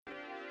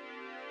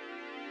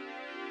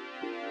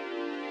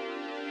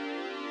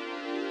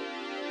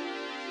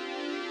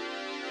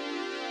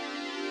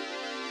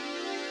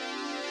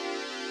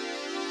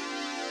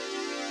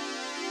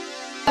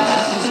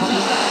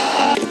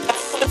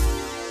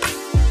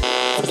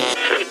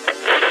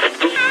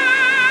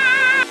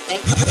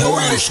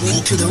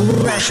listening to the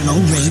Rational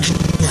Rage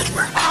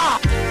Network. I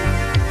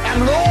am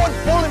Lord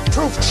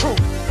Bulletproof Truth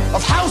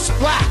of House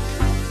Black,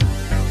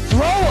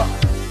 thrower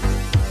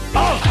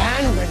of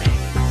hand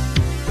grenade,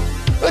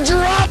 a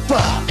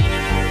dropper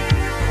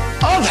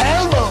of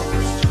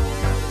elbows,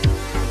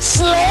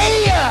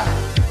 slayer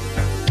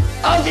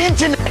of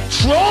internet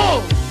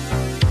trolls,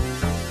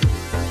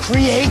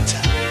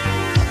 creator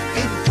of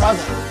Big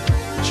Brother,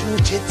 Two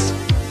Tits,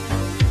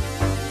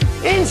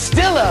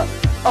 instiller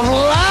of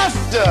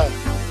laughter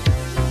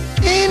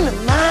in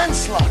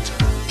manslaughter,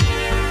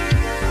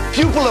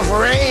 pupil of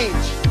rage,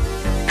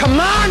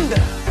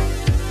 commander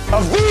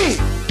of the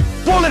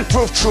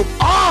Bulletproof Troop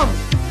Army,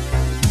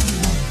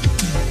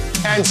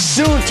 and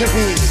soon to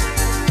be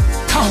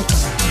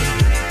conqueror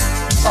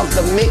of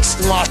the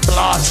mixed martial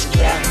arts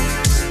realm.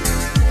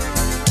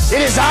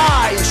 It is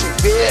I you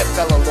should fear,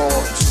 fellow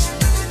lords.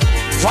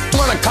 For I'm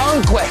on a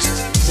conquest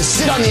to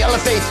sit on the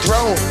LFA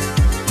throne,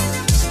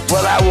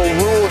 where I will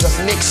rule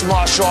the mixed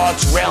martial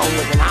arts realm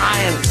with an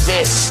iron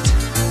fist.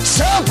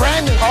 Sir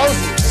Brandon Halsey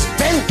has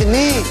bent the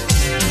knee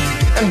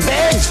and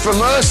begged for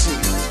mercy.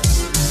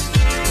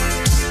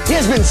 He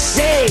has been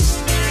saved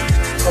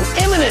from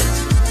imminent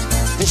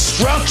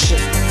destruction.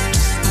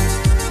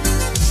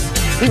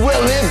 He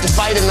will live to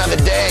fight another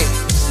day.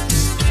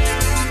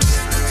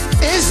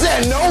 Is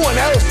there no one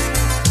else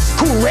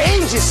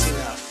courageous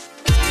enough,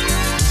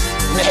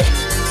 nay,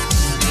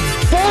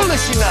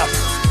 foolish enough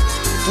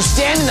to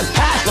stand in the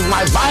path of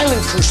my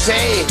violent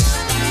crusade?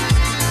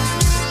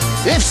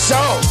 If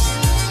so,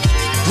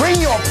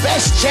 bring your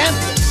best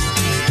champion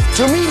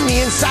to meet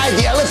me inside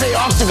the LFA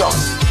Octagon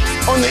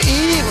on the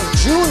eve of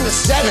June the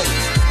 7th.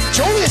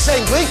 Jonas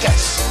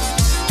Anglicas,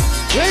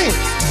 king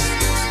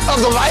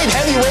of the light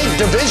heavyweight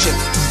division.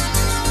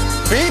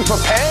 Be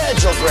prepared,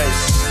 your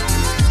grace,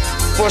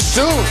 for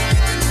soon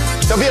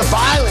there'll be a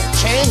violent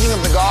changing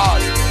of the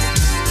guard,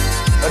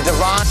 a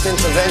divine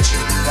intervention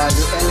by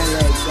the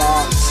MMA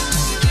gods.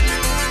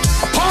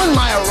 Upon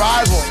my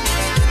arrival,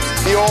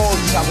 the old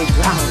shall be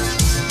ground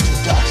to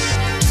dust,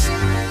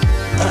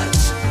 burnt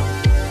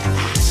to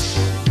ash.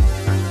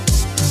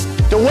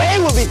 The way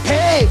will be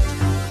paved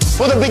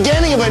for the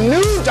beginning of a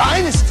new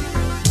dynasty.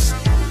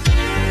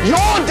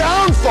 Your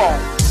downfall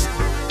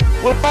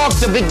will mark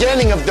the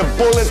beginning of the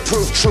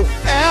Bulletproof Troop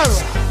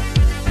era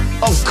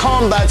of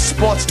combat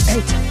sports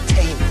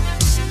entertainment.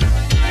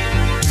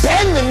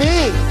 Bend the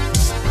knee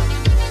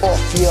or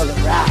feel the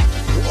wrath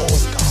of the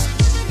old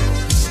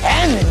gods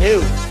and the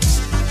new.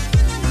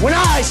 When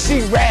I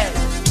see red,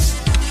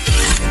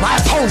 my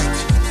opponent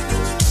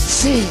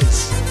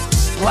sees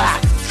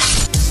black.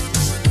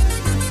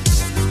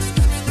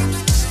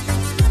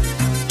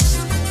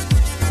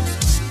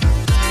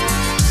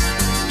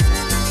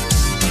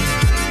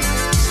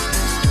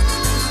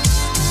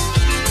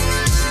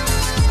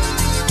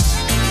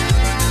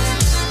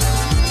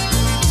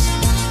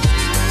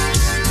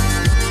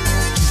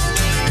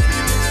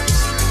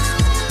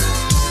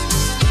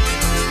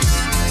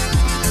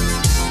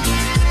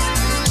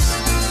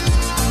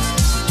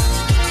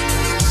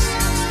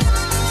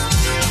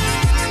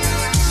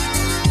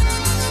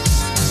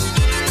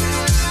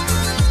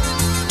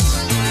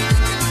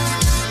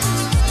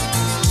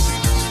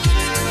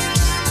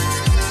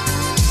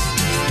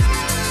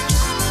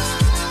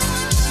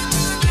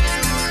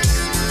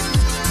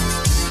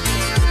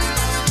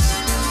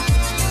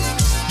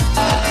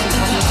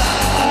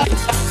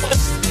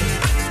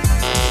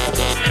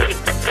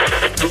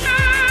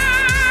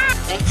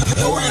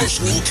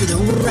 Listening to the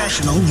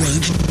Rational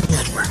Rage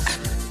Network.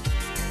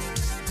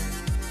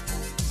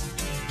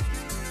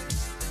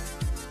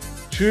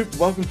 Troop,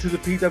 welcome to the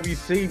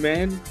PWC,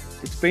 man.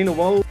 It's been a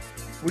while. What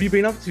have you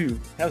been up to?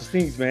 How's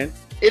things, man?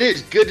 It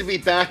is good to be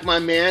back, my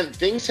man.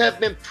 Things have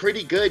been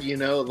pretty good, you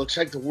know. It looks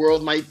like the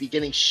world might be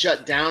getting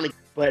shut down,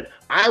 but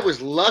I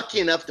was lucky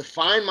enough to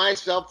find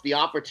myself the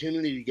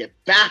opportunity to get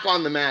back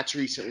on the mats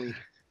recently.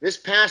 This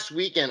past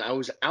weekend, I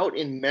was out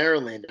in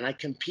Maryland, and I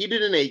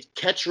competed in a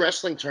catch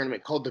wrestling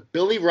tournament called the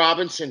Billy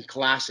Robinson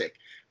Classic,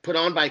 put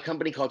on by a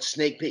company called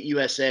Snake Pit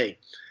USA.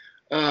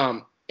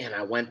 And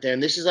I went there,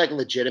 and this is like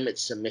legitimate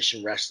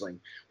submission wrestling,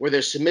 where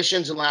there's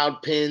submissions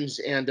allowed, pins,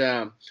 and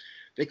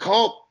they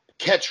call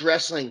catch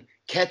wrestling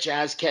catch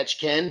as catch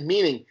can,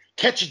 meaning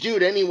catch a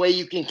dude any way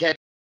you can catch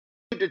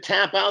a dude to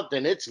tap out,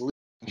 then it's legal.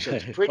 So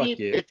it's pretty,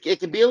 Yeah. it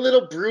can be a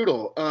little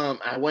brutal.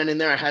 I went in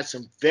there, I had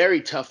some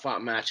very tough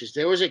fought matches.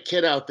 There was a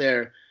kid out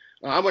there,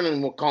 I wouldn't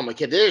even call him a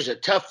kid. There's a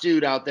tough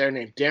dude out there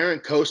named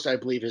Darren Coast, I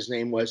believe his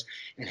name was,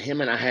 and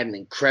him and I had an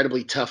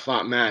incredibly tough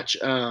fought match.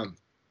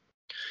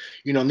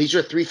 You know, and these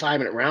were 3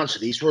 5-minute rounds, so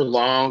these were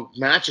long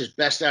matches,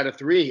 best out of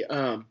 3.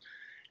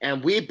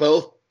 And we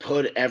both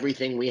put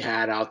everything we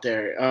had out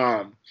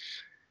there.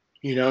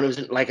 You know, it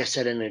was, like I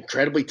said, an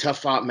incredibly tough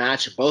fought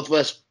match. Both of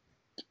us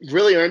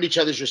really earned each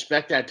other's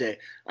respect that day.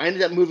 I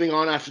ended up moving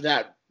on after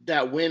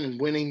that win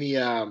and winning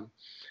the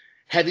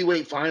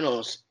heavyweight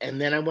finals, and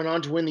then I went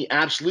on to win the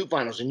absolute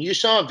finals. And you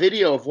saw a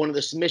video of one of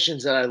the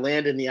submissions that I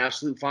landed in the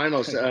absolute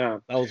finals.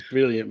 That was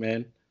brilliant,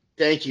 man.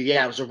 Thank you.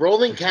 Yeah, it was a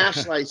rolling calf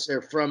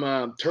slicer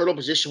from turtle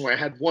position where I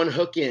had one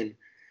hook in.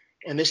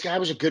 And this guy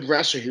was a good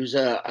wrestler. He was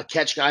a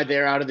catch guy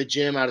there out of the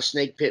gym, out of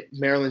Snake Pit,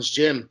 Maryland's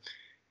gym.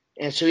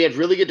 And so he had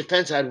really good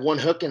defense. I had one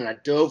hook in, and I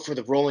dove for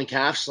the rolling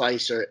calf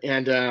slicer.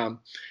 And,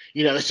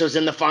 this was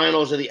in the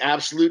finals of the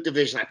absolute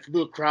division. I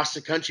flew across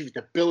the country with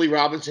the Billy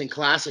Robinson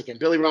Classic. And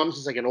Billy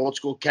Robinson's like an old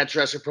school catch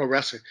wrestler, pro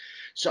wrestler.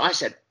 So I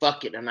said,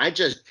 fuck it. And I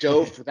just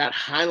dove for that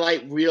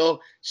highlight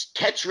reel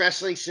catch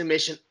wrestling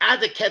submission. I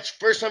had to catch,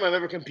 first time I've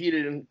ever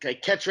competed in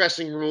catch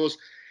wrestling rules.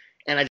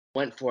 And I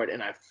went for it,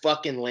 and I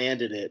fucking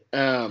landed it.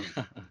 And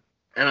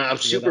I'm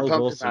super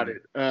pumped awesome. About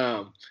it.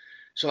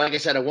 So like I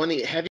said, I won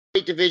the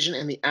heavyweight division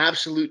and the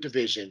absolute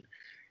division.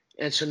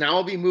 And so now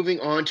I'll be moving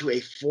on to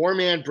a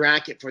 4-man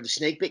bracket for the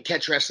Snakepit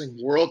Catch Wrestling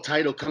World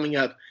title coming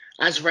up.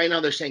 As of right now,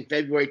 they're saying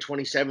February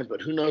 27th,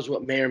 but who knows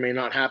what may or may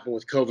not happen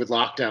with COVID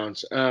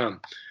lockdowns.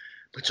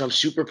 But so I'm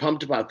super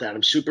pumped about that.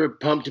 I'm super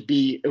pumped to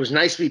be – it was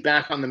nice to be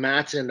back on the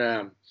mats, and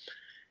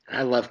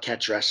I love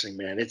catch wrestling,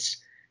 man. It's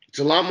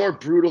a lot more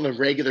brutal than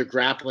regular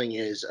grappling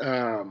is.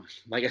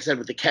 Like I said,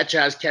 with the catch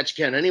as, catch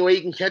can. Any way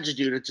you can catch a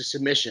dude, it's a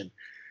submission.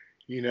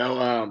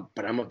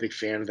 But I'm a big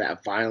fan of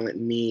that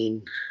violent,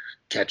 mean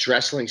catch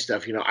wrestling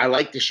stuff. I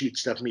like to shoot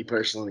stuff, me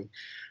personally.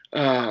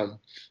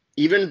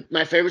 Even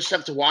my favorite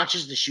stuff to watch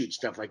is the shoot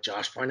stuff like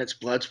Josh Barnett's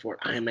Bloodsport.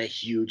 I am a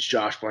huge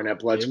Josh Barnett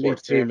Bloodsport me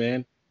too,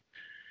 fan.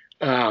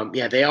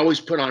 Man. They always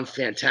put on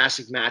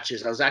fantastic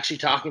matches. I was actually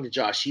talking to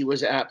Josh. He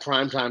was at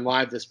Primetime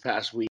Live this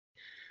past week.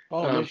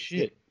 Oh, no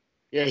shit.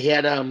 Yeah, he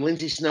had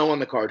Lindsay Snow on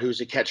the card, who's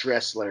a catch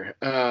wrestler.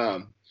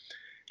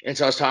 And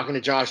so I was talking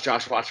to Josh.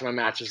 Josh watched my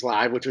matches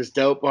live, which was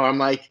dope. I'm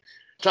like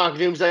talking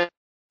to him. He's like,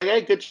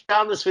 "Hey, good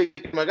job this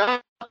week." I'm like, "Oh,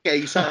 okay,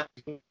 you saw."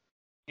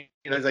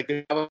 He's like,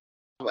 and I'm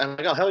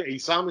like, "Oh, hell yeah, you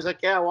saw him?" He's like,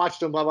 "Yeah, I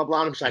watched him." Blah blah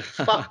blah. And I'm just like,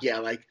 "Fuck yeah!"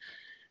 Like,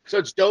 so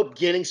it's dope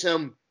getting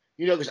some,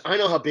 because I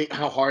know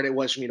how hard it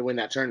was for me to win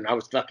that tournament. I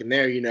was fucking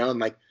there, and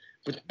like,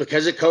 but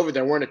because of COVID,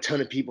 there weren't a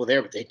ton of people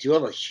there, but they do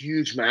have a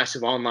huge,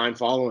 massive online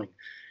following.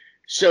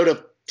 So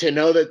to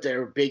know that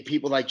there are big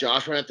people like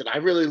Josh Barnett that I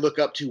really look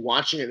up to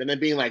watching it and then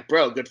being like,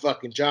 bro, good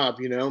fucking job,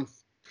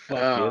 Fuck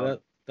yeah,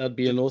 that'd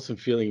be an awesome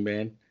feeling,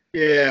 man.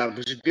 Yeah, it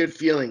was a good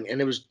feeling. And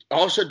it was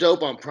also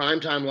dope on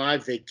Primetime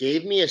Live. They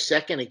gave me a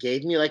second. It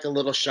gave me like a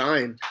little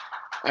shine.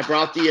 I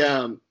brought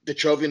the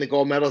trophy and the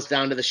gold medals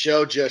down to the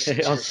show. I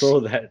saw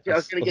that. I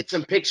was going to get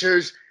some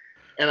pictures.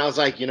 And I was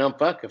like,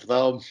 fuck, if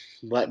they'll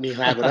let me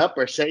have it up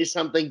or say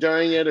something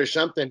during it or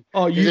something.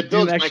 Oh, you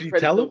didn't actually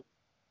tell them?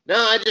 No,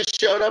 I just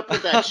showed up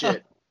with that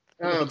shit.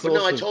 But awesome.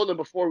 No, I told them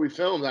before we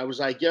filmed. I was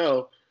like,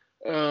 yo,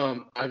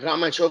 I got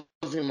my trophy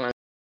in my,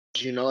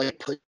 like,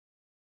 put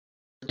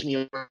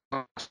me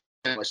on.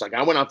 It's like,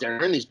 I went out there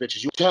and earned these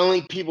bitches. You're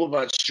telling people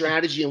about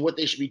strategy and what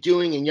they should be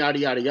doing and yada,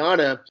 yada,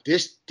 yada.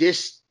 This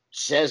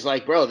says,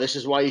 like, bro, this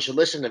is why you should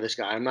listen to this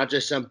guy. I'm not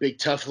just some big,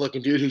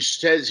 tough-looking dude who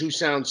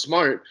sounds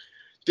smart.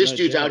 This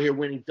dude's out here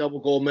winning double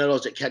gold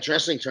medals at catch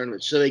wrestling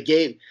tournaments. So they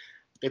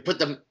put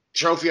the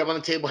trophy up on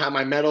the table, had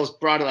my medals,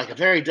 brought it like a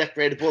very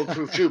decorated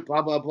bulletproof troop,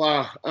 blah, blah,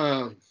 blah.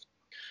 And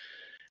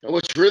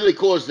what's really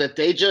cool is that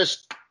they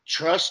just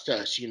trust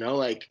us,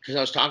 like, because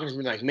I was talking to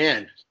them like,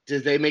 man,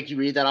 did they make you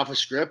read that off a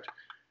script?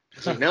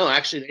 It's like, no,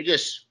 actually, they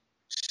just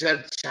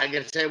said I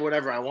can say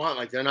whatever I want.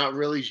 Like, they're not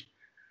really,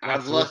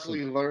 I've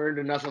luckily earned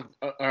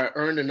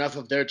enough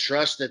of their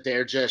trust that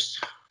they're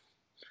just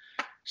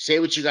say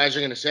what you guys are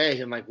going to say.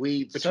 And like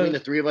between the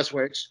three of us,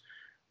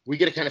 we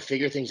get to kind of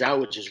figure things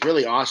out, which is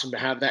really awesome to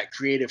have that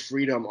creative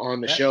freedom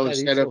on the show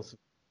instead of, awesome.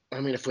 I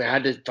mean, if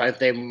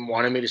they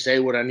wanted me to say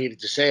what I needed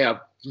to say, I'm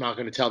not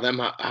going to tell them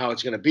how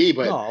it's going to be,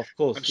 but no, of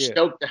course, I'm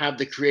stoked to have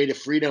the creative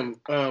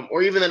freedom,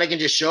 or even that I can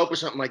just show up with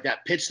something like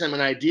that, pitch them an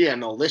idea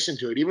and they'll listen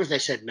to it. Even if they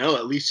said no,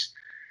 at least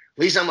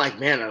I'm like,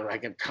 man, I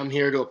can come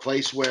here to a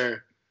place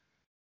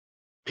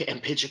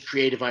and pitch a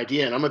creative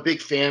idea. And I'm a big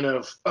fan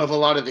of a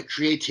lot of the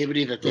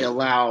creativity that they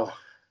allow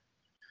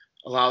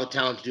the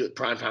talent to do at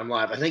Primetime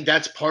Live. I think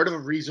that's part of a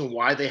reason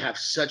why they have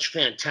such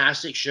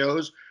fantastic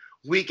shows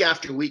week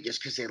after week is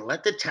because they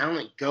let the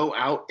talent go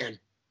out and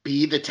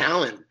be the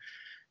talent.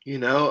 They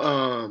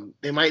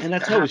might, and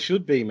that's how it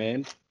should be,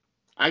 man.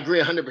 I agree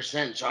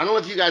 100%. So I don't know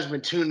if you guys have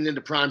been tuning into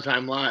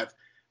Primetime Live,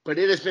 but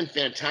it has been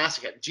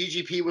fantastic.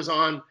 GGP was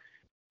on.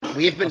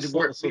 We've been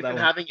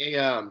having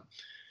a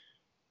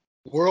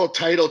world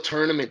title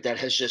tournament that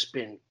has just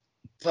been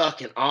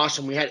fucking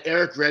awesome. We had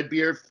Eric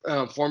Redbeard,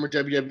 former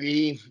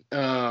WWE.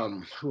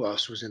 Who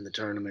else was in the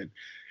tournament?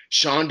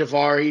 Sean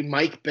Davari,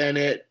 Mike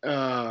Bennett.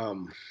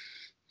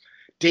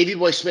 Davey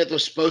Boy Smith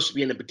was supposed to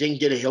be in it, but didn't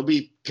get it. He'll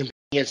be competing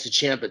against the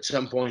champ at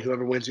some point,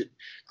 whoever wins it.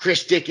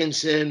 Chris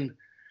Dickinson.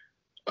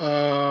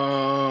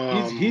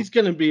 He's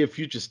going to be a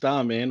future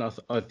star, man.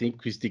 I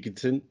think Chris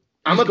Dickinson.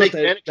 I'm a big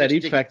fan of that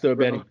it factor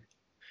about him.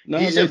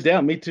 No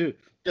doubt. Me too.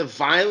 The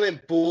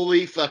violent,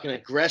 bully, fucking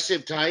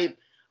aggressive type.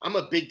 I'm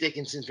a big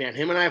Dickinson fan.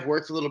 Him and I have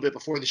worked a little bit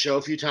before the show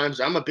a few times.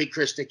 I'm a big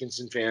Chris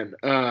Dickinson fan.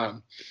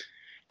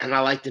 And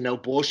I like to know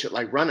bullshit.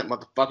 Like, run it,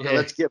 motherfucker. Yeah.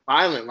 Let's get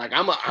violent. Like,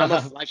 sure.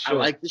 I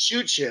like to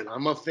shoot shit.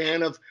 I'm a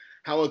fan of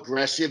how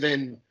aggressive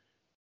and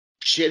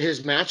shit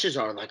his matches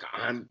are. Like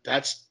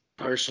that's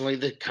personally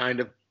the kind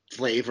of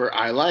flavor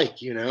I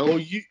like, you know? Well,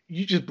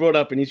 you just brought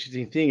up an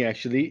interesting thing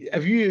actually.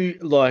 Have you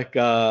like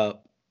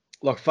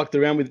fucked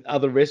around with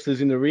other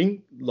wrestlers in the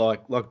ring,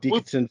 like We'll,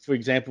 Dickinson, for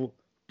example?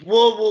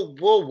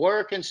 we'll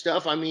work and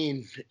stuff. I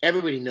mean,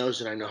 everybody knows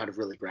that I know how to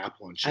really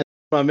grapple and shit.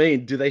 And I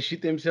mean, do they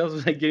shit themselves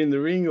when they get in the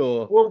ring,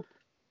 or? Well,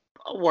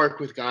 I'll work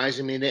with guys.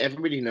 I mean,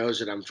 everybody knows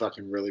that I'm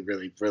fucking really,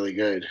 really, really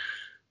good.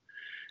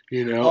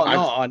 You know, Oh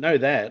no, I know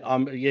that.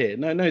 Yeah,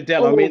 no doubt.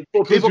 I well, mean,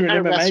 because people you're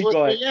an kind of MMA wrestle with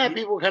me. guy. Yeah,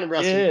 people kind of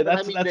wrestle with me. Yeah, But I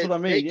that's mean, that's what I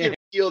they mean. Yeah. can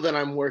feel that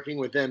I'm working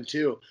with them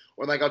too.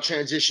 Or like I'll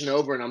transition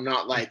over and I'm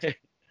not like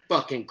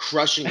fucking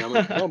crushing them. I'm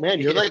like, oh man,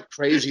 you're Yeah, like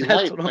crazy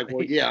that's light. what I Like, well,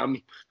 mean. yeah,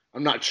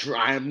 I'm not sure.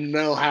 I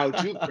know how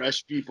to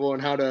crush people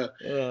and how to,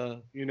 Uh,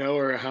 you know,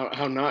 or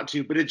how not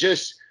to. But it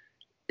just,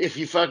 if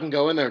you fucking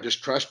go in there and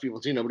just crush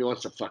people too, nobody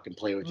wants to fucking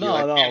play with you. no,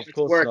 Like, no, man, of it's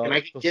course work, not. and I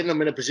Of can course get not.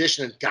 them in a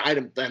position and guide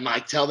them, and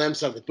like tell them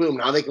something. Boom,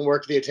 now they can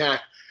work the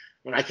attack,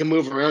 and I can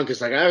move around because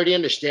like I already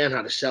understand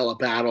how to sell a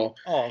battle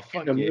Oh and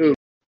fuck a yeah. move.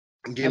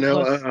 You And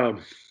know,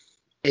 plus,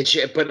 and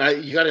shit. But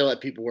you got to let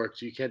people work.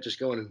 So you can't just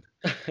go in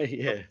and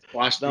yeah,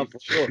 squash no, for people.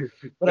 sure.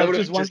 But I've Nobody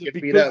just would just wondered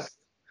get beat up. because,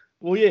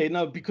 well, yeah,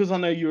 no, because I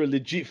know you're a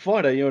legit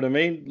fighter. You know what I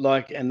mean?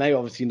 Like, and they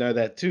obviously know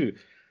that too.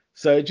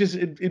 So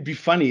it'd be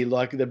funny.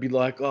 Like they'd be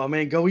like, "Oh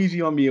man, go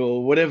easy on me"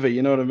 or whatever.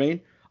 You know what I mean?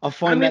 I I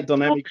find mean, that we'll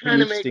dynamic pretty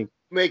kind of interesting.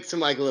 make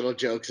some like little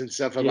jokes and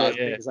stuff Yeah, about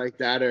yeah. things like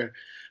that, or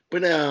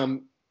but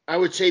I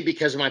would say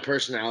because of my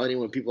personality,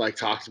 when people like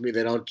talk to me,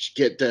 they don't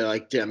get the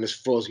like, damn, this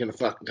fool's gonna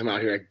fucking come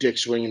out here like dick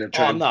swinging and Oh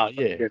trying to, no,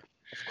 yeah, of you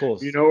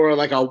course. know, or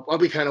like I'll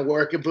be kind of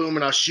working, boom,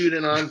 and I'll shoot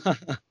it on.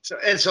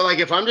 So like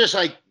if I'm just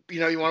like, you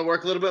know, you want to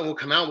work a little bit, and we'll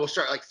come out, and we'll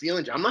start like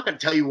feeling. I'm not gonna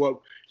tell you what,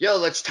 yo,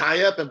 let's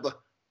tie up and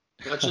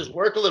let's just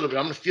work a little bit.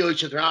 I'm gonna feel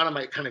each other out. I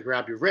might kind of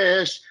grab your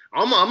wrist.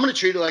 I'm gonna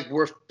treat it like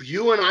we're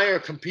you and I are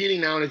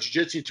competing now in a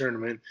jiu-jitsu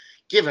tournament.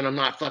 Given I'm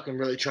not fucking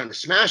really trying to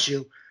smash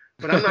you,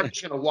 but I'm not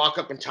just gonna walk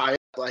up and tie up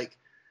like.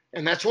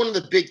 And that's one of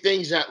the big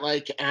things that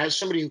like as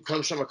somebody who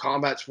comes from a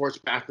combat sports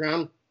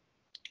background,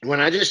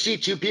 when I just see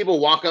two people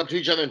walk up to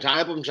each other and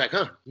tie up, I'm just like,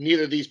 huh,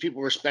 neither of these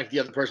people respect the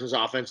other person's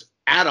offense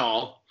at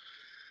all.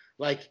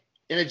 Like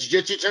in a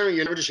jiu-jitsu tournament,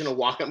 you're never just gonna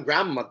walk up and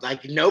grab them up.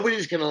 Like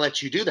nobody's gonna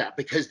let you do that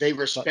because they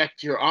But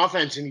respect your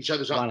offense and each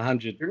other's off.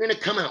 100. You're gonna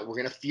come out. We're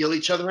gonna feel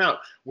each other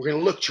out. We're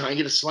gonna look, try and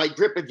get a slight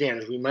grip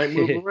advantage. We might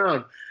move Yeah.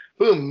 around.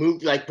 Boom,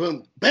 move like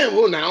boom, bam.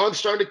 Well, now I'm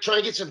starting to try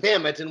and get some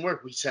bam. That didn't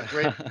work. We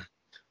separate.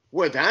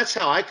 Well, that's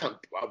how I come.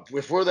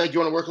 Before that, you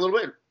want to work a little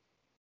bit?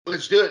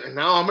 Let's do it. And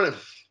now I'm gonna.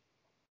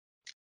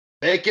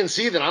 They can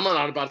see that I'm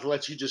not about to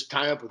let you just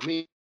tie up with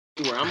me.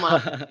 Where I'm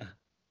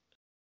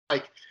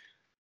like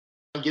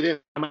get in,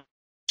 I'm gonna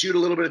shoot a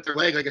little bit at their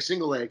leg, like a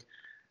single leg.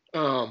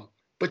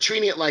 But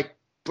treating it like,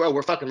 bro,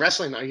 we're fucking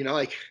wrestling now, you know,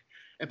 like,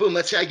 and boom,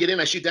 let's say I get in,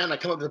 I shoot down, I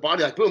come up to the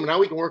body, like, boom, now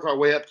we can work our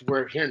way up to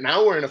where here,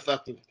 now we're in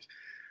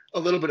a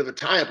little bit of a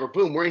tie up, or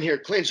boom, we're in here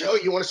clinch. Oh,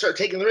 you want to start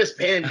taking the wrist,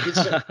 bam, you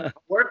can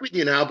work with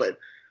you now, but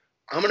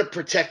I'm going to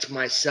protect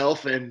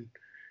myself and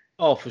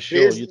Oh, for sure.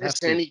 You'd business have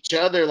to. and each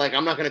other. Like,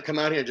 I'm not going to come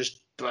out here and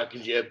just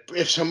fucking,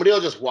 if somebody will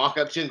just walk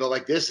up to you and go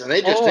like this, and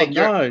they just Oh, think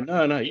you're,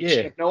 no. you should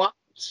Yeah, have no options.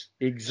 So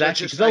it's exactly.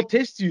 Because just they'll like,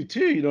 test you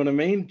too. You know what I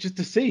mean? Just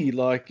to see.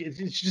 Like,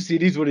 it's just,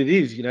 it is what it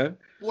is, you know?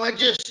 well, I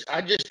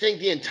just think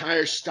the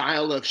entire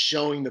style of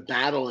showing the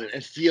battle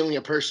and feeling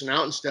a person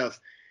out and stuff,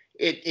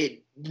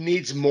 it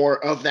needs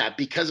more of that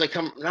because I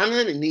come not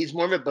that it needs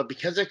more of it, but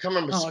because I come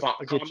from a No, I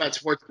get you. combat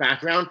sports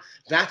background,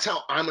 that's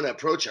how I'm gonna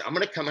approach it. I'm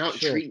gonna come out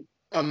and Sure. treat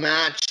a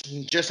match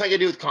just like I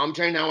do with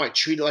commentary now. I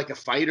treat it like a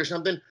fight or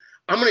something.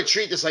 I'm gonna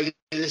treat this like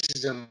this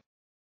is a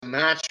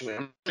match,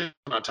 man.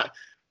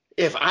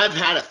 If I've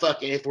had a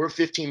fucking if we're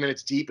 15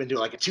 minutes deep into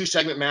like a 2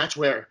 segment match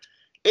where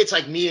it's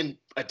like me and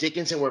a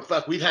Dickinson where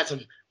we've had some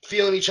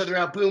feeling each other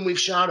out, boom, we've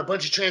shot a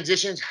bunch of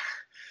transitions,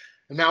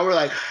 and now we're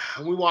like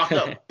we walk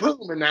up,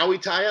 boom, and now we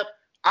tie up.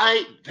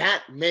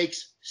 That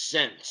makes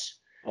sense.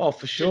 Oh,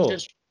 for To sure.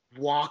 just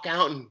walk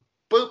out and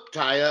boop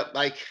tie up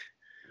like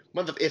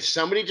if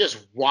somebody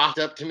just walked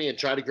up to me and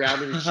tried to grab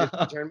me to shit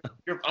turn,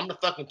 I'm gonna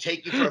fucking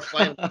take you for a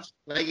fight.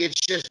 Like it's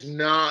just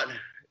not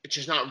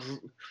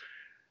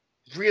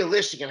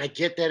realistic. And I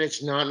get that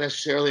it's not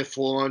necessarily a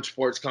full-on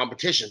sports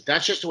competition.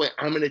 That's just the way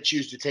I'm going to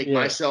choose to take Yeah.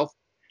 myself.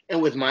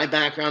 And with my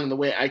background and the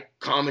way I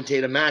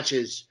commentate a match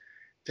is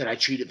that I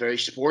treat it very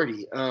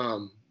sporty,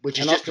 which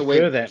is And I just the way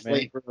prefer the that, man.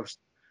 flavor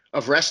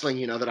of wrestling,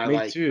 you know, that I Me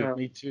like. too.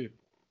 Me too.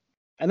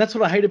 And that's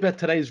what I hate about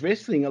today's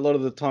wrestling a lot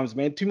of the times,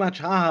 man. Too much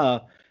haha,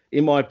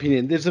 in my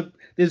opinion. There's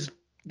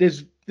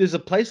a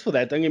place for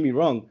that, don't get me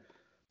wrong.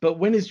 But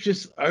when it's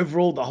just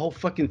overall the whole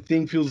fucking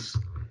thing feels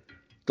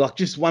like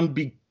just one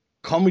big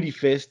comedy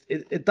fest,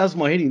 it does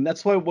my head in.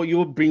 That's why what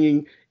you're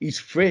bringing is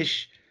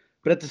fresh,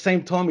 but at the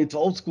same time it's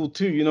old school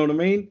too, you know what I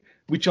mean?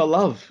 Which I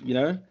love, you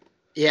know?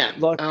 Yeah.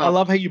 Like I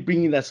love how you're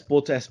bringing that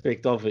sports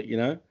aspect of it, you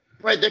know?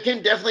 Right. There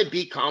can definitely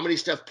be comedy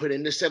stuff put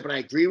into stuff, but I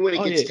agree when it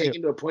Oh gets yeah, yeah.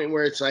 taken to a point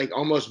where it's like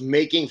almost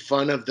making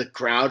fun of the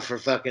crowd for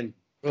fucking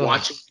Oh.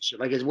 watching shit.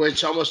 Like it's where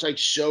it's almost like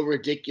so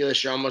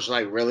ridiculous. You're almost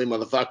like, really,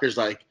 motherfuckers?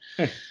 Like,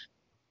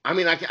 I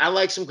mean, I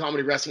like some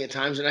comedy wrestling at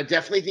times, and I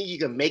definitely think you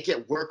can make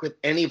it work with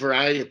any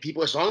variety of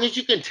people as long as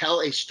you can tell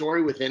a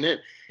story within it,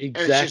 and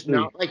it's just Exactly.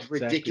 not like Exactly.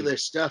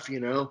 ridiculous stuff, you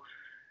know.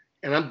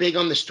 And I'm big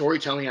on the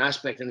storytelling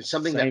aspect, and it's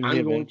something that Same I'm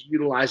here, going man. to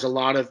utilize a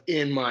lot of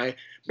in my.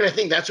 But I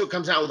think that's what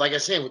comes out with, like I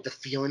said, with the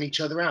feeling each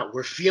other out.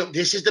 We're feeling.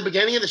 This is the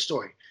beginning of the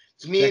story.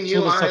 It's me and That's all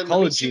you. the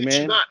Let me see psychology, what you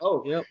man. got.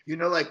 Oh, Yep. you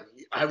know, like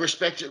I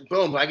respect you.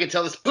 Boom, I can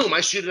tell this. Boom, I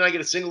shoot and I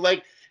get a single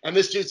leg, and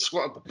this dude's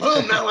squat.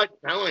 Boom, now I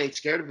ain't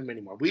scared of him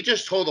anymore. We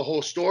just told the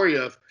whole story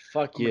of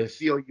Fuck I'm gonna yes.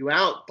 feel you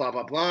out. Blah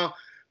blah blah.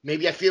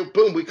 Maybe I feel.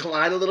 Boom, we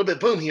collide a little bit.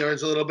 Boom, he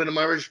earns a little bit of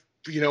my.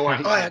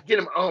 I get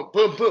him. Oh,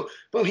 boom, boom,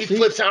 boom. He See,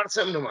 flips out at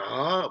something.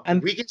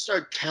 and We can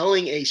start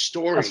telling a a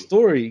story.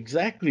 story,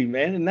 exactly,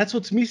 man. And that's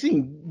what's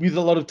missing with a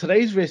lot of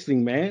today's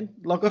wrestling, man.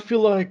 Like I feel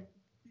like,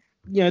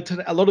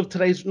 a lot of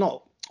today's,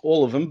 not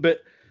all of them, but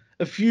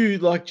a few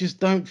like just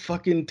don't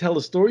fucking tell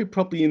a story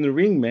properly in the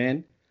ring,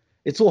 man.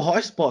 It's all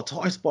high spots,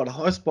 high spot,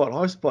 high spot,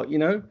 high spot. You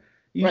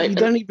Right. And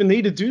don't even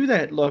need to do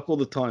that like all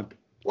the time.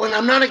 well,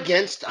 I'm not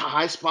against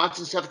high spots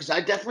and stuff because I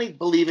definitely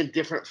believe in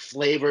different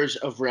flavors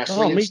of Oh,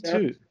 wrestling and me stuff.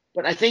 too.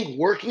 But I think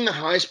working the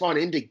high spot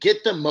in to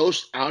get the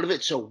most out of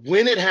it, so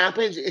when it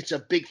happens, it's a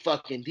big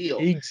fucking deal.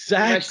 When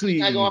I see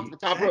a guy go off Exactly, the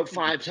top rope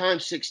exactly. 5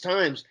 times, 6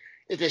 times,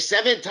 if the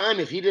seventh time,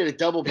 if he did a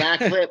double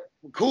backflip,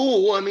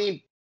 cool. I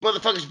mean,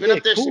 motherfucker's been Yeah,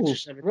 up there six or cool.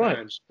 seven Right.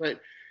 times.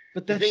 But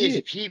But the that's thing is,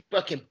 it. if he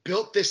fucking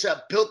built this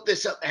up,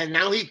 and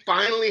now he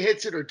finally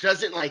hits it or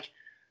doesn't, like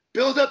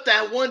build up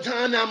that one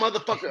time, that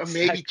motherfucker, or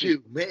maybe Exactly.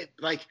 two.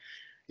 Like,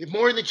 if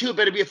more than two, it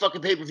better be a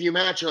fucking pay per view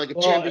match or like a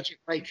Oh, championship.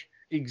 Like,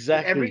 every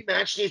exactly.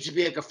 match needs to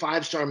be like a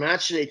 5-star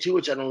match today too,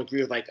 which I don't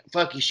agree with. Like,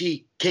 fuck, you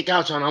see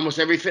kickouts on almost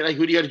every fit. Like,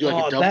 who do you got to do?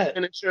 Like a Oh, double that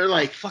finisher? I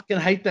Like, fucking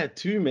hate that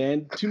too,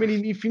 man. Too many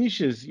new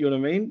finishes, you know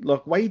what I mean?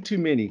 Like way too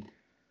many.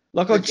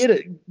 Like I it's. get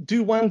it,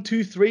 do one,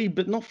 two, three,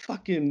 but not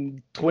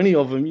fucking 20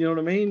 of them, you know what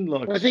I mean?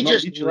 Like I think not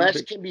just literally, less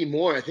but can be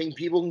more. I think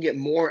people can get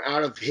more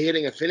out of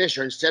hitting a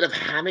finisher instead of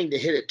having to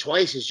hit it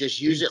twice. Is just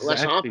use it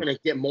less often exactly. and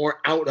get more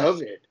out A-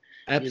 of it.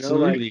 Like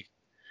Absolutely.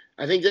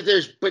 I think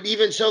that but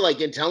even so, like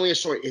in telling a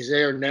story, is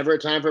there never a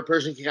time for a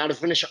person to kick out a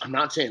finisher? I'm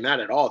not saying that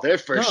at all. There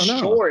for No, no.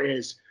 sure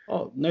is,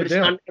 Oh, no but it's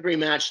not doubt. an every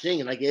match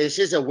thing. Like this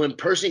is when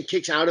person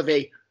kicks out of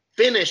a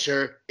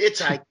finisher,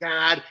 it's like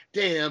God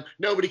damn,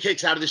 nobody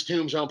kicks out of this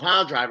tombstone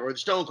pile driver or the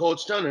stone cold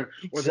stunner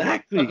or the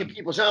fucking Exactly.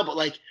 people's elbow.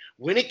 Like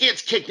when it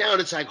gets kicked out,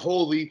 it's like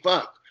holy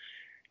fuck.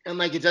 And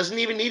like it doesn't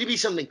even need to be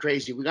something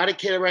crazy. We got a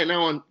kid right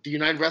now on the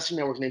United Wrestling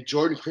Network named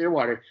Jordan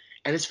Clearwater,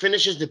 and his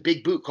finish is the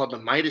big boot called the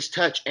Midas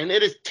Touch, and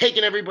it has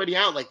taken everybody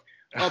out like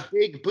a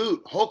big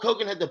boot. Hulk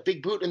Hogan had the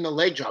big boot and the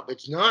leg drop.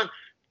 It's not,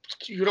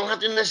 you don't have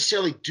to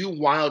necessarily do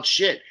wild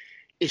shit.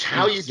 It's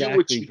how you do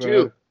what Exactly, you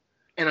do. bro.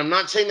 And I'm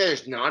not saying that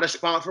there's not a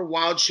spot for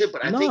wild shit,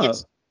 but I think No.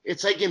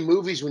 it's like in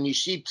movies when you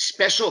see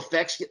special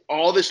effects get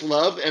all this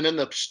love, and then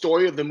the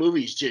story of the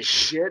movie is just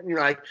shit, and you're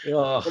like, Oh,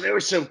 well, there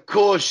was some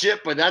cool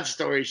shit, but that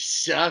story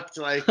sucked.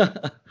 Like,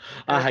 and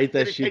I I hate think that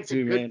that it shit takes a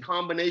too, good man.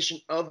 combination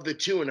of the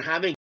two and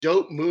having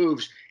dope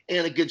moves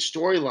and a good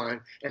storyline.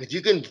 And if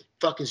you can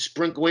fucking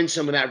sprinkle in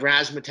some of that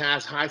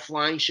razzmatazz, high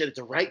flying shit at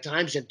the right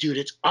times, then dude,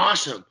 it's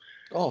awesome.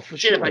 Oh, for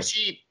Shit, if I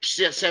sure.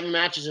 see 7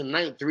 matches in a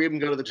night, 3 of them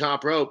go to the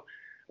top rope,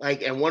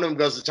 like, and one of them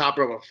goes to the top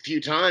rope a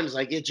few times,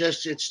 like it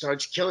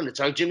starts killing. It's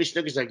like Jimmy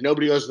Snuka's like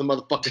nobody goes to the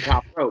motherfucking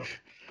top rope.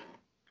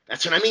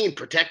 That's what I mean.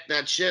 Protect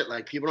that shit.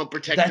 Like people don't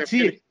protect their That's it.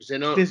 finishers. They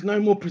don't. There's no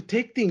more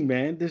protecting,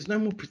 man. There's no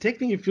more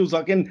protecting, it feels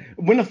like. And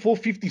when a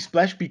 450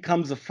 splash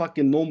becomes a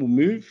fucking normal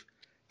move,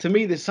 to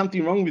me, there's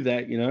something wrong with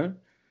that, you know?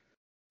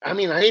 I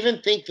mean, I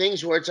even think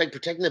things where it's like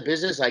protecting the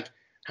business, like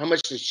how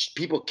much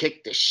people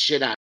kick the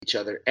shit out of each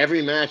other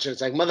every match, and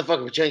it's like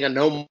motherfucker, but you ain't got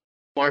no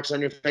marks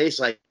on your face.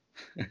 Like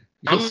You're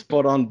I'm,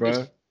 spot on,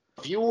 bro.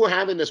 if you were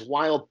having this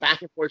wild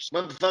back and forth,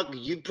 motherfucker,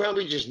 you've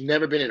probably just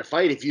never been in a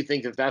fight if you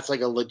think that that's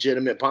like a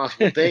legitimate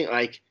possible thing.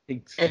 Like,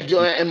 Exactly.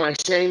 am I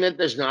saying that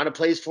there's not a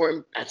place for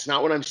it? That's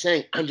not what I'm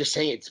saying. I'm just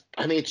saying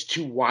I think it's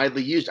too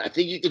widely used. I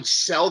think you can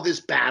sell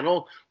this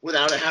battle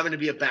without it having to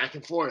be a back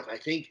and forth. I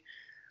think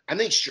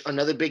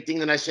another big thing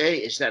that I say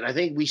is that I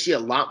think we see a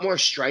lot more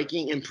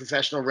striking in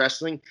professional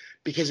wrestling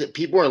because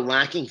people are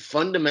lacking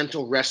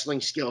fundamental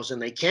wrestling skills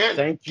and they can't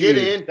Thank get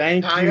you. in,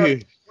 Thank tie up,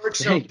 you. work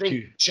Thank something,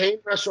 you. chain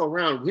wrestle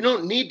around. We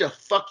don't need to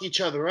fuck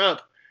each other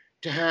up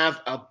to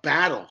have a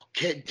battle.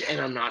 And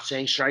I'm not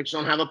saying strikes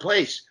don't have a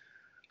place.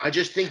 I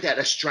just think that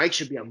a strike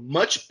should be a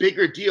much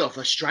bigger deal. If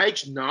a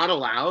strike's not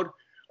allowed,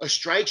 a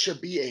strike should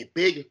be a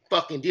big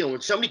fucking deal.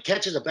 When somebody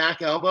catches a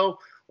back elbow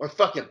or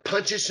fucking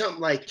punches something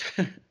like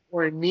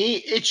or a knee,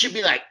 it should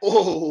be like,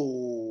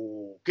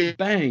 oh, because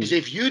Bang.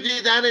 if you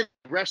did that in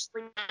a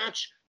wrestling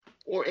match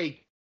or a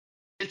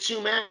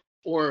jiu-jitsu match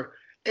or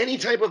any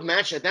type of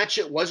match that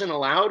shit wasn't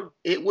allowed,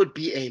 it would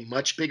be a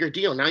much bigger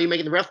deal. Now you're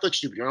making the ref look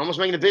stupid. You're almost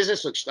making the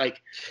business look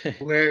like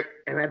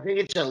and I think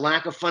it's a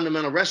lack of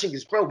fundamental wrestling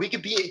because, bro,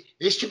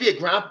 this could be a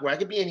grapple where I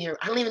could be in here.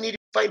 I don't even need to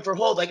be fighting for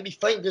hold. I could be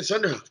fighting this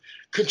underhook.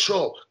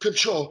 Control,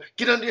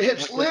 get under your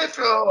hips, lift.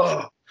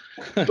 Oh.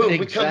 Boom,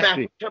 we come back.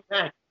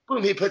 Exactly.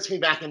 Boom, he puts me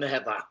back in the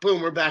headlock.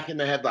 Boom, we're back in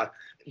the headlock.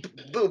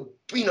 boom,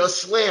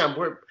 slam.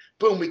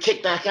 Boom, we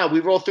kick back out. We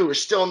roll through. We're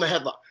still in the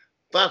headlock.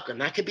 Fuck,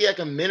 and that could be like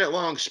a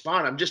minute-long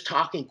spot. I'm just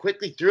talking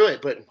quickly through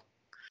it, but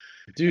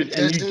dude, it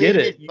and you doesn't get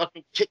need to it. be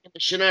fucking kicking the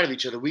shit out of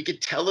each other. We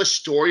could tell a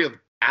story of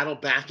battle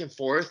back and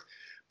forth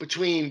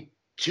between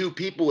two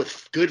people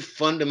with good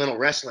fundamental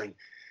wrestling.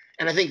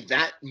 And I think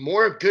that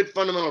more good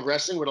fundamental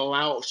wrestling would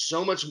allow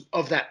so much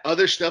of that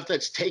other stuff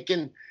that's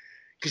taken,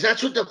 because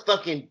that's what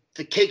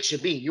the cake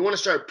should be. You want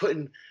to start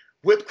putting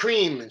whipped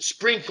cream and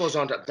sprinkles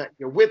on top.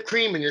 Your whipped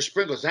cream and your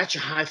sprinkles, that's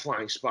your high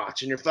flying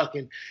spots, and your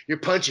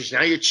punches.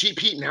 Now your cheap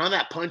heat. Now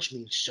that punch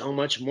means so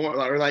much more.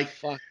 Or like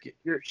Fuck it.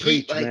 your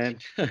heat, Preach, like man.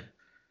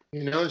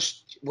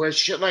 where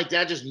shit like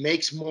that just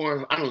makes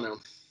more. I don't know.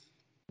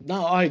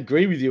 No, I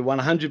agree with you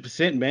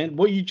 100%, man.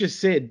 What you just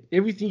said,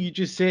 everything you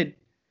just said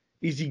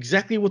is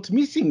exactly what's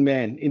missing,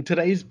 man, in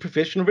today's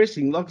professional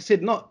wrestling. Like I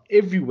said, not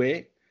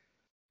everywhere,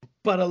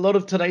 but a lot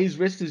of today's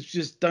wrestlers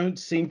just don't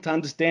seem to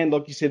understand,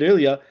 like you said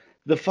earlier,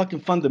 the fucking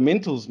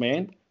fundamentals,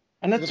 man.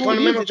 And that's The all it is.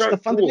 fundamentals It's the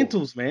aren't cool.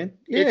 fundamentals, man.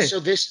 Yeah. So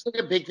this is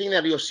like a big thing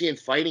that you'll see in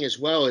fighting as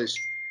well is,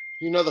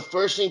 the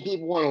first thing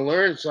people want to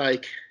learn is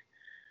like,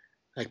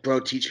 bro,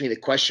 teach me the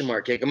question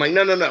mark kick. I'm like,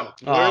 no. Learn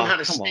how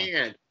to come on.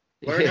 stand.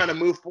 Learn how to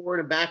move forward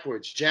and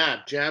backwards.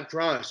 Jab,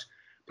 cross.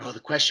 Bro,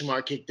 the question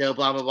mark kick though,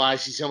 blah, blah, blah. I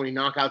see so many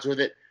knockouts with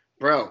it.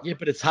 Bro. Yeah,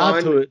 but it's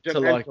hard to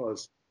like.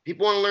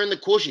 People want to learn the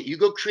cool shit. You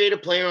go create a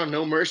player on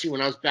No Mercy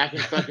when I was back in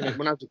fucking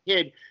when I was a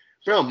kid.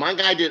 Bro, my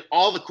guy did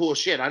all the cool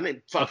shit. I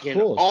didn't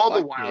fucking all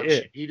the wild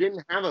shit. He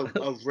didn't have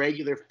a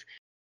regular.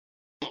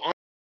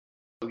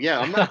 Yeah,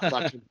 I'm not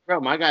fucking bro.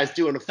 My guy's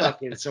doing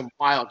some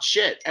wild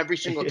shit every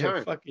single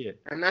time. Fuck yeah.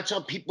 And that's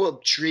how people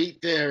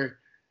treat their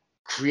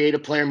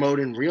creative player mode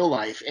in real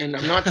life. And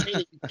I'm not saying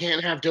that you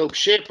can't have dope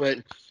shit, but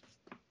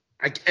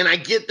I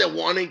get that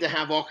wanting to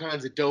have all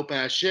kinds of dope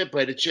ass shit,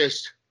 but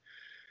it's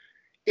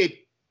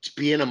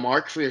being a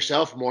mark for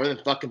yourself more than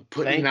fucking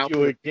putting it out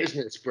for the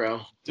business,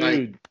 bro.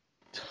 Dude,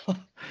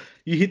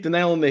 you hit the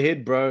nail on the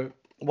head, bro.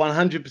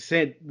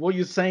 100%. What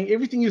you're saying,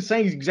 everything you're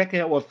saying is exactly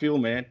how I feel,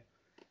 man.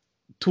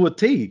 To a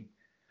T.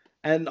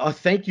 And I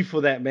thank you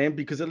for that, man,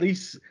 because at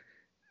least,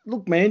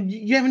 look, man,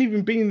 you haven't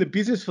even been in the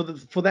business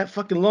for that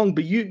fucking long,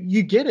 but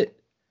you get it.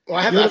 Well,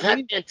 I've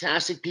had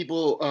fantastic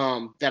people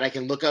that I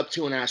can look up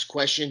to and ask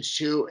questions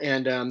to,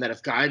 and that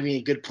have guided me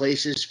in good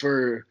places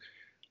for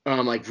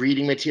like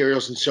reading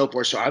materials and so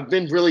forth. So I've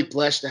been really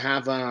blessed to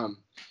have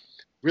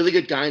really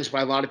good guidance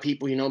by a lot of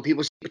people.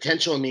 People see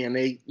potential in me,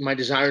 and my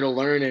desire to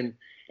learn and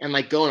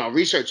like go and I'll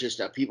research this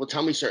stuff. People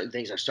tell me certain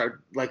things. I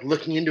start like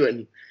looking into it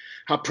and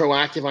how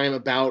proactive I am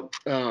about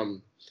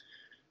learning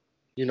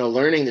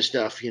the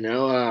stuff.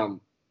 Well,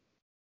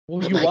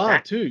 you like are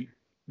that. too.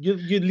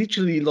 You're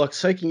literally like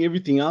soaking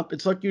everything up.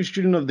 It's like you're a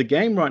student of the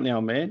game right now,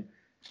 man.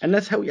 And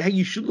that's how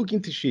you should look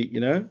into shit,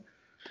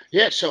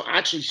 Yeah. So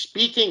actually,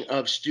 speaking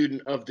of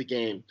student of the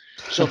game,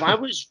 so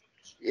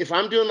if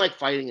I'm doing like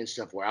fighting and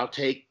stuff, where I'll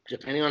take,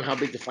 depending on how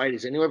big the fight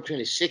is, anywhere between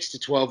a 6 to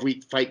 12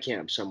 week fight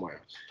camp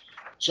somewhere.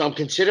 So I'm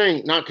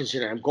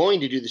I'm going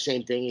to do the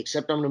same thing,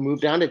 except I'm going to move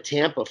down to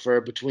Tampa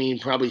for between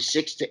probably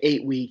 6 to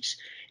 8 weeks.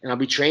 And I'll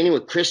be training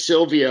with Chris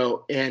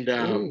Silvio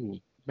and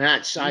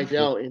Matt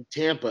Seidel in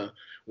Tampa,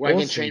 where I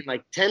can train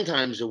like 10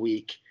 times a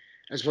week,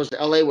 as opposed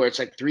to LA, where it's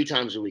like 3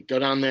 times a week. Go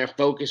down there,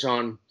 focus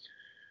on,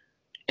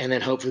 and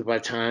then hopefully by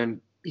the time,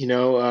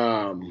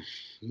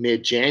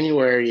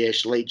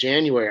 mid-January-ish, late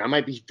January, I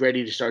might be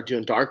ready to start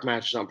doing dark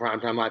matches on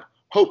Primetime Live.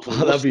 Hopefully.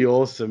 That'd be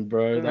awesome,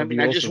 bro.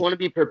 I just want to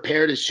be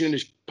prepared as soon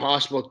as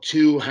possible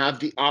to have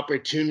the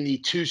opportunity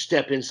to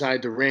step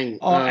inside the ring.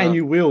 And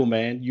you will,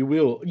 man. You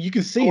will. You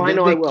can see they're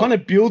kind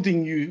of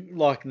building you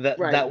like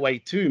that way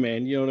too,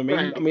 man. You know what I mean?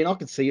 Right. I mean, I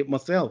can see it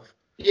myself.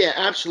 Yeah,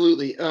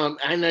 absolutely.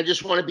 And I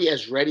just want to be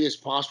as ready as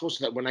possible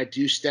so that when I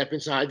do step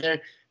inside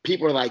there,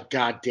 people are like,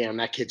 God damn,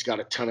 that kid's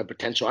got a ton of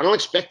potential. I don't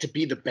expect to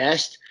be the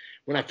best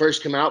when I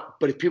first come out,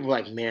 but if people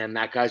are like, man,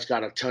 that guy's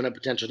got a ton of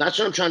potential, that's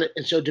what I'm trying to.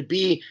 And so to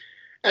be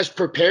as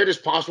prepared as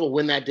possible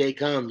when that day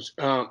comes,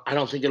 I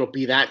don't think it'll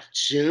be that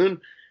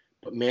soon.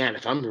 But man,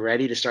 if I'm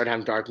ready to start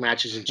having dark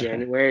matches in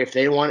January, if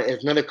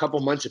another couple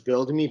months of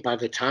building me, by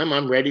the time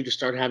I'm ready to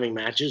start having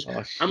matches,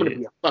 I'm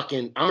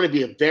gonna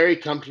be a very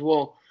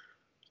comfortable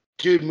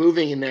dude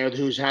moving in there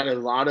who's had a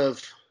lot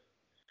of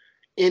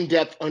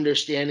in-depth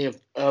understanding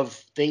of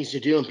things to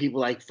do, and people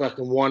like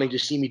fucking wanting to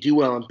see me do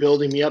well and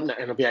building me up. And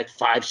it'll be like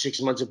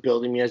 5-6 months of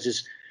building me as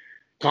this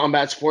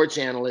combat sports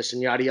analyst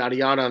and yada, yada,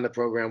 yada on the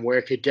program, where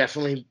it could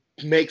definitely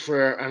make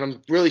for, and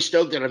I'm really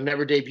stoked that I've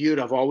never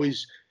debuted. I've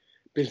always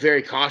been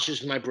very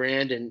cautious with my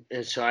brand. And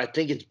so I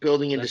think it's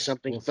building into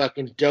something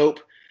fucking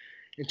dope.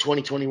 And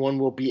 2021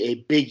 will be a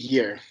big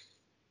year.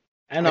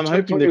 And I'm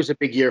hoping it was a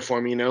big year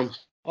for me,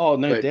 Oh,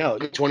 no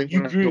doubt.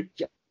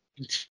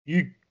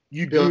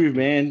 You grew,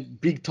 man,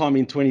 big time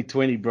in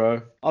 2020,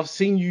 bro. I've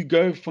seen you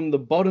go from the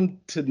bottom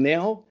to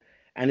now,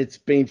 and it's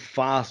been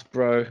fast,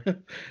 bro.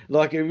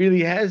 Like it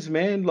really has,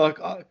 man.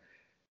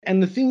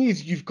 And the thing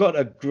is, you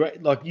got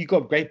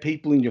great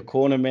people in your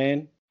corner,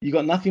 man. You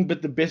got nothing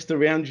but the best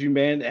around you,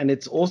 man. And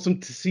it's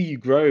awesome to see you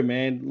grow,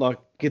 man. Like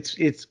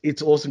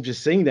it's awesome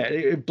just seeing that.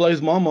 It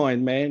blows my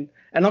mind, man.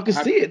 And I can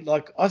see it.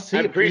 Like I see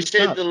I it. from the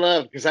appreciate start. the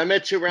love because I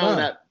met you around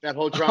No. that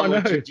whole I drama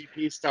when know.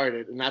 GGP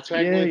started, and that's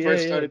when Yeah, we yeah,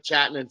 first yeah. started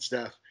chatting and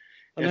stuff.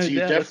 I And know so you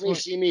that. That's definitely why.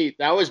 see me.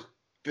 That was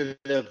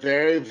the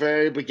very,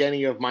 very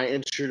beginning of my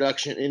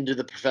introduction into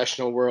the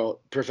professional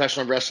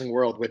wrestling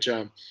world, which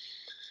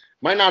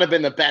might not have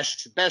been the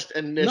best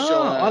initial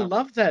No, I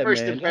love that,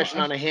 first man. impression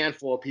on a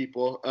handful of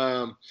people.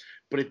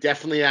 But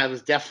I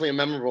was definitely a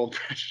memorable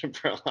impression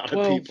for a lot of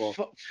well, people.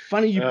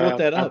 funny you brought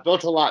that I've up.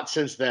 built a lot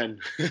since then.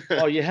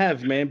 Oh, you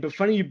have, man. But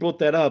funny you brought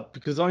that up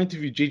because I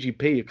interviewed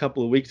GGP a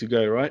couple of weeks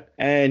ago, right?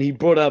 And he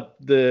brought up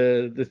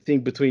the thing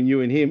between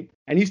you and him,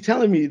 and he's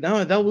telling me,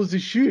 no, that was a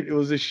shoot. It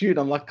was a shoot.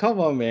 I'm like, come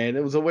on, man.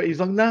 It was a way.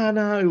 He's like,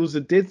 no, it was a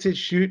dead set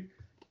shoot.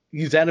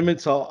 He's adamant,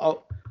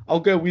 so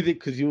I'll go with it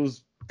because he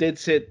was dead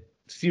set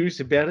serious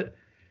about it.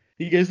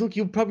 He goes, look,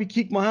 you'll probably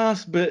kick my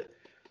ass, but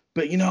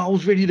I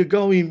was ready to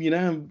go him,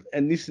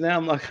 and this and that.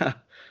 I'm like,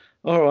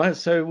 all right,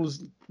 so it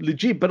was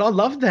legit. But I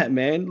love that,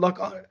 man. Like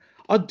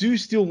I do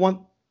still want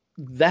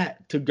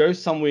that to go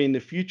somewhere in the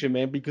future,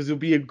 man, because it'll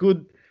be a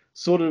good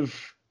sort of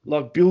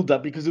like build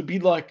up because it'll be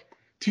like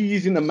 2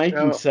 years in the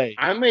making, So say.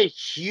 I'm a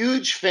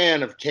huge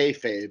fan of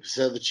kayfabe,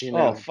 so that you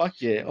Oh, know.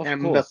 fuck yeah, of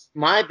And course.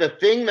 the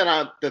thing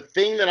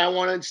that I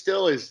want to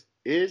instill is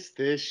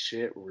this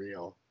shit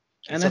real?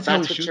 And And so if that's how it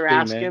that's what should you're be,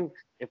 man.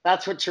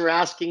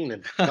 asking,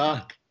 then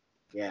fuck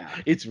yeah.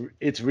 It's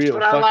That's real.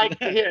 what I Fuck like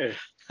to hear.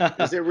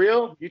 Is it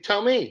real? You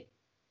tell me.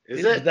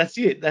 Is it? That's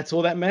it. That's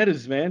all that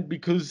matters, man.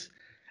 Because,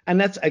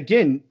 and that's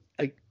again,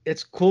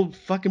 it's called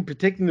fucking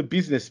protecting the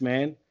business,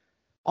 man.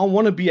 I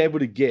want to be able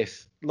to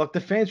guess. Like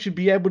the fans should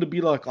be able to be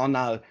like, oh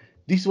no,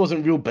 this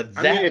wasn't real, but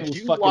I mean, that if was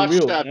you fucking watched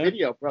real, that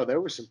video, bro, there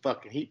was some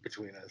fucking heat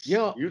between us.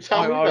 Yeah, You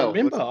tell me I though,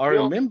 remember. was it I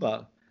real?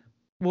 remember.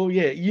 Well,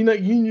 yeah, you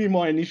knew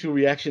my initial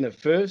reaction at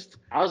first.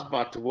 I was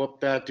about to whoop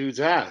that dude's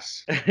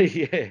ass.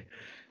 Yeah.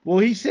 Well,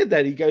 he said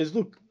that. He goes,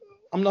 look,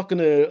 I'm not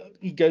gonna.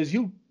 He goes,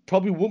 he'll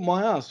probably whoop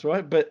my ass,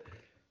 right? But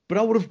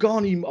I would have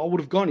gone him. I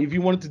would have gone. If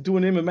you wanted to do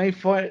an MMA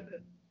fight,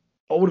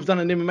 I would have done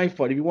an MMA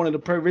fight. If you wanted a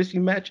pro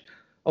wrestling match,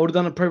 I would have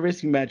done a pro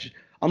wrestling match.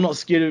 I'm not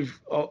scared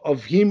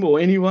of him or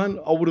anyone.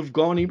 I would have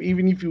gone him,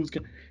 even if he was.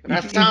 And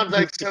that Even sounds if he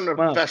like was something a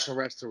smart. professional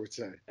wrestler would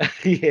say.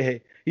 Yeah,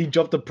 he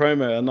dropped a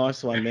promo, a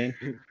nice one, man.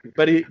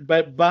 But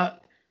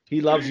he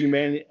loves you,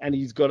 man, and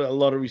he's got a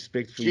lot of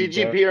respect for you,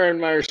 bro. GGP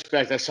earned my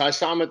respect. I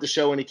saw him at the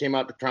show when he came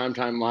out to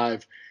Primetime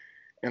Live,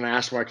 and I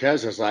asked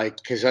Marquez, I was like,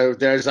 because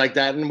there's like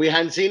that, and we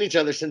hadn't seen each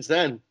other since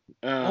then.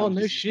 Oh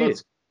no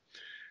shit.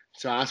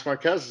 So I asked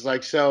Marquez, I was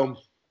like, so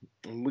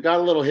we got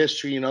a little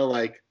history,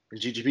 like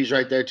GGP's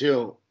right there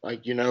too.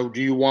 Like, do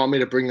you want me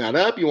to bring that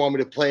up? You want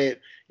me to play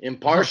it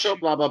impartial?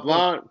 Blah, blah,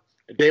 blah.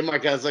 Dave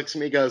Marquez looks at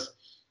me, goes,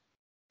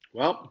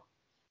 well,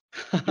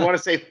 you want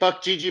to say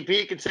fuck GGP?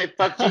 You can say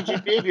fuck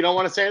GGP. If you don't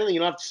want to say anything, you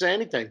don't have to say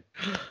anything.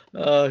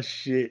 Oh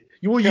shit.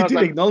 You I was did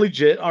like,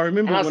 acknowledge it. I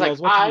remember and I was when I like,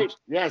 was watching it.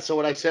 yeah. So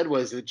what I said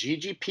was that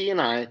GGP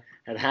and I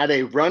had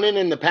a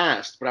run-in the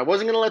past, but I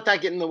wasn't going to let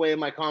that get in the way of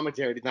my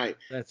commentary tonight.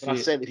 That's but I it.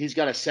 said that he's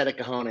got a set of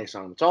cojones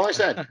on him. That's all I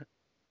said.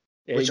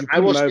 Yeah, Which you I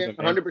put will him over, stand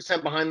man.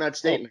 100% behind that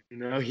statement.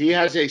 He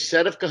has a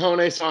set of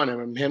cojones on him,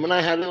 and him and I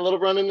had a little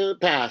run-in the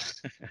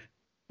past.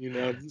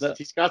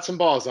 He's got some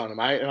balls on him.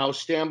 And I'll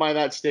stand by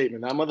that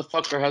statement. That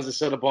motherfucker has a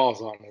set of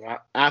balls on him.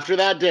 After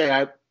that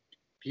day,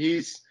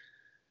 he's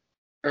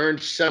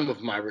earned some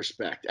of my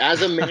respect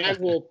as a man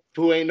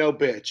who ain't no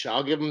bitch.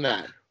 I'll give him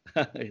that.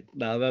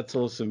 No, that's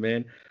awesome,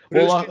 man.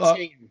 But it was good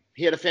seeing him.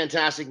 He had a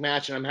fantastic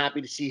match, and I'm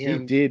happy to see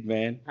him. He did,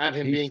 man. Have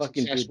him He being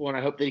fucking successful, did. and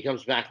I hope that he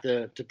comes back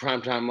to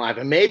Primetime Live.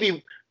 And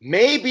maybe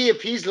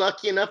if he's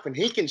lucky enough and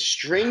he can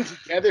string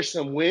together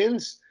some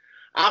wins,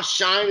 I'll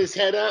shine his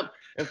head up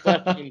and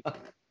fucking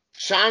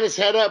shine his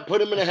head up,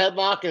 put him in a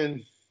headlock,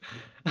 and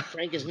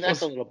crank his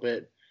neck a little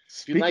bit.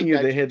 Speaking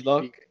of the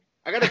headlock,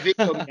 I got a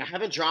video. I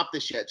haven't dropped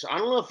this yet, so I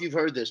don't know if you've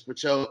heard this, but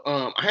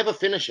I have a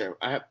finisher.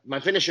 My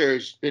finisher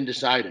has been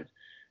decided.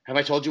 Have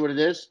I told you what it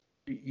is?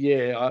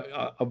 Yeah,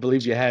 I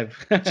believe you have.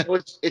 So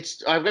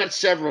it's I've got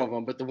several of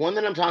them, but the one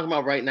that I'm talking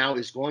about right now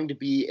is going to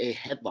be a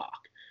headlock.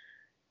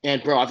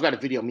 And bro, I've got a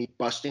video of me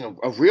busting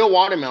a real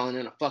watermelon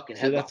in a fucking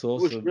headlock. That's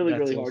awesome. It was really,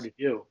 really hard to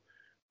do.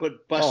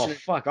 But busting. Oh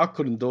fuck, I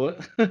couldn't do it.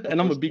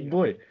 And I'm a big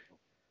boy.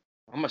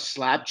 I'm gonna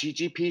slap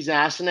GGP's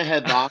ass in a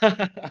headlock.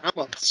 I'm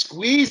gonna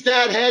squeeze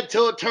that head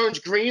till it turns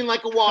green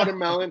like a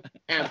watermelon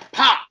and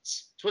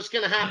pops. That's what's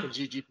gonna happen,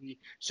 GGP.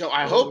 So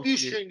I hope you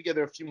string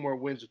together a few more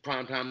wins with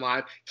Primetime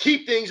Live.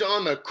 Keep things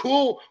on the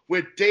cool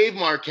with Dave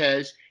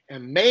Marquez,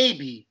 and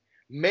maybe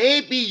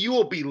you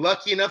will be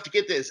lucky enough to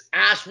get this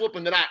ass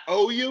whooping that I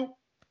owe you,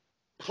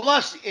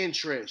 plus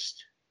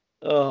interest.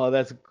 Oh,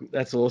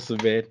 that's awesome,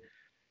 man.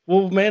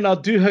 Well, man, I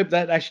do hope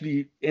that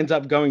actually ends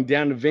up going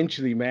down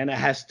eventually, man. It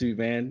has to,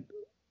 man.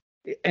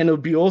 And it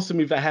would be awesome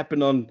if it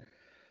happened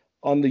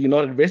on the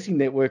United Wrestling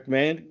Network,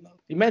 man.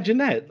 Imagine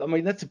that. I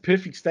mean, that's a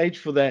perfect stage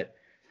for that.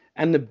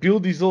 And the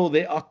build is all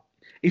there.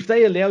 If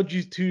they allowed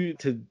you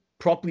to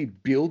properly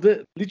build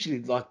it,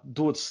 literally like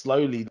do it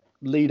slowly,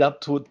 lead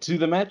up to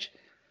the match,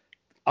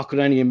 I could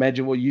only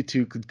imagine what you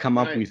two could come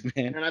up Right. with,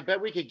 man. And I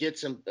bet we could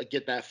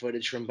get that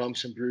footage from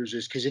Bumps and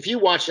Bruises, because if you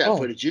watch that Oh,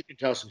 footage, you can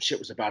tell some shit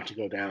was about to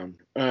go down.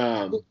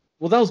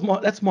 well,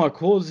 that's my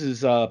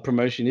cause's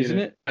promotion, You isn't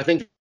know, it? I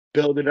think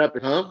build it up,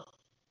 huh?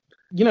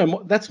 You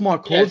know, that's my Yeah,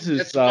 cause's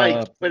that's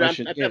Mike. But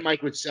promotion. I Yeah. bet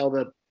Mike would sell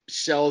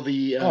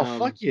Oh,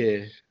 fuck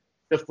yeah,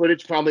 the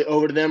footage probably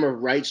over to them, or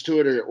rights to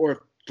it,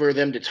 or for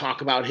them to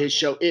talk about his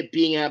show. It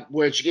being at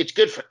where it's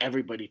good for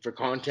everybody for for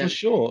content.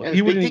 sure. And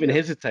He wouldn't even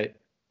hesitate.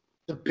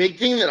 the big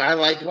thing that I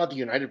like about the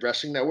United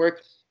Wrestling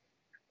Network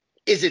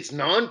is it's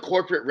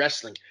non-corporate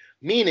wrestling,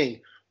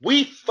 meaning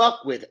we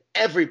fuck with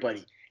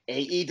everybody.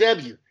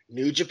 AEW,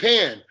 New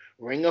Japan,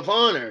 Ring of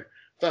Honor,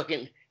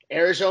 fucking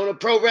Arizona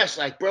Pro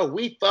Wrestling. Like, bro,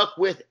 we fuck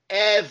with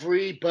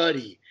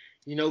everybody.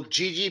 You know,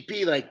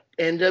 GGP, like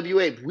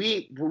NWA.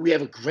 We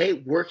have a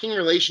great working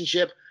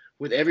relationship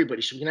with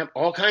everybody. So we can have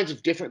all kinds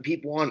of different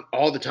people on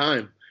all the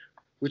time,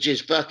 which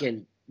is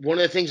fucking one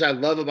of the things I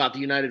love about the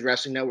United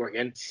Wrestling Network.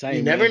 And you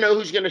Same, never man. know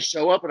who's going to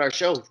show up at our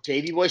show.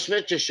 Davey Boy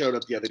Smith just showed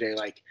up the other day.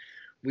 Like,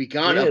 we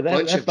got Yeah, a that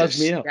bunch that of buzzed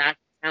just me out. stacked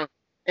talent.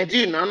 And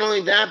dude, not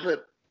only that,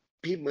 but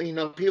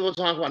people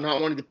talk about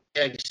not wanting to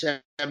pay like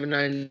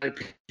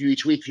 $7.99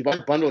 each week. If you buy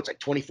a bundle, it's like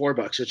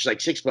 $24, so it's like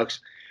 $6.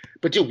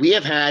 But dude, we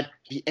have had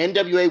the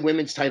NWA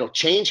Women's title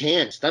change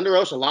hands. Thunder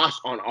Rosa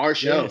lost on our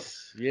show.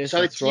 Yes, So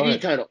the that's TV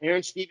right. title,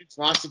 Aaron Stevens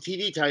lost the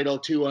TV title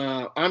to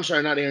I'm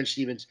sorry, not Aaron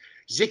Stevens.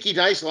 Zicky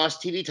Dice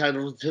lost TV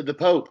title to the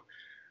Pope.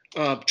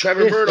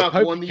 Trevor Yes, the Murdoch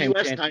Pope won the became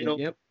U.S. champion. title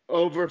Yep,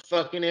 over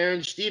fucking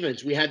Aaron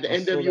Stevens. We had the I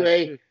saw that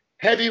NWA too.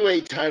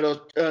 heavyweight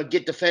title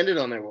get defended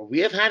on there. Well, we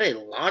have had a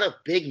lot of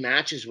big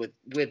matches with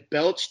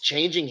belts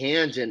changing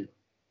hands and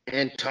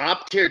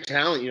top tier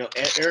talent. You know,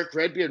 Eric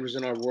Redbeard was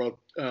in our world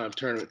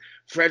tournament.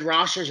 Fred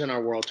Rosser's in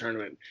our world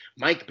tournament.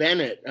 Mike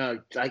Bennett,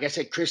 like I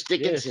said, Chris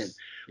Dickinson.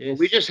 Yes, Well,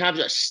 we yes. just have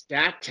that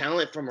stacked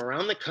talent from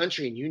around the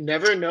country, and you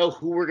never know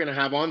who we're going to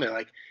have on there.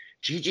 Like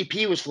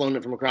GGP was flown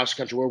in from across the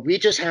country, where we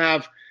just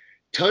have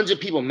tons of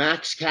people.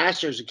 Max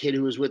Caster is a kid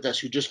who was with us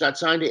who just got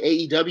signed to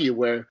AEW,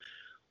 where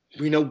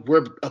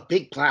we're a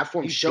big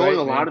platform He's showing great,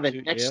 a lot man. of the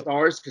Too. next Yep.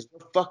 stars, because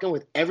we're fucking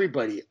with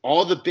everybody.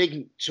 All the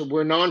big, so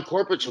we're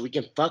non-corporate, so we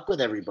can fuck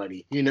with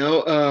everybody. You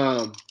know,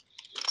 That's what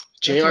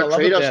JR I love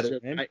Kratos about is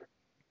it, man. a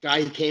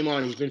guy who came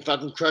on. He's been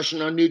fucking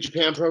crushing on New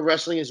Japan Pro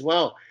Wrestling as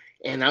well.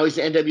 And now he's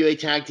the NWA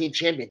Tag Team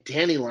Champion.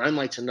 Danny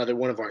Limelight's another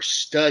one of our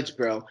studs,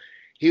 bro.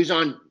 He was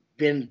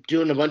been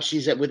doing a bunch of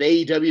these with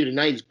AEW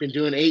tonight. He's been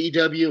doing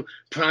AEW,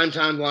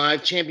 Primetime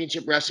Live,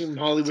 Championship Wrestling from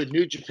Hollywood,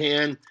 New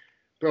Japan.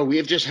 Bro, we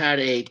have just had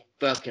a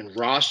fucking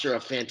roster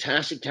of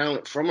fantastic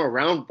talent from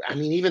around, I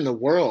mean, even the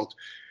world.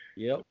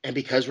 Yep. And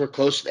because we're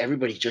close to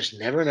everybody, just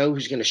never know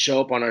who's going to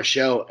show up on our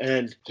show.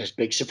 And there's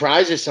big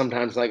surprises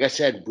sometimes. Like I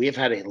said, we have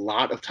had a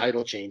lot of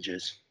title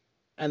changes.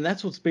 And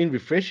that's what's been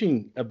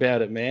refreshing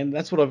about it, man.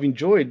 That's what I've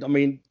enjoyed. I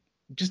mean,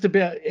 just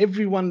about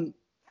everyone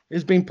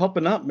has been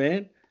popping up,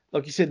 man.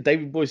 Like you said,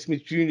 David Boy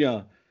Smith Jr.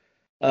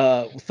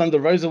 Thunder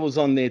Rosa was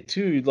on there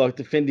too, like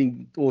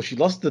defending, or she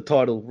lost the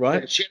title,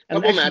 right? Yeah, she had a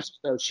And couple actually, matches,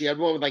 though. She had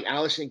one with like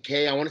Allison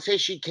Kay. I want to say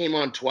she came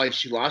on twice.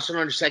 She lost it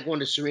on her second one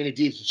to Serena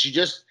Deeb. She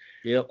just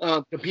yep,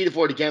 competed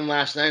for it again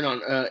last night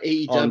on on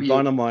AEW.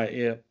 Dynamite,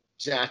 yeah.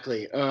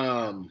 Exactly.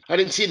 I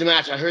didn't see the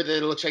match. I heard that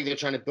it looks like they're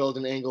trying to build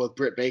an angle with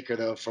Britt Baker,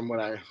 though, from what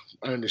I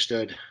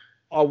understood.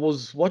 I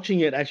was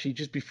watching it actually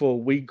just before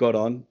we got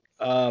on.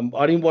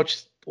 I didn't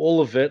watch all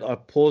of it. I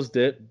paused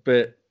it,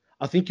 but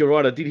I think you're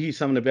right. I did hear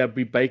something about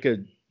Britt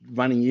Baker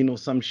running in or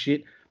some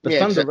shit. But Yeah,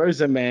 Thunder exactly.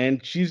 Rosa, man,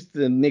 she's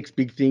the next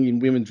big thing in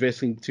women's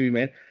wrestling too,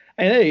 man.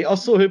 And hey, I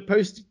saw her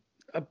post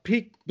a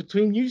pic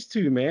between you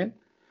two, man.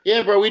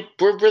 Yeah, bro,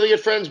 we're really good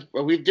friends.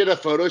 Bro. We did a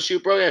photo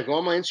shoot, bro. Yeah, go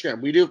on my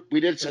Instagram. We did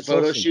some That's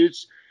photo awesome.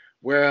 shoots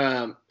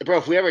where, bro,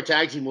 if we ever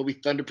tag team, we'll be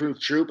Thunderproof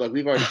Troop. Like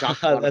we've already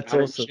talked a lot That's about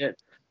it and awesome.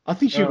 shit. I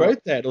think she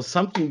wrote that or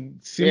something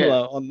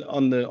similar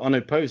on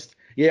her post.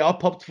 Yeah, I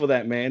popped for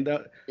that, man.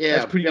 That's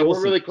pretty We're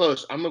awesome. really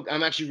close. I'm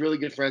actually really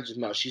good friends with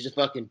Mel. She's a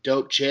fucking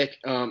dope chick.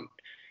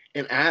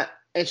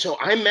 And so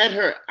I met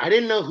her. I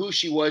didn't know who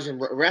she was in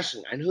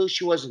wrestling. I knew who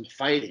she was in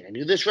fighting. I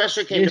knew this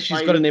wrestler came Yeah, to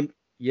she's got fighting.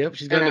 yep,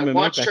 she's got And an I MMA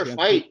watched her background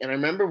fight, too. and I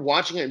remember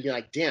watching it and being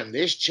like, "Damn,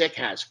 this chick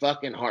has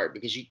fucking heart."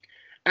 Because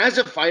as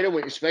a fighter,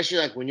 especially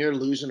like when you're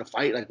losing a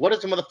fight, like what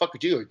does the motherfucker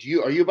do?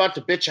 Or are you about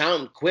to bitch out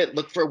and quit,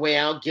 look for a way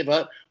out, give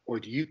up, or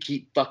do you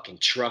keep fucking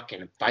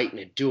trucking and fighting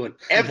and doing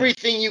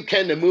everything you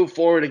can to move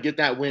forward and get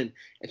that win?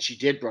 And she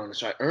did, bro. And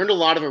so I earned a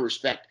lot of her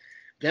respect.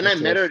 Then I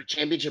That's met her awesome. at a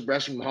Championship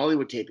Wrestling from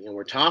Hollywood taping, and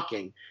we're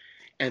talking.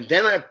 And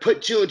then I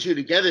put two and two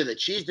together that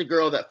she's the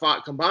girl that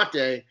fought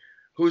Combate,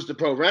 who's the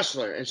pro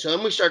wrestler. And so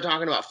then we start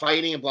talking about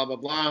fighting and blah, blah,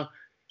 blah.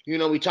 You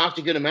know, we talked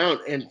a good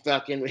amount and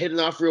fucking hit it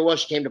off real well.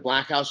 She came to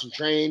Black House and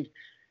trained.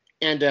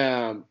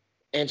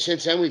 And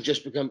since then, we've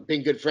just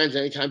been good friends.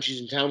 Anytime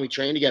she's in town, we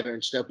train together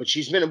and stuff. But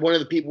she's been one of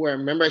the people where,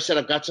 remember I said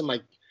I've got some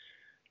like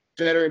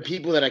veteran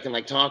people that I can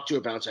like talk to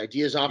or bounce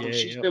ideas off Yeah, of.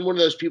 She's yeah. been one of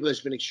those people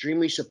that's been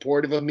extremely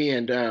supportive of me.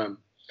 And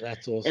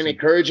That's and awesome.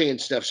 encouraging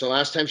and stuff. So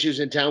last time she was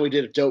in town, we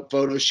did a dope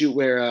photo shoot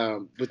where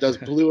with those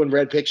blue and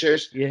red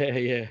pictures.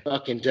 Yeah.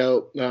 Fucking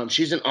dope.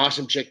 She's an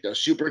awesome chick though,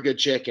 super good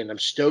chick, and I'm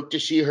stoked to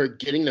see her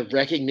getting the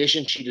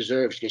recognition she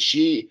deserves because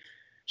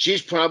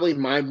she's probably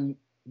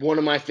one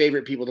of my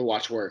favorite people to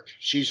watch work.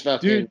 She's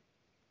fucking Dude,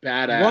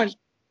 badass.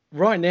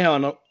 Right now,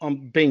 and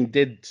I'm being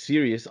dead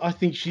serious. I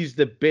think she's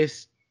the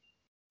best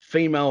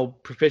female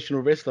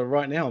professional wrestler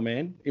right now,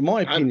 man. In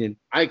my opinion,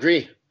 I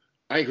agree.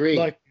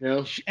 like, You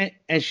know?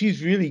 and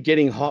she's really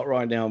getting hot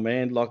right now,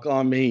 man. Like,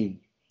 I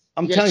mean,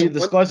 I'm Yeah, telling so you,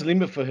 the sky's the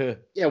limit for her.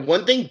 Yeah,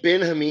 one thing Ben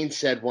Hameen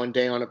said one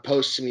day on a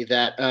post to me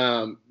that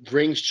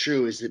rings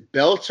true is that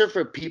belts are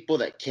for people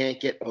that can't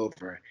get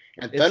over.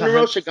 And It's Thunder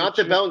Rosa 100% got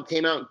the true. belt and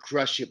came out and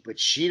crushed it, but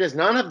she does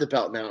not have the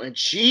belt now, and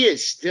she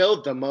is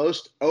still the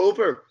most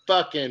over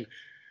fucking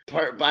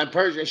by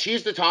person.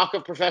 She's the talk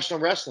of professional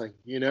wrestling,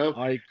 you know.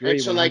 I agree.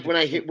 And so, like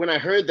 100%. when I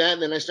heard that,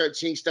 and then I start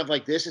seeing stuff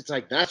like this, it's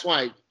like that's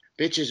why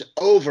bitch is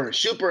over,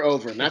 super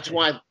over, and that's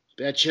why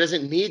that she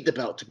doesn't need the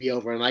belt to be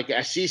over. And like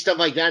I see stuff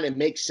like that, and it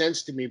makes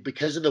sense to me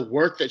because of the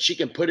work that she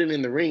can put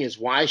in the ring is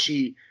why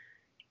she's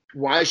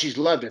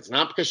loved. It's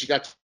not because she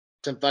got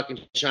some fucking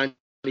shiny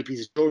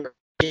piece of jewelry.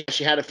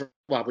 She had it for a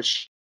while, but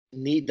she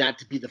need that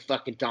to be the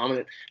fucking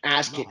dominant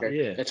ass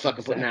kicker that's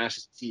fucking putting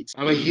asses in seats.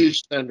 I'm a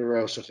huge Thunder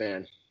Rosa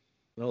fan.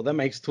 Well, that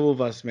makes two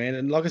of us, man.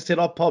 And like I said,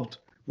 I popped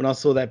when I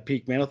saw that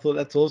pic, man. I thought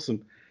that's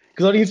awesome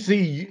because I didn't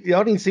see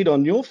it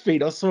on your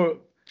feed. I saw it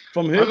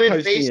from her. I'm in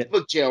posting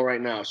Facebook jail right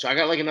now, so I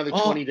got like another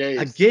 20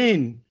 days.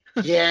 Again.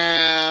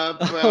 Yeah,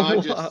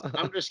 bro.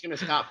 I'm just gonna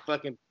stop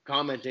fucking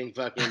commenting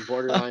fucking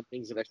borderline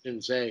things that I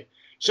shouldn't say.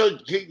 So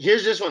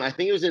here's this one. I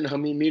think it was in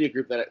Hameen Media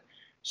Group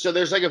so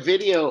there's like a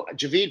video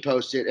Javid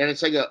posted, and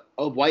it's like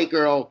a white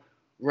girl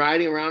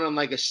riding around on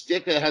like a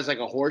stick that has like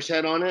a horse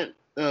head on it,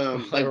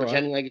 like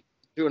pretending like it's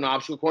through an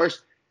obstacle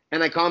course.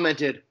 And I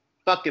commented,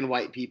 "Fucking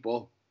white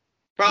people."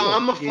 Bro,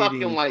 I'm a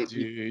fucking white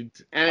dude.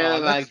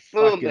 And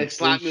boom, they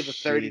slapped me with a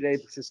 30-day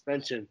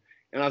suspension.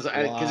 And I was like,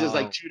 because it was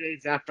like 2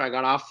 days after I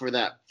got off for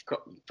that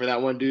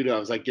one dude I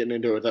was like getting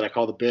into it that I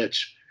called a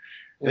bitch.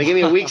 And they gave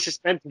me a week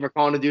suspension for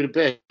calling a dude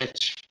a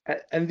bitch.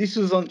 And this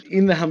was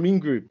in the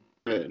Hameen group.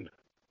 Good.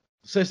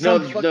 So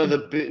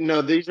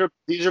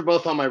these are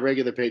both on my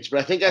regular page,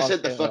 but I think I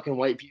said the fucking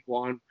white people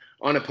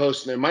on a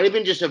post, and there might have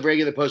been just a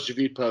regular post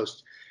review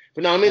post.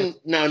 But no,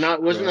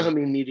 it wasn't the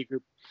Hameen Media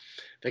Group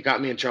that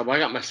got me in trouble. I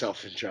got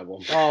myself in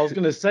trouble. Oh, I was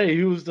gonna say,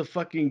 who was the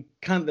fucking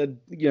cunt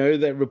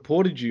that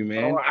reported you,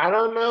 man? I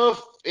don't know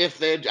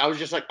if I was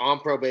just like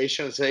on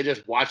probation, so they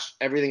just watched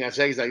everything I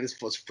said. He's like,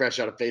 this was fresh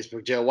out of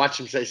Facebook jail.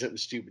 Watch him say something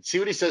stupid. See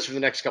what he says for the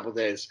next couple of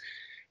days.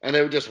 And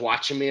they were just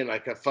watching me, and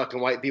like a fucking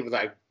white people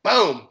like,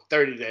 boom,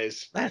 30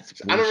 days. That's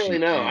bullshit, I don't really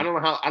know. Man. I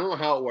don't know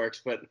how it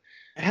works, but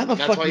how the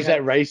fuck is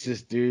that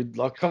racist, dude?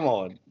 Like, come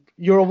on.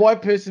 You're a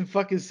white person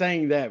fucking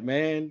saying that,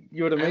 man.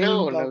 You know what I mean? I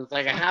know, and it was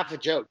like a half a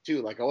joke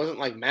too. Like I wasn't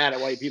like mad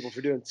at white people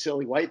for doing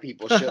silly white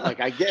people shit.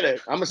 Like I get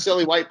it. I'm a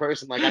silly white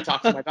person. Like I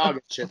talk to my dog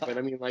and shit. But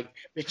I mean, like,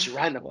 bitch, you're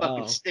riding a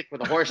fucking stick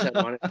with a horse head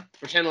on it,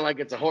 pretending like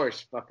it's a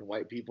horse. Fucking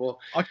white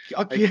people.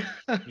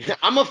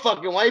 I'm a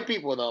fucking white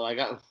people though. Like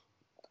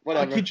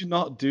whatever. I kid you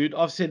not, dude.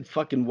 I've said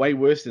fucking way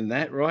worse than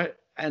that, right?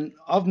 And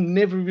I've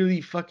never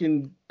really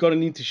fucking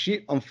gotten into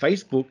shit on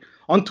Facebook.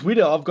 On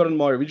Twitter, I've gotten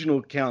my original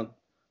account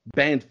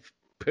banned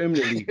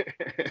permanently.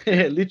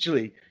 Yeah,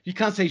 literally. You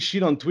can't say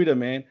shit on Twitter,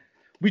 man.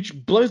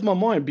 Which blows my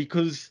mind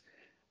because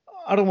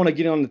I don't want to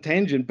get on the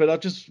tangent, but I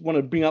just want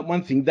to bring up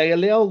one thing. They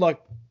allow like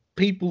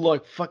people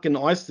like fucking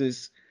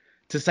ISIS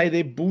to say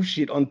their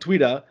bullshit on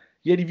Twitter.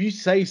 Yet if you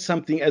say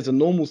something as a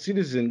normal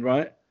citizen,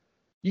 right,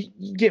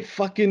 you get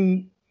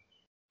fucking,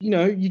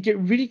 you get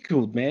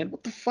ridiculed, man.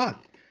 What the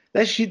fuck?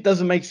 That shit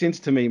doesn't make sense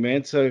to me,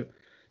 man. So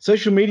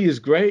social media is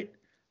great,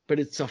 but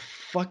it's a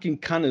fucking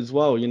cunt as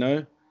well,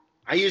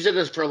 I use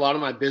it for a lot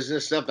of my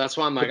business stuff. That's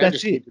why I'm like, I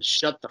just need to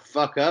shut the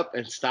fuck up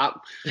and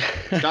stop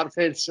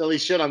saying silly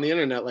shit on the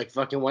internet like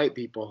fucking white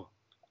people.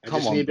 I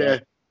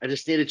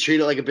just need to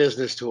treat it like a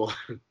business tool.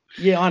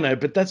 Yeah, I know,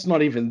 but that's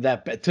not even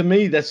that bad. To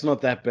me, that's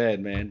not that bad,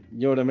 man.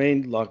 You know what I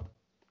mean? Like,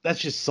 that's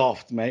just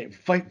soft, mate.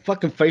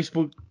 Fucking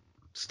Facebook,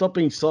 stop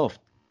being soft.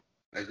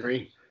 I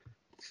agree.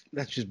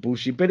 That's just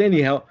bullshit. But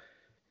anyhow,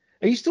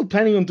 are you still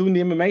planning on doing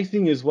the MMA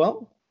thing as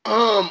well?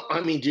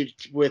 I mean, dude,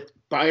 with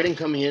Biden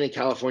coming in and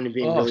California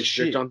being really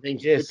strict on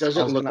things, it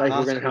doesn't look like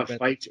we're going to have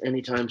fights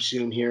anytime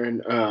soon here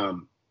in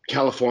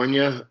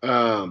California.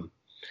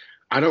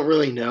 I don't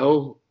really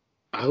know.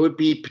 I would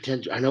be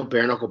potential. I know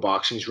Bare Knuckle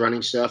Boxing's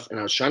running stuff, and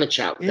I was trying to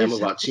chat with them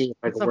about seeing if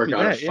I could work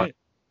out a fight.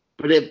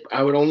 But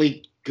I would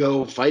only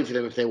go fight for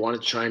them if they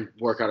wanted to try and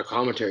work out a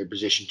commentary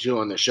position too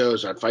on their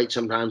shows. I'd fight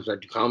sometimes, I'd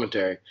do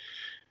commentary.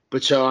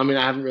 But so, I mean,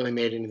 I haven't really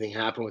made anything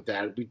happen with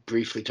that. We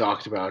briefly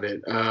talked about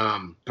it.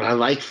 But I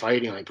like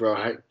fighting. Like, bro,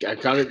 I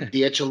got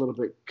the itch a little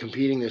bit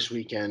competing this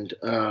weekend.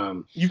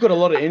 You've got a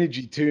lot of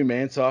energy too,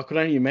 man. So I could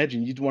only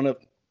imagine you'd want to.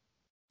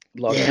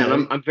 Like, yeah,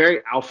 and I'm very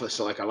alpha.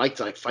 So, like, I like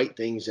to, like, fight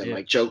things and,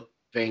 like, joke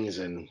things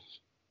and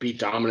be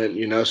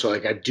dominant, So,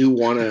 like, I do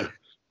want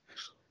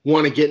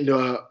to get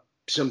into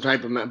some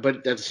type of – but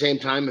at the same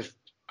time, if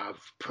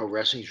pro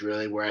wrestling is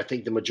really where I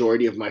think the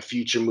majority of my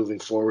future moving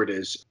forward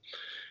is.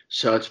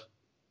 So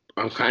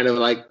I'm kind of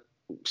like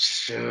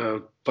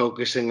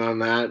focusing on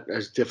that,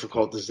 as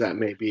difficult as that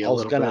may be I a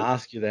was little gonna bit.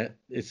 ask you that.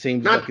 It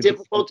seems like Not a bit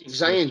difficult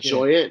because I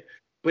enjoy it,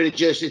 but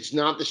it's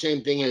not the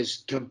same thing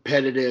as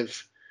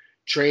competitive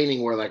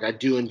training where like I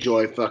do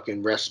enjoy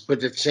fucking rest.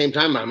 But at the same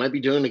time, I might be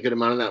doing a good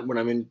amount of that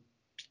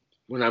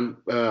when I'm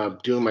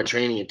doing my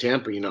training in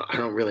Tampa. I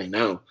don't really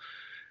know.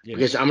 Yeah.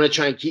 Because I'm going to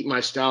try and keep my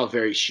style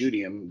very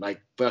shooty. I'm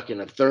like fucking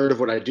a third of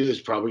what I do is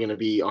probably going to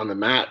be on the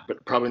mat,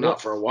 but probably not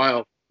for a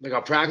while. Like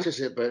I'll practice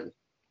it, but.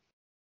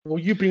 Well,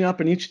 you bring up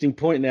an interesting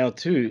point now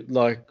too.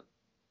 Like,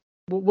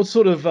 what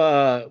sort of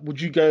would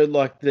you go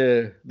like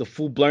the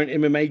full blown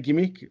MMA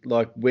gimmick,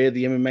 like wear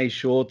the MMA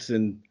shorts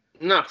and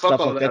Nah, fuck stuff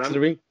all like that. that to the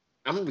ring?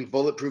 I'm gonna be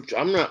bulletproof.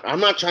 I'm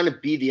not trying to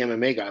be the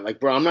MMA guy. Like,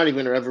 bro, I'm not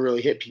even gonna ever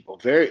really hit people.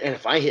 And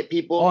if I hit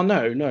people, Oh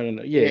no.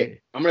 Yeah.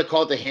 I'm gonna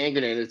call it the hand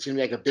grenade. It's gonna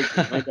be like a big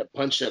wind-up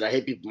punch that I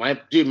hit people.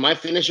 My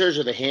finishers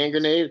are the hand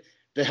grenade,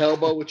 the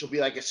elbow, which will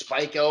be like a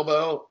spike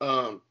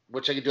elbow,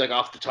 which I could do like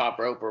off the top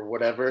rope or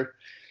whatever,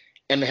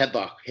 and the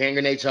headlock. Hand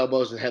grenades,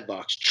 elbows, and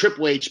headlocks.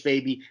 Triple H,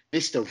 baby.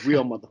 This is the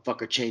real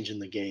motherfucker changing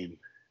the game.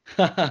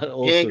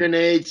 Awesome. Hand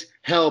grenades,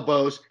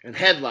 elbows, and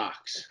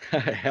headlocks.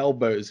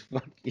 Elbows.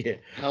 Fuck yeah.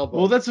 Elbows.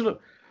 Well, that's what.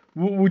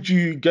 Would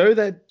you go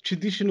that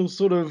traditional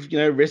sort of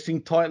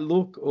wrestling tight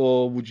look,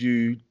 or would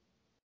you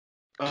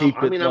keep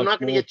it? I'm like not going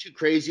to more... get too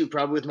crazy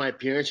probably with my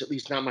appearance, at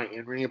least not my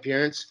in-ring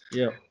appearance.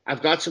 Yeah.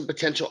 I've got some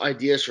potential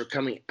ideas for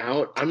coming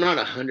out. I'm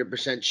not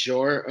 100%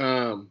 sure.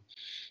 I'm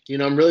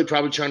really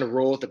probably trying to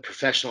roll with a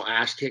professional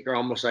ass kicker,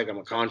 almost like I'm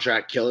a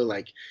contract killer.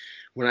 Like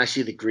when I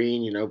see the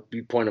green, you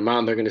point them out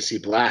and they're going to see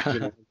black.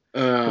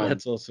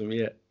 That's awesome.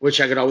 Yeah.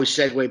 Which I could always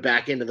segue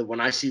back into the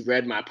when I see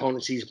red, my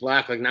opponent sees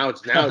black. Like now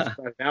it's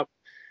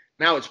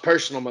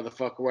personal,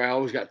 motherfucker, where I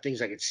always got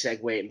things I could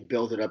segue it and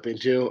build it up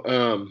into.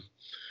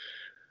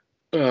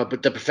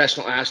 But the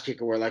professional ass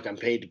kicker where like I'm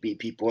paid to beat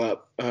people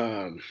up.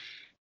 I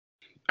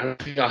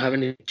don't think I'll have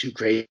anything too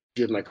crazy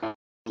with my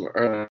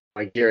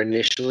gear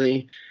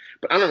initially,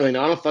 but I don't really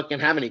know. I don't fucking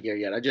have any gear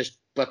yet. I just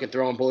fucking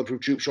throw on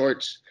bulletproof troop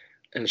shorts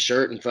and a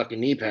shirt and fucking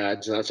knee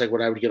pads, and that's like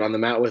what I would get on the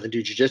mat with and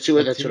do jiu-jitsu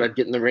with. That's what I'd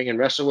get in the ring and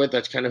wrestle with.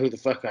 That's kind of who the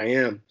fuck I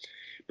am.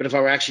 But if I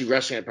were actually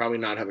wrestling, I'd probably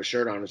not have a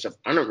shirt on and stuff.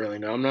 I don't really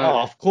know. I'm not. Oh,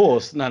 of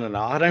course. No.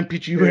 I don't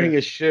picture you wearing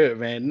a shirt,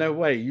 man. No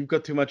way. You've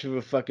got too much of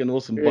a fucking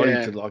awesome body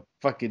to like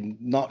fucking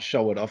not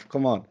show it off.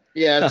 Come on.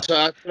 Yeah, so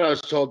that's what I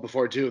was told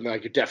before too.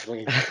 Like you're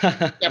definitely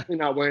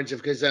not wearing it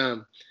because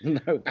no,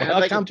 I have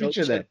like can't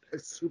picture that. A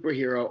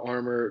superhero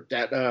armor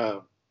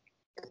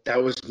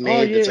that was made.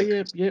 Oh yeah,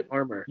 that's like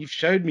armor. You've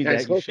showed me that.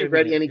 It's supposed to be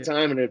ready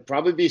anytime, and it'd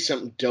probably be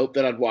something dope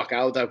that I'd walk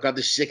out with. I've got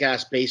this sick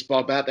ass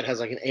baseball bat that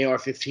has like an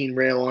AR-15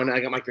 rail on it. I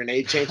got my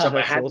grenade chain stuff.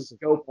 I had this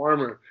dope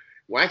armor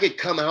where I could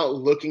come out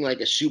looking like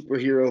a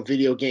superhero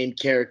video game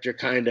character,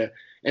 kind of,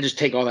 and just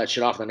take all that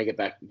shit off. Then I get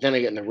back. Then I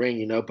get in the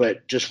ring,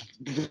 but just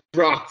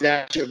rock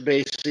that shit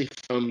basically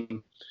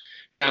from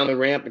down the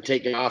ramp and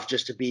take it off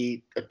just to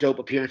be a dope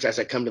appearance as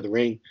I come to the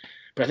ring.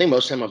 But I think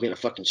most of the time I'll be in a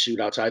fucking suit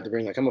outside the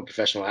ring. Like I'm a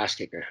professional ass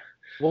kicker.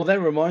 Well,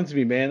 that reminds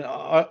me, man.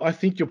 I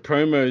think your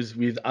promos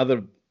with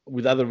other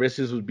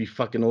wrestlers would be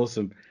fucking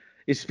awesome,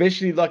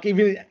 especially like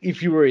even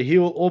if you were a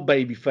heel or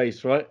baby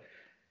face, right?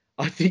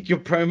 I think your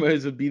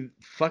promos would be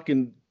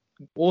fucking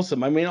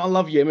awesome. I mean, I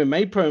love your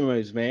MMA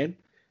promos, man.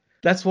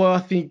 That's why I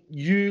think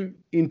you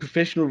in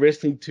professional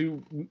wrestling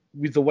too,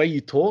 with the way you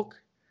talk,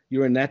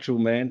 you're a natural,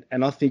 man.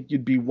 And I think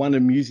you'd be one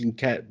amusing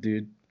cat,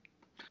 dude.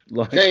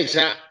 Like, thanks.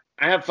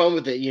 I have fun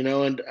with it,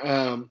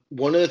 and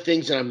one of the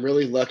things that I'm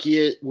really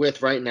lucky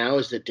with right now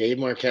is that Dave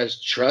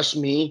Marquez trusts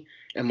me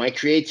and my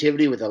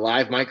creativity with a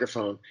live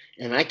microphone,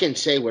 and I can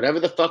say whatever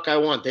the fuck I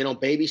want. They don't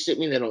babysit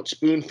me. They don't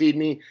spoon feed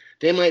me.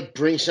 They might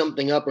bring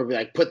something up or be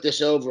like, put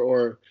this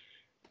over,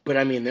 but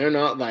I mean, they're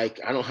not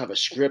like, I don't have a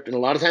script. And a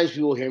lot of times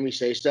people hear me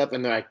say stuff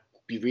and they're like,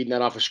 be reading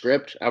that off a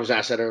script. I was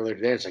asked that earlier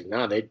today. It's like,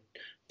 nah, they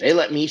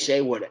let me say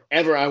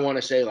whatever I want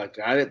to say. Like,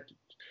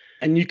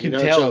 and you can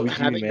tell so with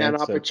having you, man,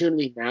 that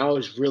opportunity now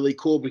is really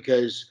cool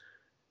because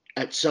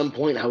at some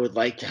point I would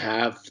like to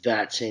have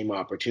that same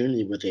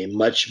opportunity with a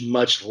much,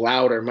 much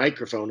louder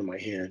microphone in my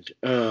hand.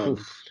 And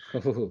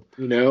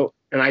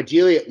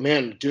ideally,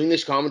 man, doing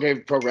this commentary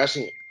for pro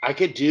wrestling, I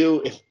could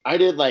do, if I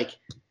did like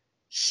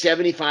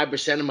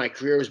 75% of my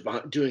career was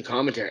doing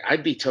commentary,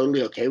 I'd be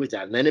totally okay with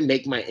that. And then it'd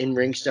make my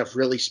in-ring stuff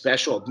really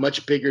special, a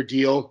much bigger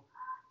deal.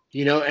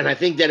 And I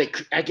think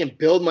that I can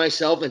build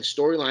myself and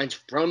storylines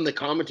from the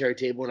commentary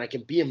table, and I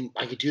could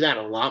do that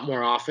a lot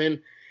more often.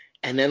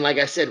 And then, like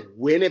I said,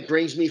 when it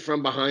brings me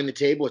from behind the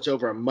table, it's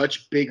over a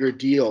much bigger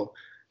deal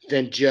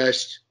than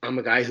just I'm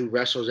a guy who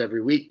wrestles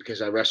every week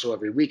because I wrestle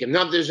every week. And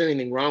not that there's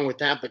anything wrong with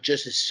that, but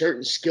just a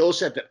certain skill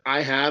set that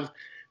I have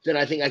that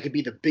I think I could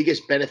be the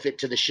biggest benefit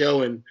to the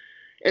show and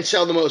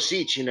sell the most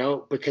seats,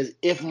 because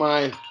if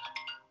my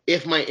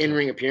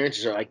in-ring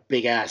appearances are like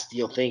big ass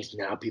deal things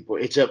now, people,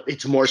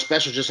 it's more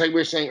special. Just like we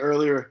were saying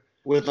earlier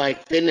with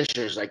like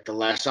finishers. Like the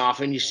less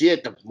often you see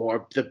it,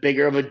 the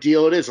bigger of a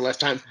deal it is. The less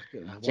time.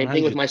 Same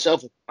thing with 100.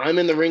 myself. I'm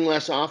in the ring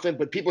less often,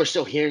 but people are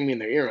still hearing me in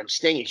their ear. I'm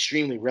staying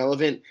extremely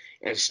relevant,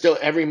 and still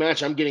every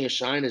match I'm getting a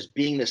shine as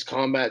being this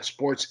combat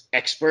sports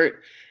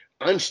expert.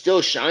 I'm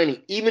still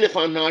shining, even if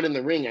I'm not in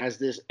the ring as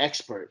this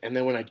expert. And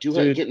then when I do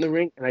Dude, get in the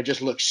ring and I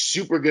just look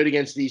super good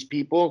against these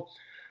people,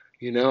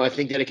 I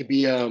think that it could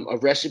be a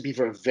recipe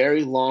for a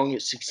very long,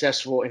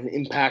 successful, and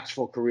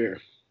impactful career.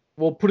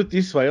 well, put it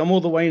this way. I'm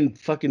all the way in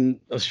fucking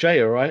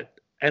Australia, right?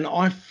 And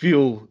I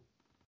feel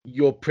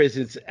your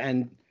presence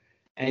and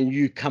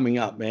you coming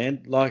up,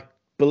 man. Like,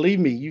 believe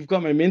me, you've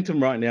got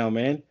momentum right now,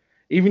 man.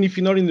 Even if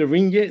you're not in the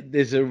ring yet,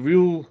 there's a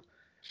real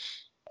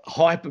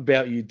hype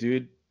about you,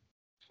 dude.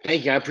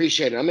 Thank you. I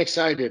appreciate it. I'm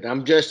excited.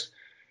 I'm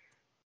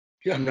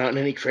not in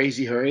any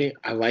crazy hurry.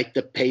 I like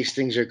the pace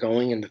things are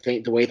going and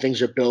the way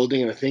things are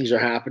building and the things are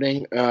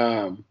happening.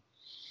 I'm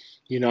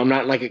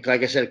not like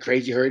I said, a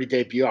crazy hurry to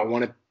debut. I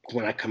want to,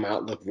 when I come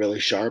out, look really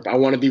sharp. I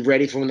want to be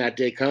ready for when that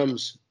day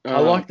comes.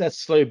 I like that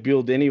slow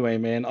build anyway,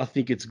 man. I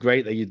think it's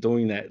great that you're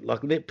doing that.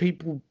 Like, let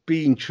people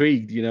be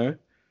intrigued, you know?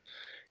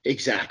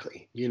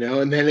 Exactly.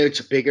 And then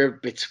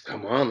it's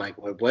come on, like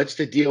what's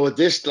the deal with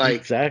this? Like,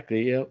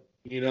 Exactly, yep.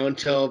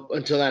 until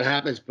that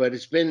happens. But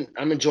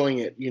I'm enjoying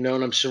it, and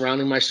I'm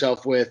surrounding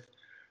myself with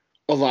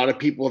a lot of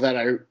people that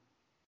are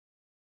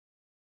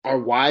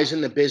wise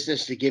in the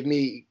business to give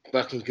me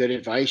fucking good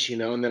advice,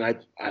 and then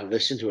I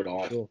listen to it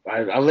all. Sure.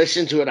 I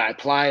listen to it, I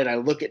apply it, I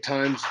look at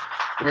times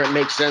where it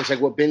makes sense,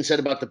 like what Ben said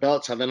about the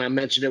belts, how then I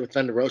mentioned it with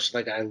Thunder Rosa.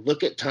 Like, I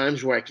look at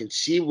times where I can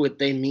see what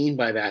they mean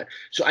by that,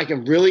 so I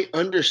can really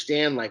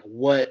understand like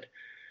what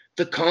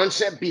the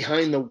concept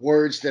behind the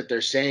words that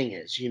they're saying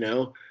is,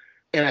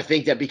 and I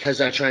think that because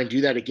I try and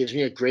do that, it gives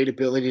me a great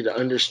ability to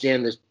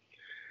understand this,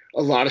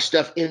 a lot of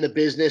stuff in the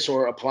business,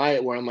 or apply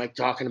it where I'm like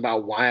talking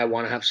about why I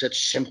want to have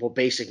such simple,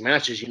 basic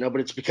matches,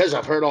 but it's because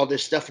I've heard all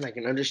this stuff and I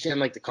can understand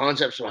like the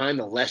concepts behind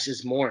the less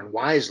is more and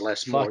why is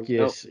less more, Fuck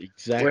yes, where it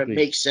exactly.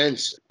 makes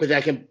sense. But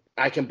I can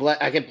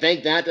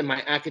thank that to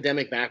my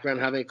academic background,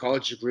 having a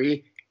college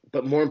degree,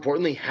 but more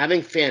importantly,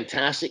 having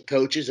fantastic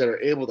coaches that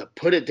are able to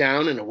put it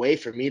down in a way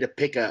for me to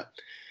pick up.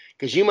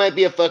 Because you might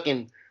be a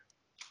fucking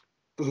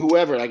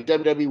whoever, like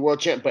WWE World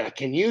Champ, but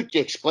can you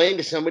explain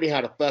to somebody how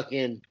to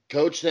fucking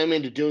coach them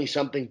into doing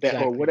something better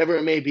or Exactly. whatever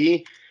it may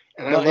be?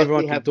 And I Not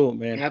everyone luckily can do it,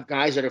 man. have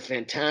guys that are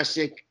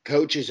fantastic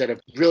coaches that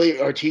have really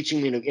are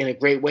teaching me in a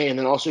great way, and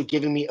then also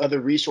giving me other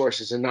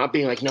resources and not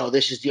being like, no,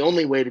 this is the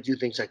only way to do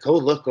things. Like, oh,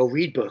 look, go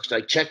read books.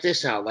 Like, check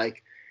this out.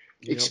 Like,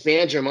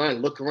 expand your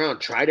mind, look around,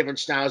 try different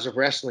styles of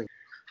wrestling,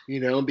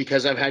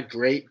 because I've had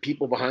great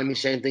people behind me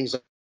saying things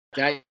like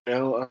that,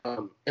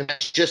 and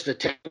that's just the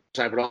technical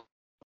side, but all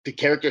the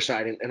character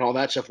side and all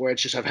that stuff, where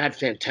it's just I've had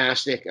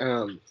fantastic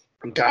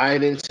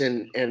guidance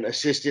and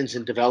assistance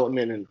and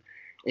development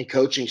and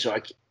coaching. So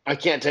I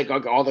can't take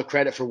all the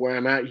credit for where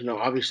I'm at.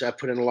 Obviously I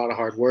put in a lot of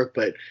hard work,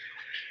 but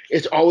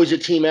it's always a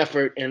team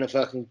effort and a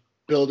fucking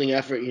building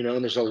effort,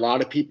 and there's a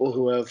lot of people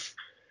who have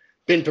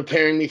been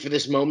preparing me for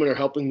this moment or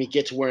helping me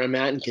get to where I'm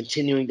at and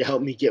continuing to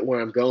help me get where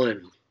I'm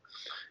going.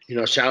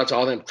 Shout out to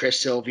all them, Chris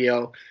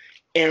Silvio,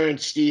 Aaron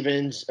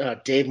Stevens,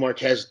 Dave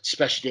Marquez,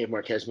 especially Dave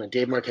Marquez, man.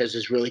 Dave Marquez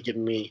has really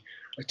given me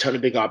a ton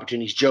of big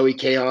opportunities. Joey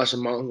Chaos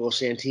and Mongol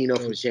Santino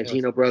from the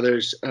Santino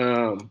Brothers.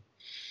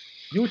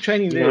 You were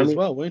training there as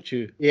well, weren't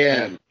you?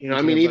 Yeah. Even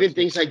Boxing.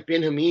 things like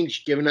Ben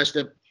Hameen giving us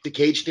the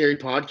Cage Theory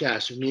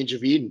podcast with me and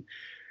Javid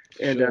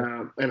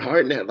and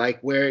Hartnett, like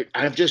where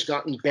I've just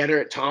gotten better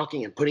at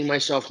talking and putting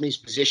myself in these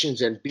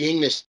positions and being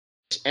this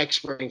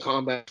expert in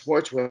combat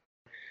sports, where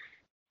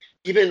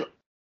even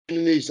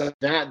these like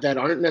that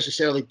aren't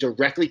necessarily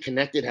directly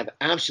connected have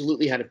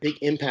absolutely had a big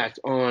impact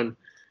on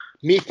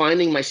me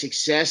finding my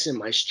success and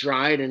my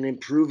stride and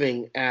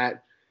improving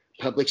at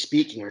public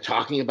speaking or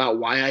talking about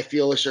why I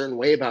feel a certain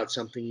way about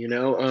something.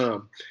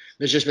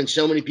 There's just been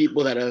so many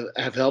people that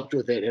have helped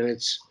with it, and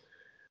it's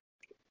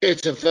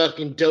a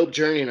fucking dope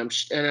journey,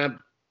 and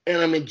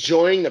I'm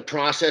enjoying the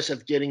process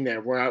of getting there.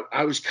 Where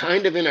I was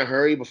kind of in a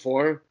hurry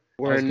before,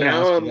 where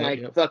now I'm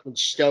like fucking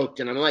stoked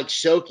and I'm like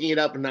soaking it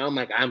up, and now I'm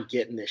like, I'm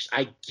getting this.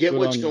 I get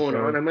what's going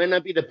on. I might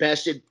not be the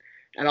best at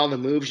all the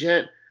moves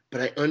yet,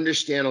 but I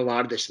understand a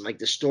lot of this and like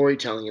the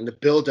storytelling and the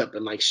buildup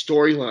and like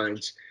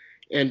storylines,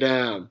 and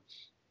and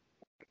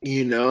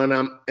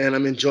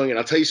I'm enjoying it.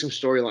 I'll tell you some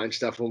storyline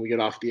stuff when we get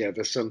off the air.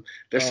 There's some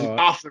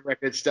off the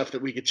record stuff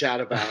that we could chat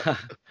about.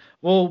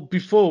 Well,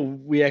 before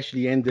we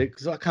actually end it,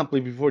 because I can't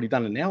believe we've already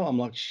done it now. I'm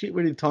like, shit,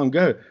 where did time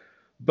go?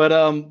 But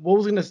what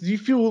was I gonna say? Do you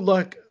feel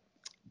like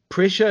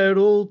pressure at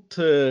all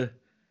to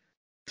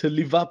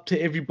live up to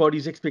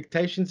everybody's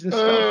expectations and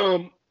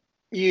stuff?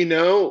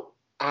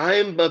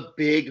 I'm a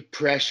big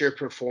pressure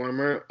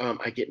performer.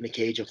 I get in the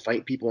cage and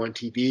fight people on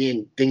TV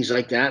and things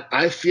like that.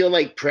 I feel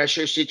like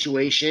pressure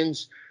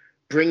situations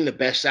bring the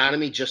best out of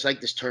me, just like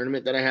this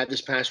tournament that I had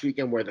this past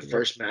weekend, where the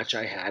first match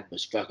I had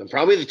was fucking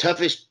probably the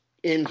toughest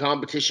in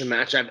competition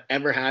match I've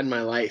ever had in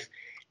my life.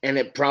 And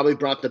it probably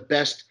brought the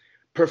best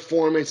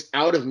performance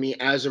out of me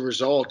as a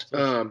result.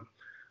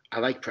 I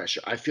like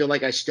pressure. I feel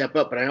like I step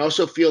up, but I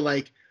also feel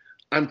like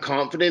I'm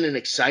confident and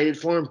excited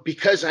for him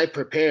because I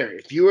prepare.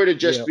 If you were to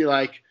just be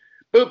like,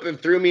 boop, and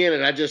threw me in,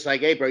 and I just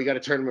like, hey, bro, you got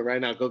a tournament right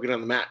now. Go get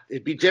on the mat.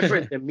 It'd be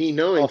different than me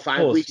knowing Of 5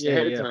 course, weeks yeah,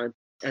 ahead yeah. of time,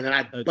 and then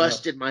I No doubt.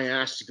 busted my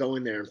ass to go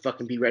in there and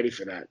fucking be ready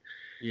for that.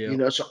 Yeah. You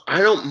know, so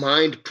I don't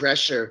mind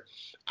pressure.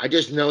 I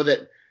just know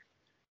that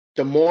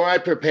the more I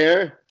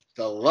prepare,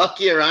 the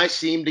luckier I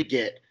seem to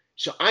get.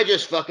 So I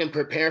just fucking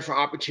prepare for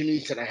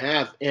opportunities that I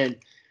have. And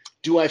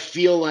do I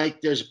feel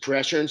like there's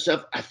pressure and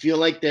stuff? I feel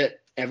like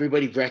that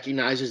everybody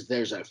recognizes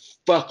there's a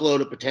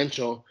fuckload of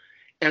potential.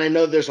 And I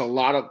know there's a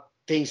lot of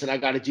things that I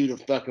got to do to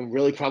fucking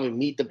really probably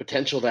meet the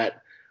potential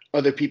that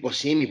other people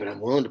see me, but I'm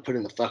willing to put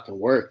in the fucking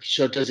work.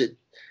 So it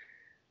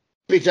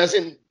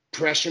doesn't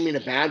pressure me in a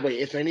bad way.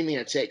 If anything,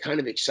 I'd say it kind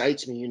of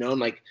excites me, you know,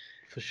 and like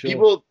For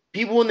sure.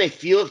 people when they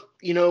feel,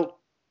 you know,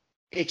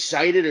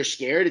 excited or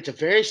scared, it's a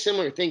very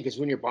similar thing because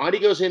when your body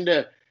goes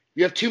into,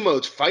 you have two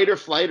modes, fight or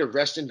flight or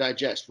rest and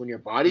digest. When your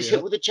body's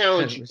hit with a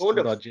challenge, you Rest go and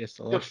into digest.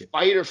 I the like it.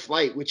 fight or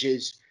flight, which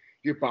is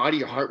your body,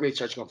 your heart rate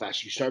starts going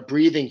faster. You start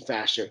breathing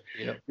faster.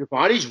 Yep. Your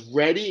body's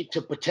ready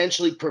to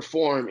potentially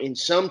perform in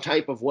some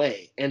type of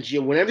way. And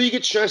whenever you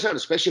get stressed out,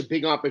 especially a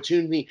big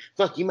opportunity,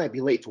 fuck, you might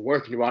be late for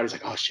work and your body's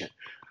like, oh shit.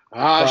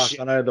 Oh Fuck, shit.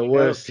 I know the You know?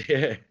 worst.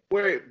 Yeah.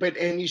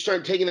 And you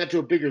start taking that to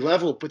a bigger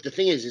level. But the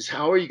thing is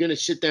how are you going to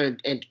sit there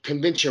and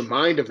convince your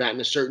mind of that in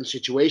a certain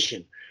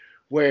situation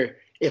where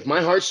if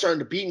my heart's starting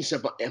to beat and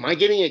stuff, am I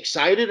getting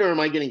excited or am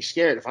I getting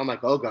scared? If I'm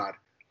like, oh God,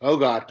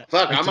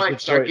 fuck, That's I a might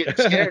good start point.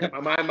 getting scared. My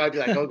mind might be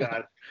like, oh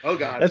God.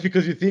 That's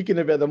because you're thinking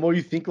about. The more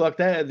you think like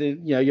that,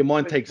 then your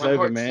mind takes My over,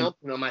 heart's man.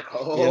 thumping. I'm like,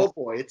 oh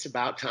boy, it's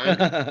about time.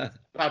 That's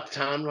About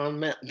time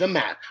on the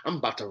mat. I'm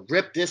about to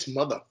rip this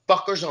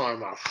motherfucker's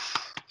arm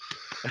off.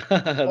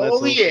 Oh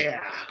awesome. yeah.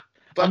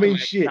 I Fuck, mean, am I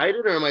shit.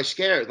 excited or am I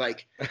scared?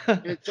 Like,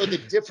 and so the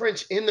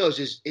difference in those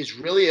is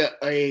really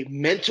a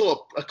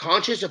mental, a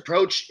conscious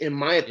approach, in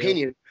my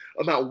opinion,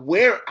 about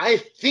where I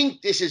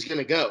think this is going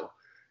to go.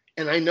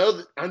 And I know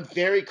that I'm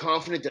very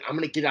confident that I'm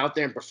going to get out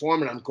there and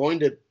perform, and I'm going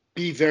to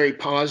be very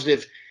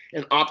positive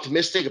and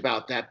optimistic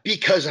about that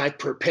because I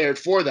prepared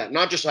for that.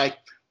 Not just like,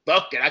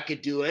 fuck it, I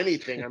could do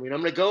anything. I mean,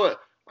 I'm going to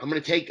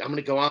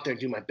go out there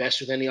and do my best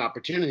with any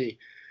opportunity.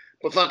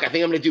 But fuck, I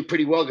think I'm going to do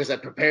pretty well because I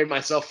prepared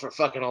myself for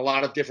fucking a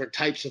lot of different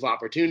types of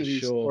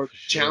opportunities or For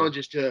sure.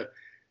 challenges to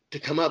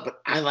come up. But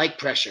I like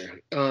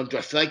pressure. Do I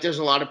feel like there's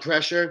a lot of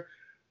pressure?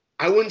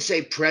 I wouldn't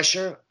say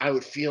pressure. I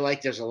would feel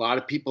like there's a lot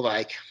of people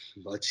like,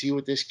 let's see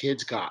what this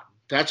kid's got.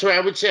 That's where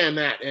I would say I'm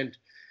at. And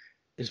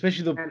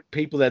especially the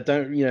people that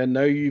don't,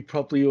 know you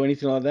properly or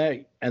anything like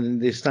that,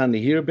 and they're starting to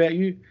hear about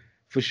you,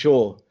 for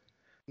sure.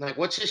 like,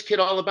 what's this kid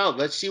all about?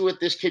 Let's see what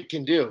this kid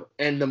can do.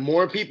 And the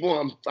more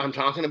people I'm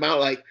talking about,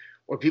 like,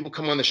 or people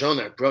come on the show and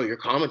they're like, bro, your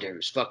commentary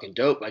is fucking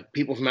dope. Like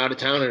people from out of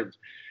town are,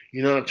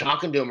 I'm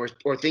talking to them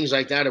or things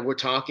like that. Or we're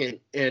talking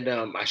and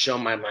I show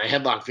them my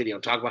headlock video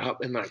and talk about how,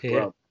 and like,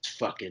 bro, it's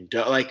fucking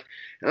dope. Like,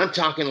 and I'm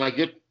talking like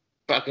you're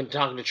fucking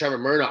talking to Trevor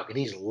Murdoch and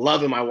he's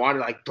loving my water.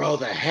 Like, bro,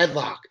 the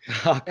headlock.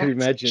 I could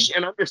imagine.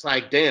 And I'm just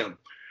like, damn,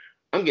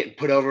 I'm getting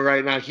put over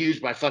right now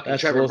huge by fucking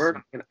Trevor awesome.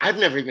 Murdoch. And I've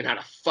never even had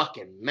a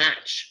fucking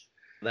match.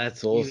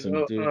 That's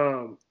awesome,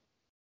 dude.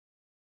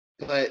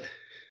 But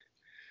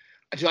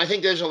do I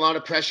think there's a lot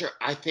of pressure?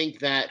 I think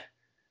that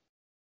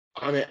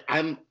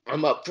I'm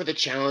up for the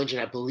challenge, and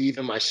I believe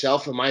in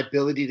myself and my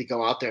ability to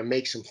go out there and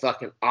make some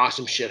fucking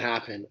awesome shit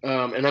happen.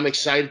 And I'm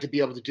excited to be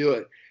able to do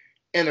it.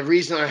 And the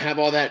reason I have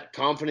all that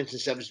confidence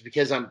and stuff is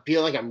because I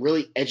feel like I'm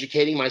really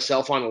educating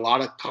myself on a lot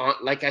of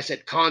like I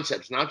said,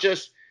 concepts, not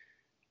just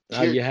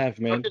you have,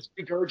 man. Not just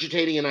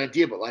regurgitating an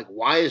idea, but like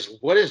what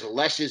does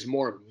less is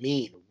more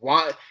mean?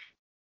 Why?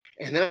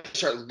 And then I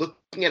start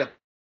looking at a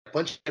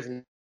bunch of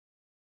different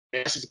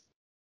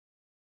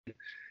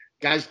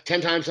guys,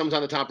 10 times someone's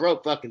on the top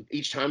rope, fucking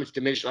each time it's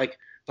diminished. Like,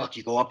 fuck,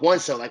 you go up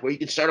once. So, like, where you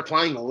can start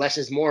applying the less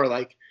is more.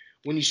 Like,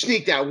 when you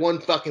sneak that one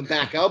fucking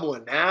back elbow,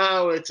 and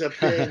now it's a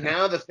big,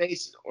 now the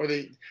face or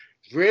the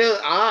real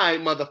eye,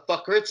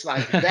 motherfucker, it's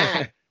like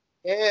that.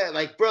 Yeah,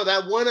 like, bro,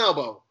 that one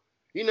elbow.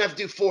 You don't have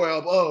to do four,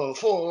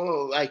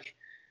 like,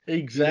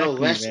 exactly,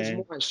 less man. is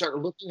more. I start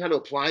looking how to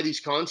apply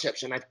these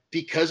concepts. And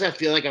because I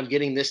feel like I'm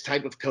getting this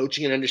type of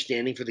coaching and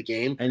understanding for the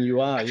game. And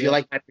you are, I feel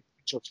like my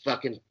potential is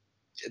fucking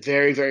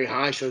very, very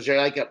high. So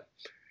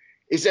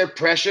is there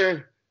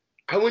pressure?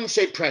 I wouldn't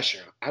say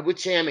pressure. I would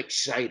say I'm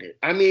excited.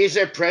 I mean, is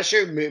there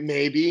pressure?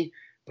 Maybe,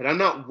 but I'm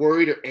not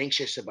worried or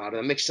anxious about it.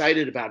 I'm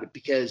excited about it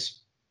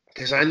because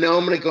I know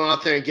I'm going to go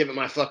out there and give it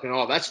my fucking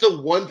all. That's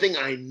the one thing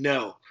I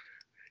know.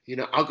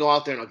 I'll go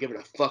out there and I'll give it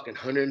a fucking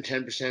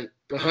 110%,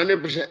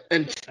 100%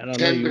 and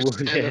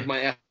 10% of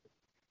my effort.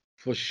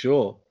 For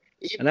sure.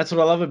 And that's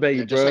what I love about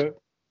you, bro.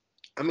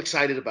 I'm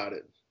excited about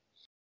it.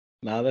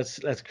 No, that's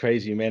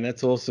crazy, man.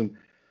 That's awesome.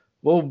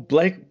 Well,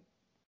 Blake,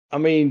 I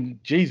mean,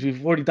 geez,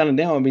 we've already done it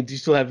now. I mean, do you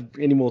still have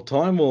any more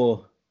time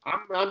or?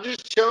 I'm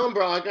just chilling,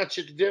 bro. I got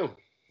shit to do.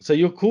 So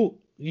you're cool.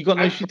 You got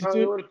no shit to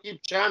do? I want to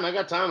keep chatting. I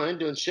got time. I ain't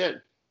doing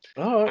shit.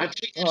 All right. I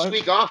took this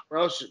week off,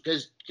 bro,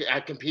 because I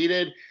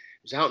competed.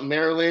 was out in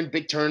Maryland,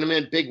 big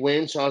tournament, big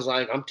win. So I was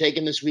like, I'm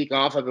taking this week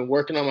off. I've been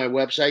working on my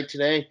website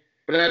today.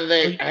 But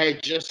I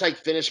had just like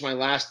finished my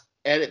last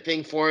edit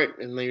thing for it.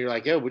 And then you're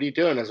like, yo, what are you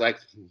doing? I was like,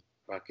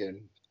 fucking I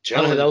know,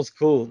 chilling. that was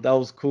cool. That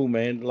was cool,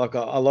 man. Like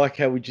I like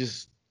how we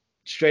just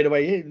straight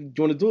away, yeah, do you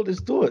want to do it?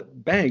 Let's do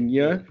it. Bang,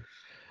 you know.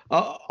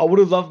 I would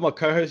have loved my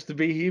co-host to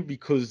be here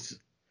because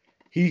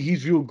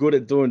he's real good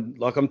at doing,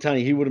 like I'm telling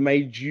you, he would have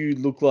made you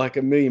look like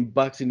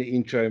 $1,000,000 in the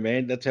intro,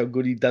 man. That's how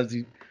good he does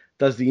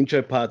the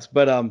intro parts.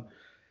 But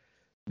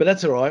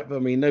that's all right. I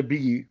mean, no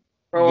biggie.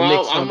 Bro, The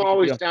next time I'm we could be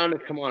always on. down to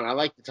come on. I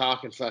like to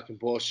talk and fucking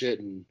bullshit.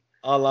 And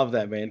I love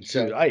that, man.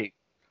 so, Dude, hey,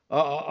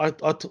 I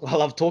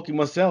love talking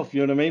myself.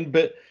 You know what I mean?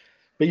 But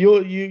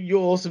you're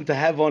awesome to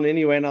have on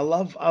anyway, and I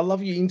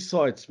love your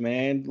insights,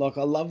 man. Like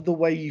I love the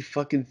way you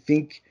fucking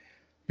think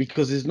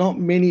because there's not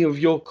many of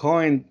your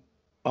kind.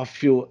 I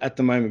feel at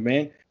the moment,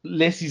 man.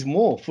 Less is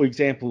more, for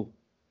example.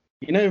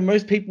 You know,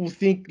 most people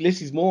think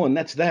less is more, and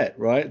that's that,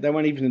 right? They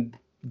won't even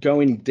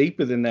go any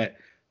deeper than that.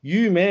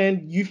 You,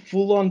 man, you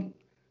full on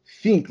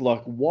think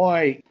like,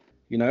 why,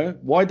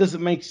 why does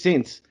it make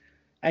sense?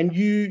 And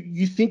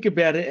you think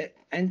about it,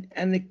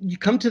 and you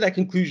come to that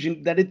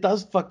conclusion that it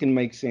does fucking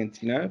make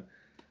sense, you know?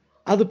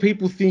 Other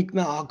people think,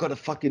 no, I've got a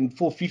fucking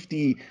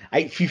 450,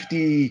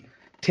 850,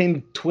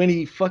 10,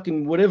 20,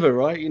 fucking whatever,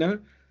 right? You know?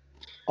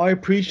 I but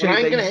appreciate I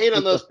ain't that gonna you hate on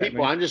think those like that,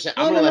 people. man. I'm just I'm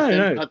No, gonna no, let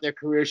no, them no. cut their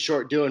careers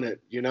short doing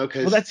it, Well,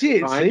 because that's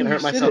it. I ain't See, gonna you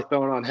hurt said myself it.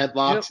 throwing on Yep.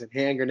 headlocks and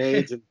hand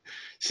grenades and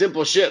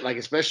simple shit. Like,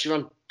 especially if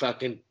I'm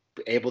fucking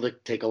able to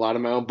take a lot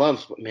of my own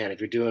bumps. But man,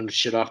 if you're doing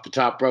shit off the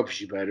top ropes,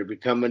 you better be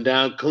coming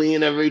down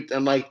clean every.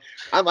 I'm like,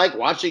 I like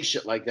watching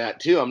shit like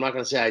that too. I'm not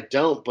gonna say I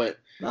don't, but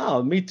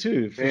No, me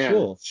too, for man,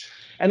 sure.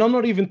 And I'm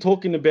not even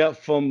talking about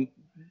from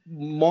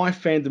my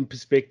fandom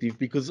perspective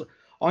because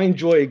I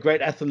enjoy a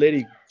great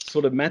athletic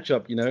sort of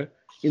matchup,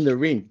 in the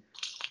ring.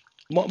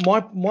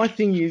 My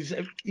thing is,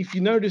 if you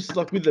notice,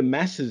 like with the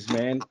masses,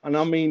 man, and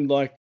I mean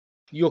like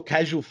your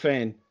casual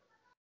fan.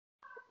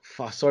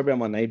 Sorry about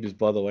my neighbors,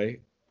 by the way.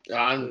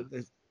 I'm,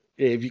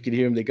 Yeah, if you can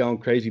hear them, they're going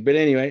crazy. But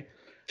anyway,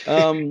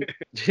 um,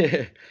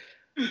 yeah.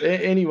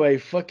 Anyway,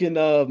 fucking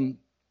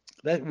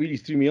that really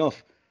threw me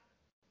off.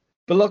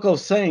 But like I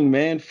was saying,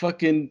 man,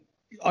 fucking,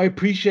 I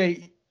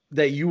appreciate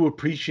that you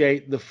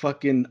appreciate the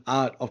fucking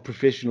art of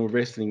professional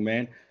wrestling,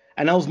 man.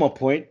 And that was my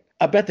point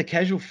about the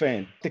casual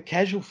fan. The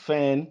casual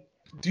fan,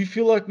 do you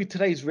feel like with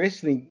today's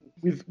wrestling,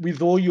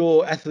 with all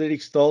your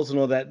athletic styles and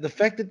all that, the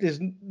fact that there's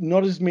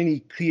not as many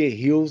clear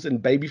heels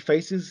and baby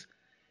faces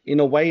in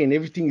a way, and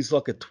everything is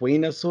like a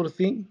tweener sort of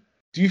thing?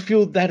 Do you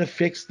feel that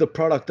affects the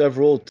product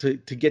overall to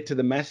get to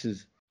the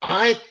masses?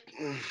 I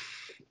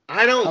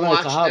I I don't know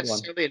it's a watch hard one.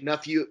 necessarily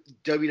enough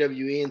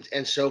WWE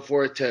and so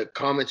forth to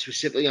comment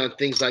specifically on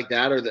things like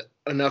that, or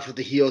enough of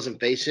the heels and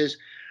faces.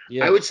 I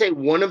Yeah. would say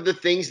one of the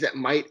things that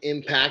might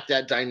impact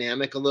that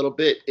dynamic a little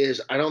bit is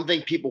I don't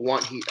think people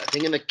want heat. I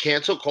think in the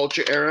cancel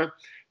culture era,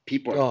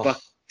 people are Oh,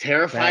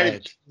 terrified of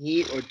bad.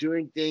 heat or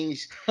doing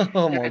things.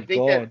 Oh And my I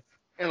think that, God.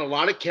 and a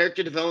lot of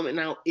character development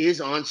now is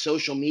on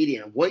social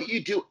media. What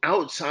you do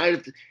outside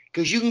of,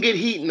 because you can get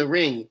heat in the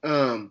ring.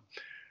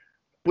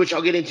 Which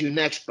I'll get into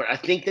next. But I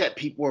think that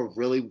people are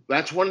really,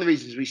 that's one of the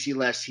reasons we see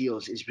less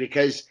heels is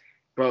because,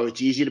 bro, it's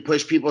easy to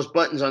push people's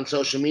buttons on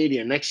social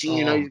media. Next thing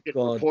you know, Oh you get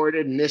God.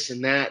 reported and this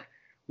and that.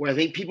 Where I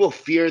think people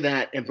fear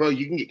that, and bro,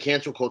 you can get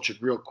cancel cultured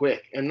real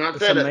quick. And not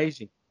It's that,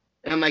 amazing.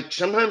 and like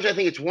sometimes I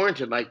think it's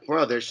warranted. Like,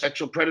 bro, there's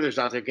sexual predators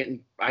out there getting,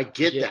 I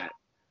get Yeah, that.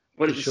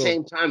 But for at the sure.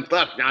 same time,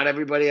 fuck, not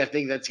everybody I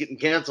think that's getting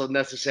canceled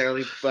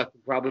necessarily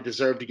fucking probably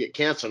deserve to get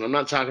canceled. I'm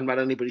not talking about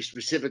anybody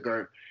specific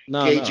or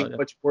No, gauging no.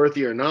 what's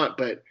worthy or not,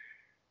 but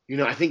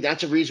I think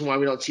that's a reason why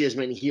we don't see as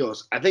many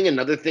heels. I think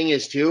another thing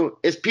is too,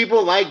 is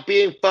people like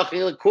being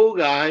fucking a cool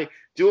guy,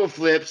 doing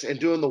flips and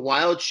doing the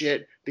wild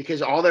shit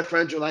because all their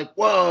friends are like,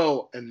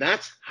 whoa, and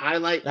that's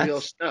highlight reel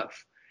That's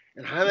stuff.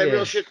 And highlight reel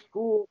yeah. shit's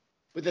cool,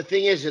 but the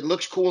thing is, it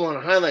looks cool on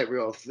a highlight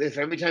reel. If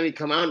every time you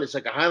come out, it's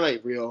like a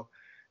highlight reel,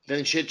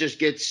 then shit just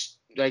gets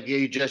like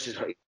it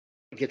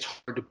gets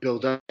hard to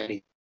build up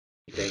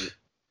anything.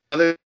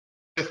 Other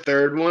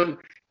third one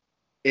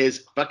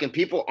is fucking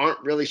people aren't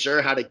really sure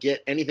how to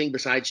get anything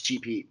besides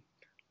cheap heat.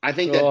 I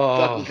think that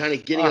fucking Oh, kind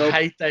of getting I over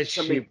hate that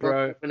somebody shit, fucked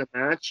bro. up in a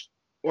match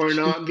or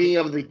not being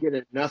able to get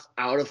enough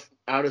out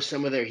of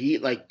some of their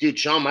heat. Like, dude,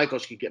 Shawn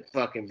Michaels could get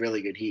fucking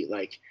really good heat.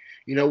 Like,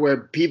 where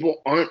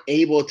people aren't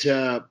able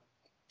to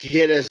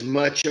get as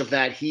much of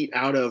that heat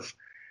out of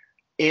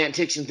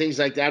antics and things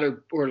like that,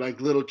 or like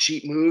little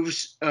cheap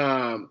moves.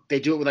 They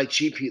do it with like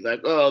cheap heat,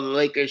 like, oh, the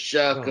Lakers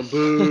suck Oh. and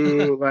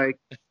boo, like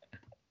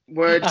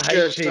where it's I hate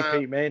just cheap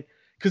heat, man.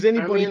 Because I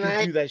anybody mean, could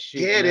I do that shit,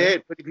 get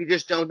it, but if you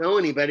just don't know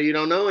any better, you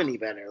don't know any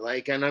better.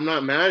 Like, and I'm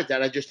not mad at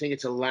that. I just think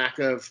it's a lack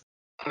of.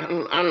 I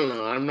don't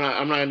know. I'm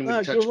not even No,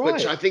 going to you're touch. But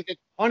right. I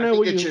I know think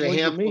what that you should a what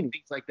you handful of mean.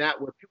 things like that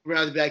where people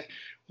rather be like,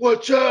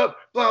 "What's up,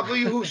 blah blah?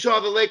 Who saw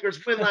the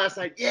Lakers win last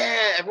night?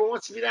 Yeah, everyone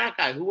wants to be that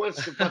guy. Who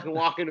wants to fucking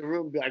walk in the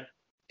room and be like,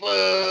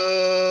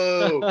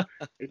 boo?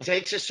 It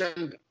takes a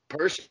certain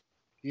person.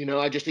 You know,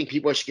 I just think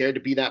people are scared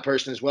to be that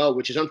person as well,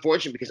 which is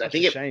unfortunate because I That's a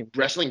think shame.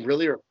 wrestling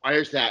really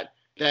requires that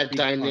Big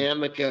time.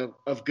 dynamic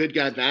of good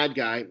guy, bad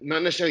guy.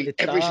 Not necessarily It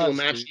every single does,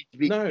 match dude. needs to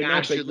be No, but you're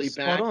dastardly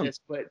spot on. badness,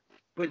 but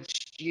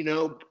you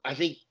know, I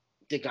think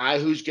the guy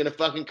who's gonna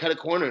fucking cut a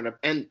corner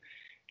and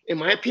in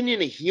my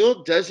opinion, a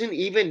heel doesn't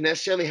even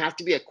necessarily have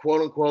to be a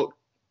quote unquote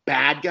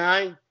bad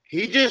guy.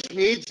 He just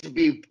needs to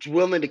be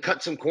willing to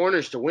cut some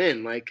corners to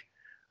win. Like,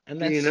 And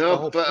you that's the know,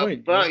 whole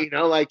point. you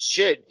know, like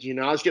shit, you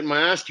know, I was getting my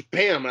ass kicked,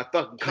 bam, I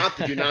fucking copped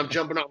you. Now I'm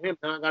jumping on him.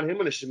 Now I got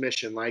him in a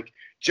submission. Like,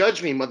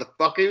 judge me,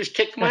 motherfucker. He was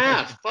kicked my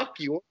ass. Fuck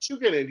you. Why don't you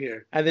get in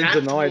here? And then That's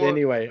denied more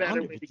anyway. I better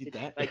never way to did get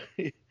that. like,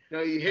 you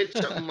know, you hit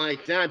something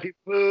like that, people,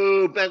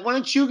 boo, like, why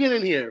don't you get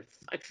in here?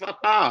 Like, fuck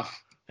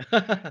off.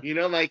 You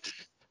know, like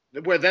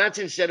where that's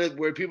instead of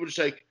where people just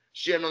like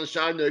standing on the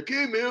side and they're like,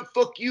 hey man,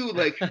 fuck you.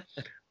 Like,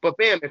 but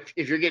bam,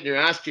 if you're getting your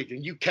ass kicked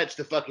and you catch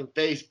the fucking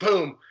face,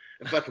 boom,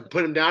 and fucking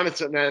put him down and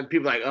something, and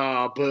people are like,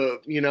 oh,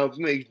 but you know,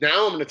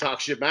 now I'm gonna talk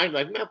shit back.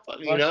 Like, man, fuck,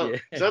 you Fuck know, yeah.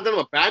 it's not that I'm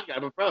a bad guy,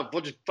 but bro,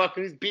 we'll just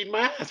fucking he's beating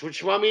my ass. What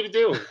you want me to do?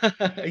 You know,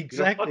 fuck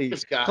Exactly.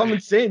 this guy. Common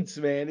sense,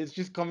 man. It's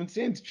just common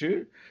sense, true.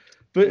 You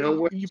But know,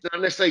 where you, it's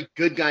not necessarily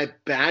good guy,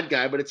 bad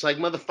guy, but it's like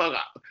motherfucker.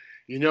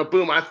 You know,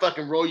 boom, I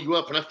fucking roll you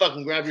up and I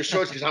fucking grab your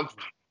shorts because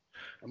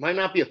I might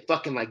not be a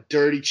fucking like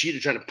dirty cheater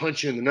trying to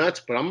punch you in the nuts,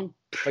 but I'm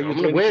you're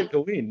gonna doing win. it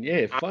to win.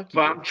 Yeah, fuck But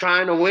yeah. I'm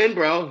trying to win,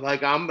 bro.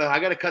 Like I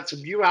gotta cut some.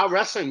 You out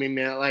wrestling me,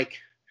 man. Like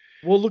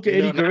Well, look at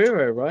you know, Eddie and that's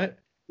Guerrero, right?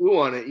 who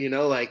on it. You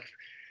know, like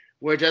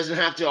where it doesn't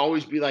have to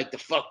always be like the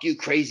fuck you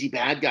crazy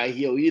bad guy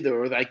heel either,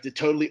 or like the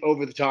totally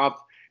over the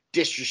top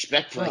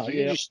disrespectful. Like Oh,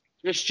 you can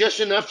yeah. just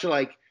enough to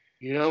like.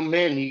 You know,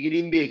 man, you can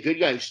even be a good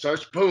guy who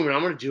starts boom, and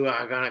I'm gonna do.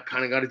 I gotta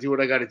kind of got to do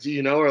what I got to do,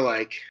 you know, or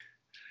like,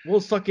 Well,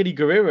 it's like Eddie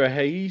Guerrero,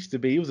 how he used to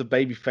be. He was a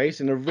baby face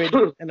and a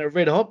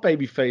red hot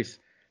baby face,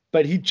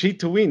 but he'd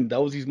cheat to win.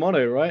 That was his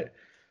motto, right?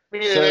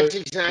 yeah, So, that's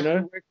you exactly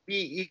know, where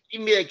he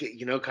can be like,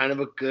 you know, kind of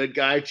a good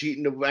guy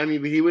cheating. I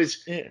mean, but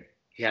yeah,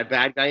 he had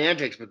bad guy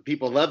antics, but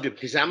people loved him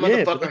because that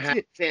yeah, but motherfucker that's had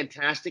it.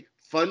 fantastic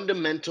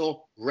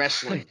fundamental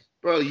wrestling.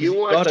 Bro, Because you he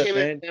got watch it, him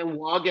and man. Van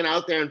Wagen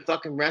out there and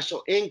fucking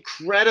wrestle.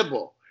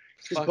 Incredible.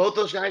 Because Fuck, both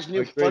those guys I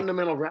knew agree.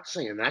 fundamental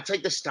wrestling, and that's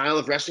like the style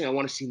of wrestling I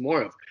want to see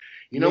more of.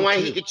 You know Me why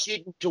he too. could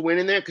cheat to win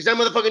in there? Because that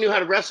motherfucker knew how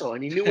to wrestle,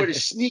 and he knew where to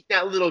sneak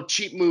that little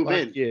cheap move Fuck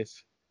in.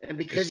 yes. And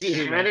because It's he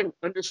true, had man. an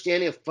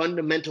understanding of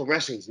fundamental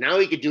wrestling, now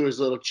he could do his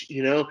little,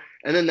 you know,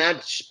 and then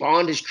that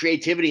spawned his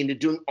creativity into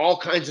doing all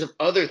kinds of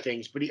other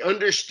things. But he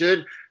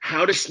understood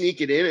how to sneak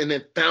it in and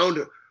then found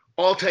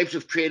all types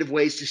of creative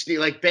ways to sneak,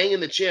 like banging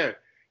the chair.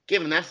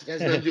 Given that has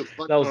nothing to do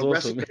with That was fundamental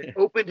wrestling, awesome. but it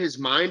opened his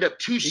mind up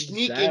to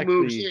sneaking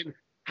moves Exactly. in.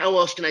 How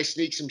else can I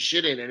sneak some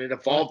shit in? And it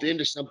Fuck evolved yeah.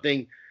 into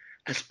something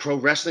as pro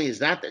wrestling as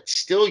that's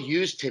still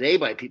used today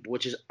by people,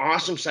 which is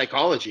awesome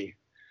psychology.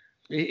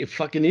 It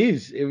fucking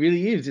is. It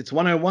really is. It's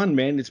 101,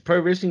 man. It's pro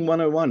wrestling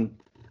 101.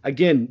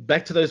 Again,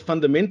 back to those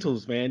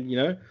fundamentals, man, you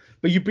know?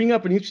 But you bring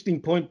up an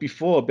interesting point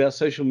before about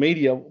social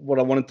media, what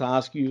I wanted to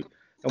ask you,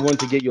 I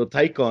wanted to get your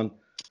take on.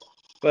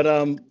 But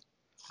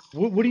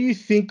what do you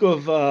think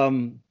of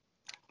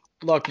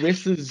like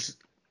wrestlers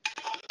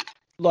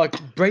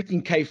like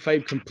breaking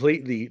kayfabe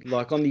completely,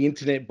 like on the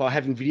internet by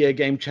having video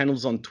game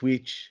channels on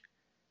Twitch?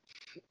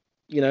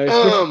 You know,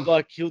 especially Um,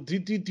 like he'll do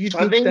you So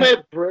I think think that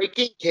by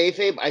breaking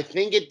kayfabe, I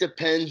think it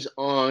depends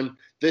on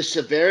the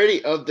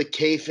severity of the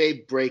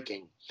kayfabe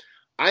breaking.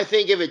 I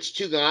think if it's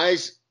two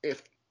guys,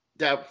 if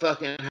that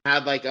fucking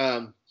have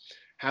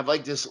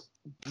like this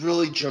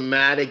really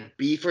dramatic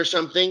beef or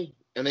something,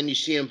 and then you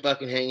see them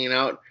fucking hanging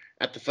out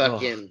at the oh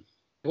fucking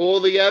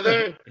pool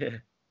together,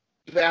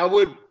 yeah, I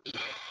would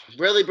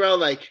really, bro,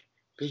 like,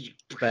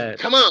 bad.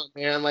 come on,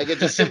 man, like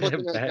it's a simple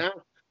thing like Bad. that.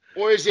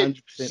 Or is it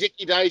 100%.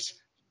 Zicky Dice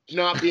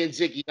not being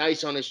Zicky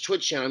Dice on his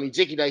Twitch channel? I mean,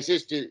 Zicky Dice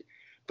is,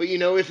 but you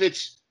know, if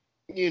it's,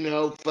 you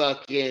know,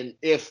 fucking,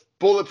 if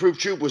Bulletproof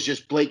Troop was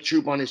just Blake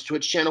Troop on his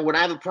Twitch channel, would I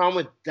have a problem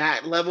with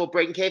that level of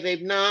breaking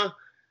kayfabe? Nah.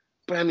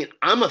 But I mean,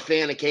 I'm a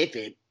fan of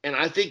kayfabe, and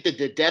I think that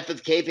the death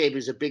of kayfabe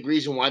is a big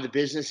reason why the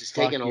business is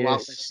Fuck taken a lot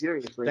less yes.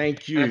 seriously, Thank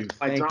and you.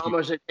 why Thank you.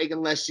 dramas are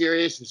taken less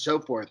serious and so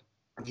forth.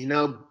 You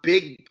know,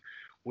 big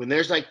when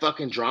there's like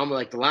fucking drama.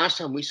 Like the last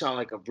time we saw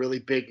like a really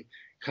big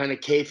kind of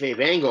kayfabe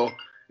angle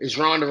is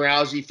Ronda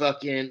Rousey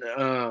fucking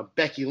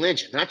Becky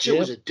Lynch, and that shit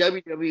was Yep. a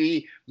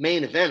WWE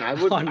main event. I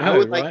I know,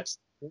 would like right?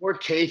 more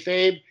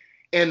kayfabe,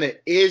 and the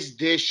is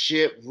this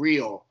shit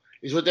real?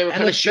 Is what they were And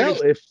kind of shooting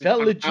for it felt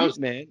Ronda legit, Rousey.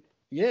 man.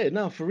 Yeah,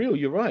 no, for real,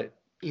 you're right.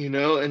 You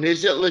know, and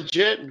is it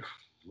legit?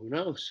 Who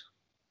knows?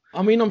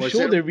 I mean, I'm Was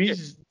sure it there legit?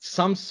 is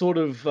some sort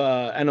of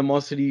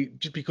animosity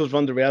just because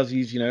Ronda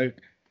Rousey's, you know,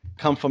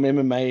 come from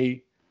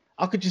MMA.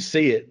 I could just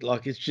see it.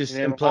 Like it's And just,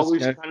 it and plus, you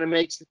always know, kind of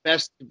makes the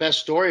best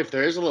story if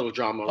there is a little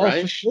drama, oh, for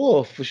right?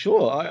 sure, for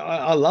sure.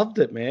 I loved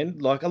it, man.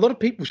 Like a lot of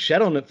people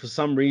shat on it for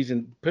some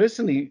reason.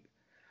 Personally,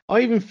 I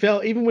even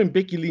felt, even when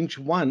Becky Lynch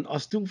won, I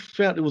still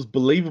felt it was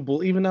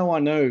believable, even though I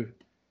know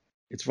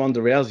it's Ronda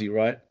Rousey,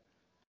 right?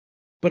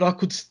 But I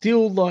could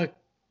still like,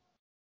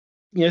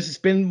 you know,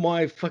 suspend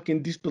my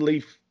fucking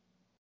disbelief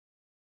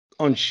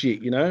on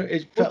shit, you know?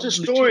 It Well, felt it's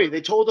a legit. story.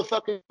 They told a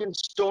fucking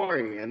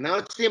story, and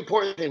that's the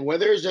important thing.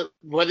 Whether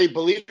you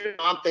believe it or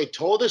not, they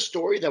told a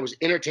story that was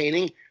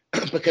entertaining.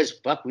 Because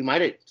fuck, we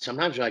might have.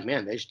 Sometimes you're like,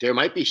 man, there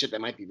might be shit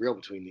that might be real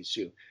between these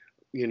two,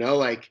 you know,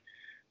 like.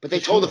 But they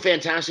For told a sure.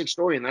 fantastic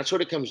story, and that's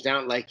what it comes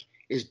down like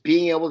is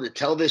being able to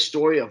tell this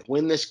story of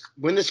when this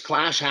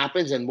clash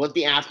happens and what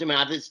the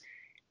aftermath is,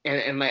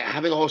 and like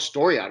having a whole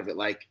story out of it,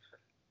 like.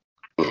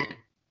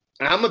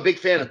 And I'm a big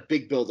fan of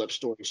big build-up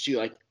stories too.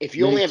 Like if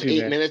you Me only have too,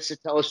 eight man. minutes to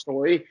tell a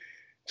story,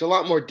 it's a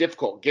lot more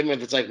difficult. Given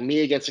if it's like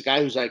me against a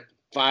guy who's like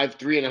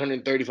 5'3" and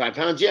 135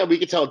 pounds, yeah, we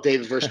could tell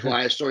David versus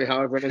Goliath story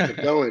however it ends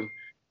up going.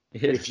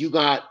 But Yeah. if you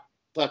got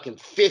fucking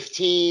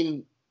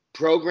 15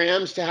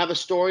 programs to have a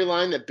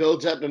storyline that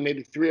builds up and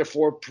maybe 3 or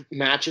 4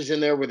 matches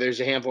in there where there's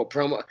a handful of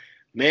promo,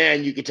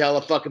 man, you could tell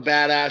a fucking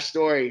badass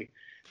story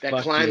that Fuck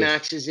yes.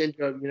 climaxes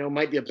into,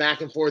 might be a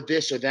back and forth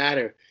this or that,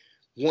 or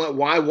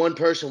why one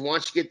person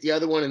wants to get the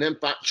other one and then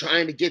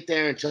trying to get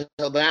there until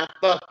that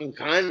fucking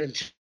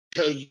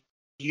until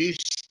you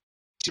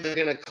two are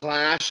gonna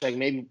clash. Like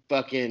maybe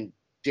fucking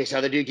this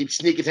other dude keeps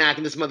sneak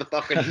attacking this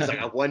motherfucker, and he's like,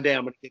 oh, one day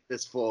I'm gonna get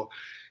this full.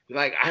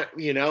 Like I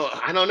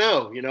don't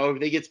know.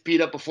 If he gets beat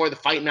up before the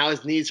fight, now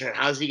his knees hurt.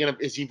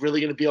 Is he really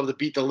gonna be able to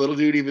beat the little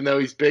dude even though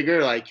he's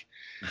bigger? Like,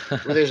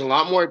 where there's a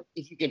lot more.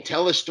 If you can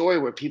tell a story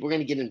where people are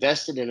gonna get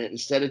invested in it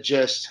instead of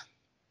just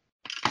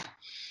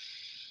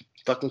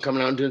fucking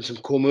coming out and doing some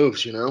cool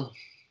moves,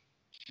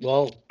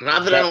 Well,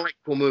 Not that I don't like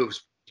cool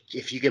moves.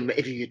 If you can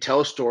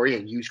tell a story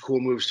and use cool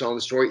moves telling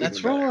the story, even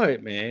that's better.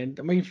 right, man.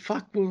 I mean,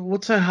 fuck,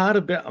 what's so hard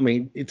about? I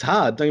mean, it's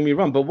hard, don't get me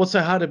wrong, but what's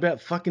so hard about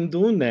fucking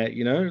doing that,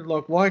 you know?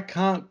 Like, why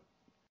can't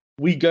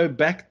we go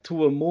back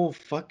to a more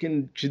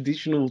fucking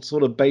traditional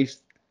sort of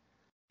based?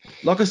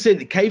 Like I said,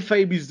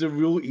 kayfabe is the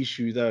real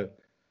issue, though.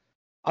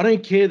 I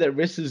don't care that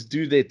wrestlers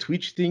do their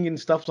Twitch thing and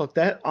stuff like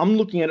that. I'm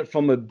looking at it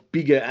from a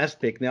bigger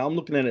aspect now. I'm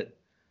looking at it,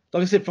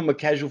 like I said, from a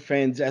casual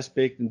fans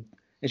aspect and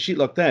shit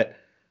like that.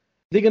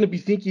 They're going to be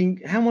thinking,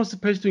 how am I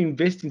supposed to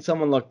invest in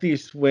someone like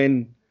this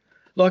when,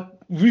 like,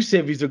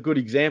 Rusev is a good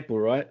example,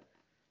 right?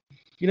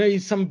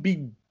 He's some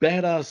big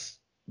badass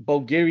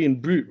Bulgarian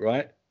brute,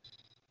 right?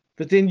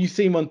 But then you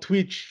see him on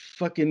Twitch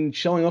fucking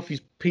showing off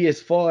his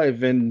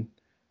PS5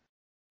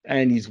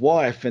 and his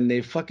wife, and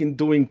they're fucking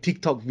doing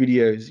TikTok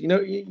videos. You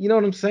know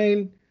what I'm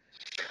saying?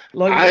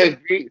 Like, I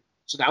agree.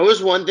 So that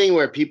was one thing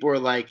where people were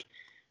like,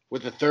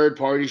 with the third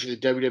parties for the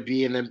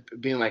WWE, and then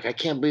being like, I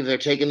can't believe they're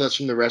taking this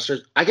from the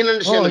wrestlers. I can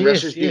understand oh the yes,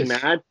 wrestlers being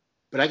yes, mad,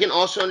 but I can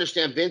also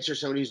understand Vince or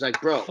somebody who's like,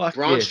 bro, fuck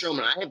Braun yes,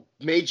 Strowman, I have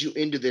made you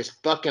into this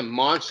fucking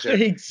monster.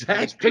 And this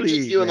picture's exactly,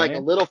 you in like a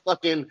man. little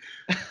fucking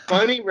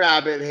bunny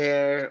rabbit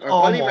hair or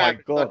Oh bunny my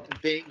rabbit god. fucking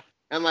thing,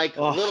 and like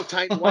little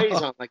tiny whiteys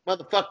Oh. on. Like,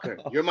 motherfucker,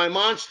 you're my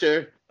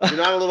monster. You're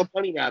not a little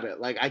bunny rabbit.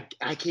 Like,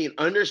 I can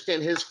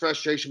understand his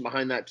frustration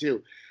behind that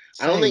too.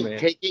 Same, man.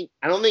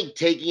 I don't think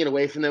taking it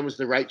away from them was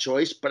the right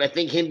choice, but I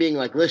think him being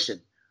like, listen,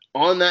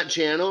 on that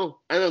channel,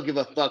 I don't give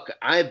a fuck.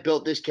 I have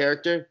built this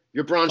character.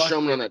 You're Braun Fuck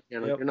Strowman yeah. on that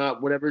channel. Yep. You're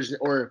not whatever's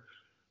or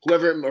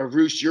whoever or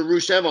you're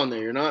Rusev on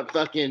there. You're not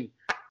fucking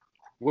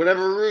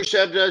whatever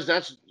Rusev does.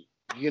 That's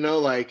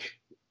like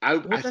Well,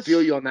 I feel that's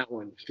you on that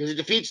one because it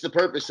defeats the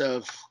purpose it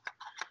of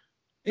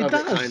it kind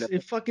does. of.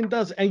 It fucking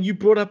does. And you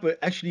brought up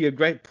actually a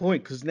great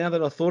point because now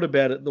that I thought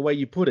about it, the way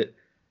you put it,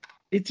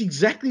 it's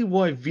exactly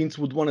why Vince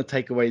would want to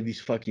take away this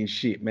fucking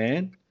shit,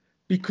 man.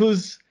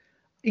 Because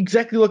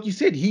exactly like you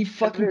said, he I've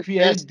fucking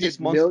created invested this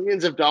monster.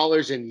 millions of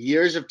dollars and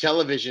years of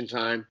television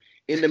time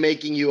into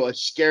making you a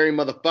scary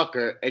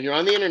motherfucker, and you're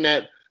on the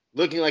internet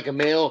looking like a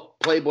male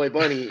Playboy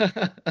bunny,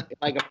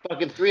 like a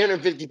fucking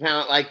 350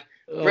 pound, like,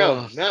 bro,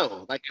 Oh,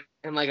 no, like,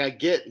 and like I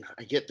get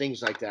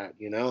things like that,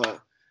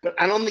 but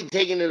I don't think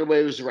taking it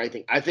away was the right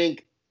thing. I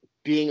think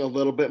being a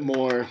little bit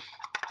more.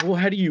 well,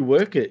 how do you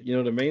work it? You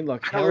know what I mean?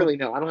 Like I don't how? really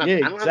know. Yeah, I don't have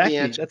the exactly.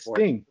 answer That's the for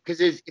it thing. because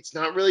it's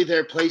not really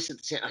their place at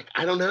the same. Like,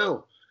 I don't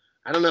know.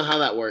 I don't know how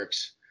that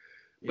works.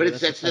 But Yeah,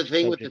 that's a that's the touchy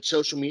thing with the subject.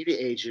 social media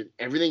age.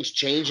 Everything's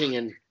changing,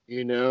 and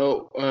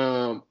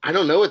I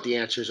don't know what the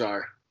answers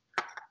are.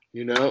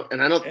 And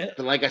I don't. Eh,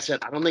 But like I said,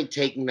 I don't think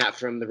taking that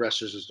from the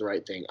wrestlers is the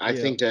right thing. I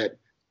Yeah. think that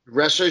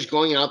wrestlers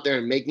going out there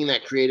and making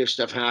that creative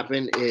stuff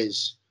happen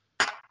is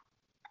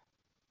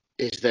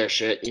their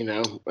shit.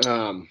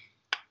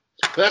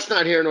 But that's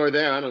not here nor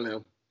there. I don't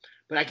know.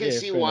 But I can Yeah,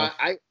 see fair why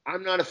enough.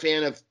 I'm not a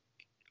fan of.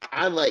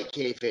 I like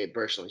kayfabe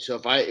personally. So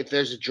if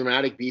there's a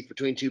dramatic beef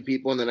between two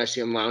people and then I see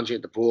them lounging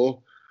at the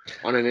pool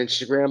on an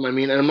Instagram, I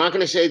mean, and I'm not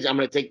going to say I'm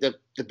going to take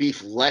the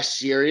beef less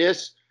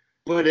serious,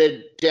 but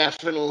it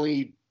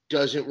definitely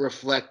doesn't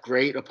reflect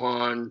great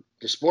upon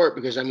the sport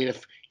because I mean,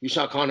 if you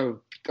saw Conor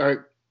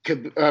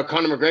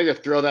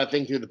McGregor throw that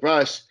thing through the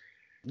bus,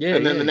 Yeah,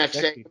 and then yeah, the next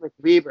day exactly.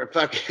 Khabib are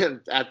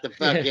fucking at the Yeah.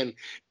 fucking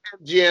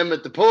MGM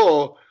at the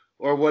pool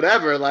or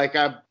whatever, like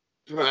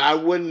I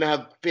wouldn't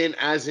have been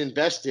as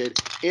invested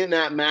in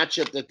that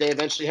matchup that they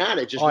eventually had.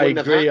 It just I wouldn't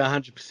have agree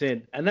happened.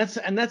 100%.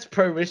 And that's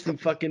pro wrestling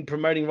fucking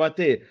promoting right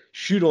there.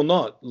 Shoot or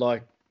not.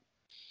 Like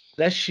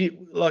that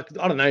shit, like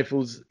I don't know if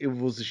it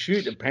was a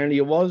shoot, apparently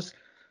it was.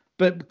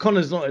 But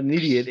Connor's not an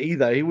idiot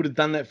either. He would have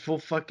done that for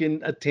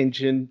fucking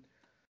attention.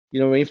 You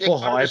know what I mean? Yeah, For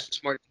Conor was hype.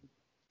 smart.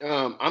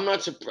 I'm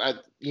not surprised.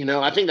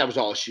 I think that was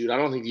all a shoot. I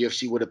don't think the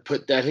UFC would have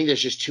put that. I think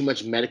there's just too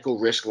much medical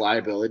risk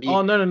liability.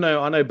 Oh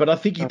no, I know, but I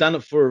think he done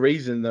it for a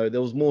reason though.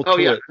 There was more Oh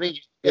to yeah, it. I think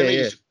Yeah, yeah.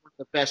 he's one of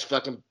the best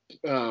fucking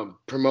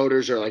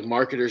promoters or like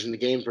marketers in the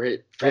game for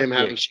Fuck him yeah.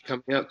 having shit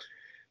coming up.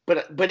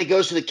 But it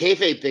goes to the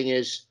kayfabe thing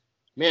is,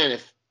 man,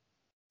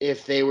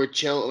 if they were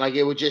chill, like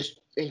it would just,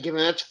 and given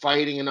that's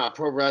fighting and not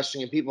pro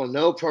wrestling, and people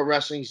know pro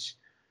wrestling's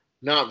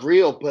not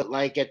real, but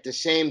like at the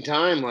same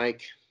time,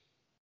 like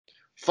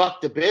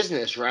fuck the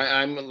business, right?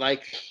 I'm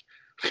like,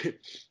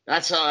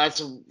 that's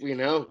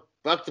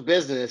fuck the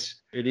business.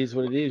 It is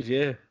what it is.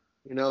 Yeah.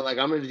 Like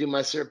I'm gonna do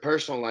my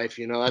personal life.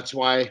 That's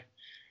why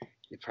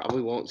you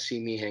probably won't see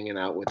me hanging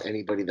out with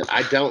anybody that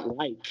I don't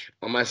like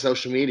on my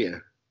social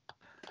media.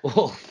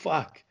 Oh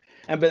fuck.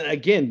 But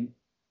again,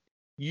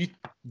 you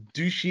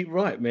do shit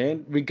right,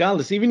 man.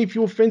 Regardless, even if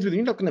you're friends with him,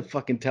 you're not gonna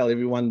fucking tell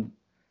everyone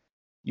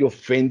you're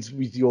friends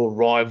with your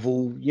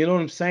rival. You know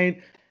what I'm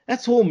saying?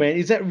 That's all, man.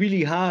 Is that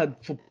really hard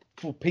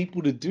for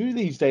people to do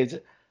these days?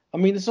 I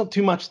mean, it's not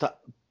too much to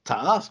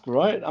ask,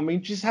 right? I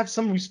mean, just have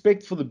some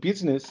respect for the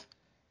business,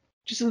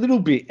 just a little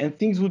bit, and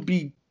things would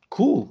be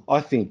cool.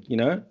 I think,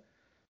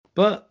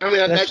 But I mean,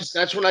 that's that's just.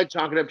 that's what I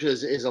chalk it up to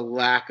is a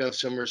lack of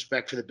some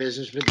respect for the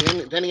business. But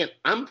then again,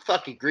 I'm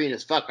fucking green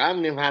as fuck. I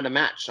haven't even had a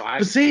match, so I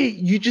But see,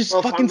 you don't just know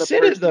if I'm fucking the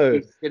said it person to though.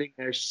 be sitting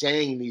there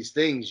saying these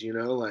things.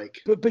 Like.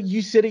 But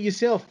you said it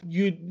yourself.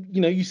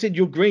 You said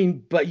you're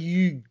green, but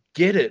you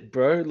get it,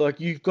 bro. Like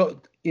you've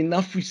got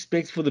enough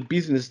respect for the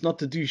business not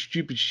to do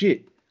stupid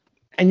shit.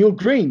 And you're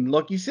green,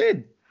 like you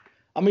said.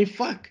 I mean,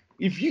 fuck.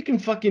 If you can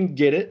fucking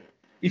get it,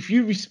 if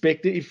you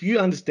respect it, if you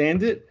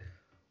understand it,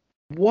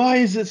 why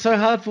is it so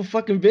hard for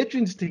fucking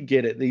veterans to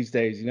get it these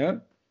days,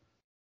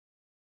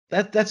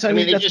 That's I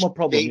mean, that's my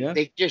problem,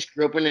 they just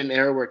grew up in an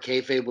era where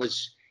kayfabe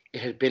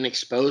it had been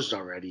exposed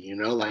already.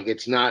 Like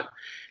it's not,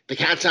 the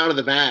cat's out of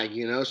the bag.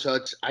 So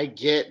I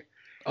get.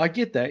 I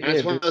get that, And yeah,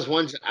 it's one of but those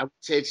ones I would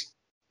say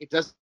it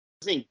doesn't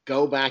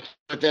go back.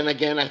 But then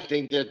again, I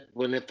think that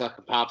when it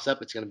fucking pops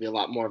up, it's going to be a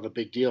lot more of a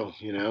big deal.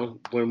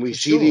 When we for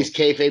see sure. these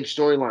kayfabe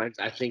storylines,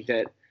 I think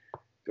that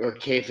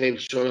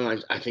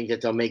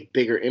they'll make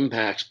bigger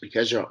impacts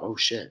because you're, oh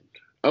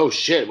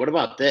shit, what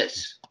about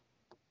this?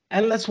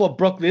 And that's what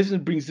Brock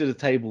Lesnar brings to the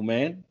table,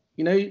 man.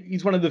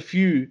 He's one of the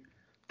few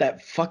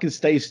that fucking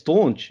stays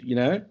staunch,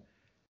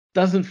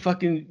 Doesn't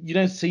fucking, you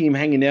don't see him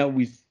hanging out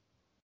with,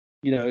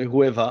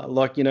 whoever.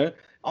 Like,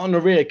 on a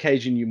rare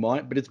occasion you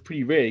might, but it's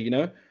pretty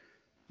rare.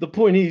 The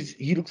point is,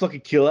 he looks like a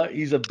killer.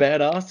 He's a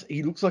badass.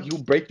 He looks like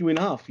he'll break you in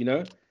half,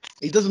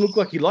 He doesn't look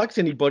like he likes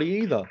anybody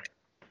either.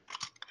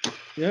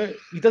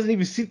 He doesn't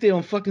even sit there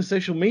on fucking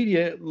social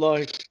media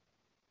like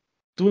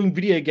doing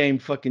video game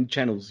fucking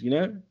channels,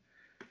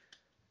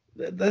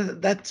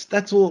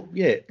 That's all.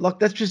 Yeah, like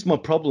that's just my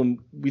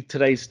problem with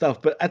today's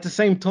stuff. But at the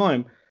same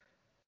time,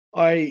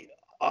 I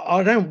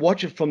I don't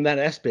watch it from that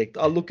aspect.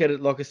 I look at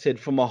it, like I said,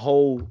 from a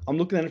whole. I'm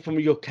looking at it from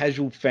your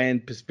casual fan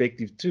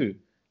perspective too.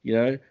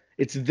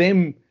 It's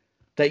them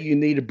that you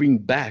need to bring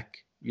back.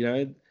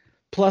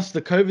 Plus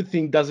the COVID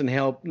thing doesn't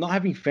help. Not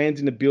having fans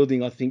in the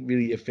building, I think,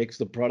 really affects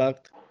the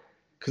product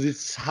because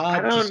it's I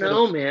hard to don't sort of.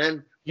 know,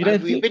 man. You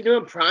don't We've think? been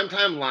doing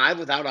primetime live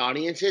without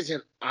audiences,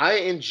 and I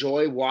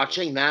enjoy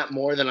watching that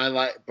more than I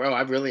like. Bro,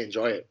 I really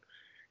enjoy it.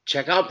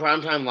 Check out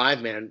primetime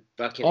live, man.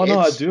 Fucking, Oh no,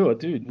 I do,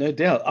 no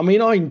doubt. I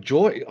mean, I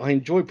enjoy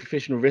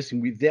professional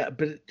wrestling with that,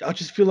 but I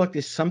just feel like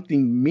there's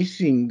something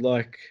missing.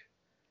 Like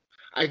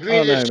I I agree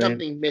don't know, there's man.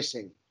 something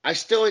missing. I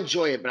still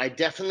enjoy it, but I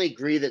definitely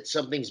agree that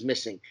something's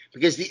missing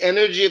because the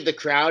energy of the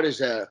crowd is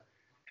a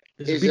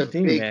It's a big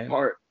thing, big man.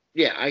 part.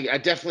 Yeah, I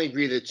definitely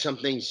agree that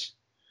something's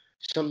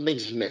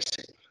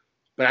missing.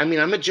 But I mean,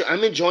 I'm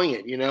enjoying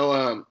it.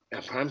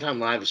 Primetime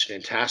Live is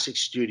fantastic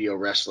studio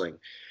wrestling.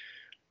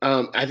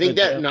 I No think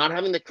that doubt. not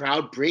having the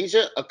crowd brings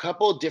a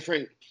couple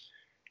different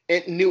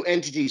new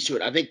entities to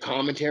it. I think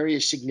commentary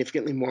is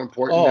significantly more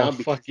important Oh now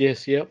fuck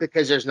yes, yep.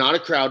 because there's not a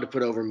crowd to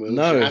put over moves.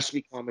 There No, has to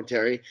be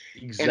commentary,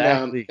 and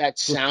exactly. that Good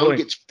sound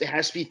point. it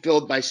has to be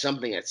filled by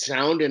something. That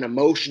sound and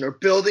emotion are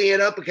building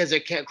it up because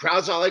it can't.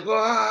 Crowd's not like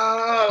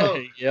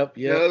whoa, Yep.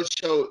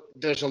 So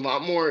there's a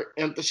lot more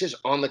emphasis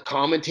on the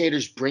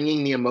commentators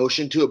bringing the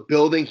emotion to it,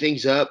 building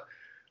things up,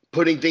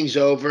 putting things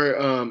over,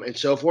 and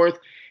so forth.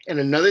 And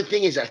another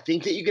thing is, I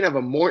think that you can have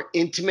a more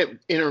intimate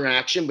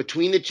interaction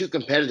between the two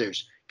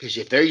competitors because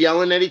if they're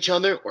yelling at each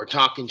other or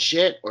talking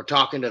shit or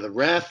talking to the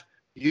ref,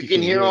 you You can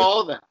can hear hear it.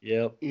 all that.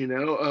 Yep,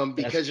 that's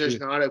Because there's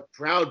true. not a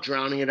crowd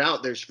drowning it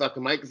out. There's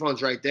fucking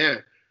microphones right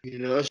there.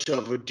 So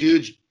if a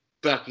dude's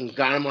fucking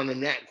got him on the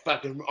neck,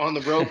 fucking on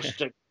the ropes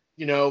to,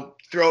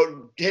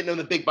 hitting him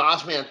the big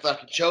boss man,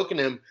 fucking choking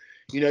him,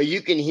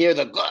 you can hear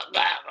the blah,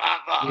 blah,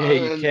 blah, Yeah, blah,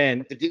 you and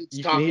can. the dude's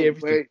You can hear talking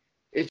everything. where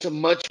it's a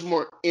much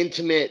more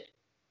intimate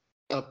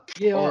uh,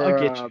 Yeah, I or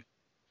get you.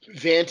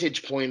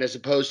 vantage point as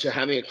opposed to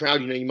having a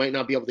crowd. You might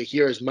not be able to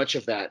hear as much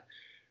of that.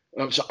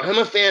 So I'm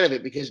a fan of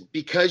it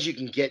because you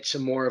can get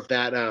some more of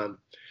that,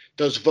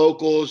 those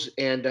vocals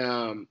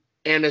and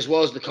and as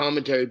well as the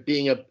commentary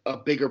being a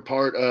bigger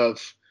part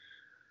of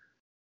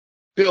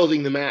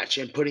building the match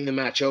and putting the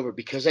match over.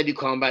 Because I do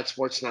combat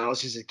sports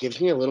analysis, it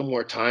gives me a little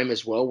more time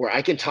as well, where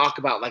I can talk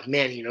about, like,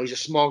 man, he's a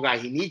small guy.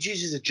 He needs to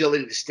use his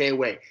agility to stay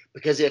away.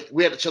 Because if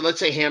we have, so let's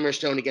say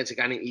Hammerstone against a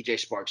guy named EJ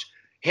Sparks.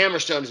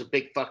 Hammerstone is a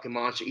big fucking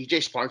monster.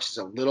 EJ Sparks is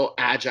a little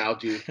agile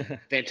dude.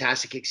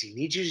 Fantastic kicks. He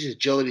needs to use his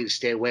agility to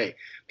stay away.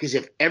 Because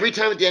if every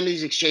time at the end of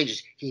these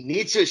exchanges, he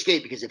needs to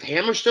escape, because if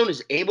Hammerstone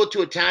is able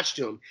to attach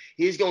to him,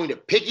 he's going to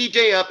pick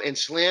EJ up and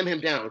slam him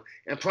down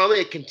and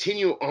probably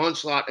continue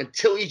onslaught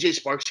until EJ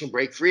Sparks can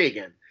break free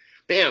again.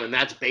 Bam. And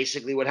that's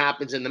basically what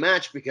happens in the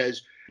match,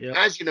 because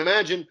as you can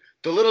imagine,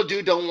 the little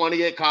dude don't want to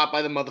get caught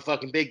by the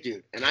motherfucking big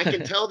dude. And I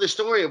can tell the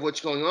story of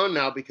what's going on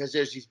now because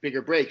there's these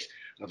bigger breaks.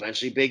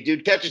 Eventually, big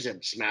dude catches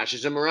him,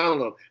 smashes him around a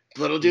little.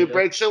 Little dude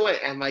breaks away.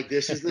 And, like,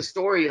 this is the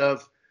story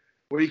of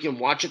where you can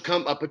watch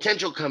a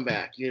potential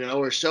comeback,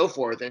 or so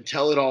forth, and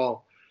tell it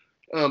all.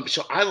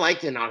 So I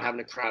like the not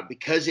having a crowd,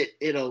 because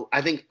it'll,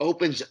 I think,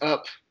 opens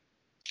up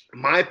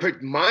my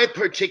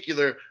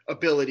particular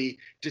ability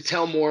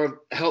to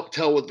help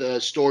tell with the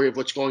story of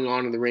what's going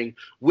on in the ring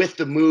with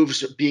the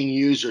moves being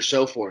used or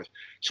so forth.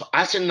 So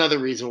that's another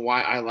reason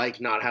why I like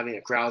not having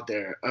a crowd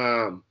there.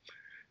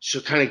 So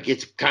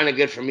it's kind of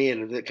good for me,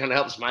 and it kind of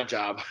helps my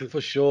job.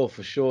 For sure.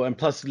 And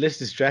plus less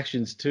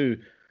distractions too.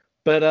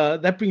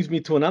 But that brings me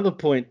to another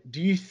point.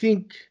 Do you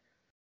think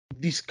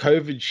this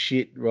COVID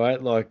shit,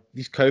 right? Like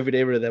this COVID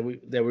era that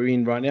we're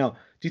in right now,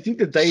 do you think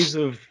the days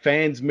of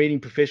fans meeting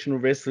professional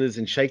wrestlers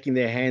and shaking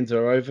their hands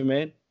are over,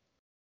 man?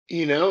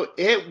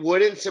 It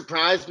wouldn't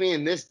surprise me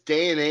in this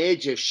day and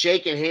age if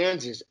shaking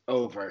hands is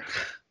over.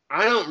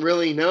 I don't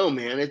really know,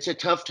 man. It's a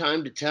tough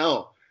time to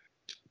tell,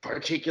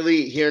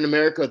 particularly here in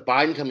America with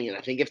Biden coming in.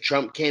 I think if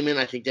Trump came in,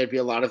 I think there'd be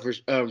a lot of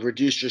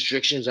reduced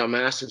restrictions on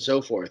masks and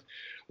so forth.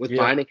 With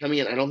Biden coming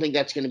in, I don't think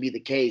that's going to be the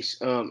case.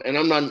 And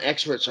I'm not an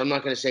expert, so I'm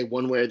not going to say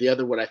one way or the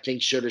other what I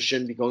think should or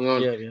shouldn't be going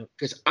on.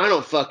 Because I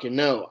don't fucking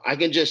know. I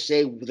can just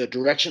say the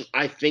direction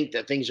I think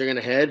that things are going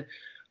to head.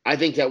 I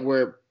think that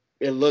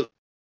in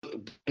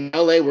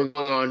LA,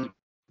 we're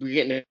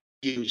getting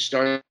a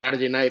starting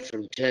Saturday night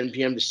from 10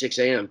 p.m. to 6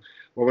 a.m.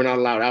 where we're not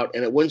allowed out.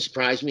 And it wouldn't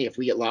surprise me if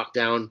we get locked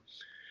down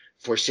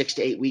for 6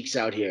 to 8 weeks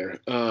out here.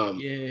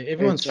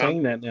 Everyone's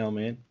saying that now,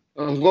 man.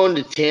 I'm going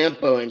to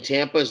Tampa, and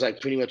Tampa is like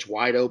pretty much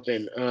wide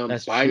open.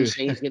 Biden's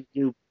saying he's going to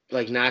do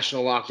like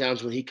national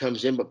lockdowns when he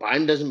comes in, but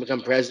Biden doesn't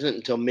become president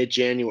until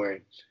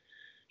mid-January.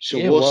 So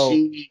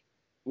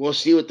we'll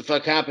see what the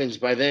fuck happens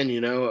by then.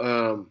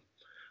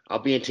 I'll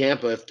be in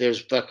Tampa if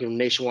there's fucking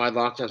nationwide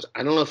lockdowns.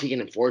 I don't know if he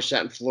can enforce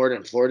that in Florida,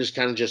 and Florida's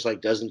kind of just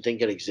like doesn't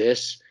think it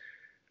exists.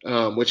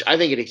 Which I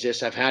think it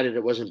exists. I've had it.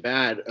 It wasn't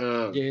bad.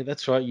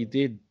 That's right. You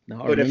did.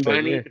 But if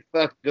I need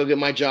to go get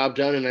my job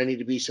done and I need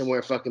to be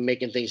somewhere fucking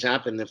making things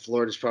happen, then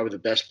Florida's probably the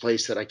best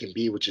place that I can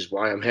be, which is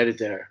why I'm headed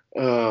there.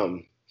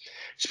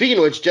 Speaking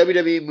of which,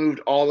 WWE moved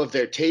all of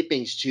their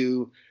tapings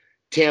to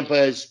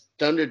Tampa's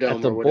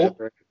Thunderdome or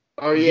whatever.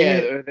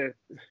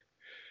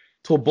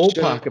 To a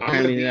ballpark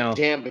apparently now.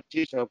 Tampa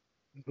too. So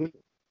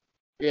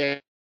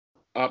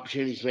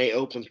opportunities may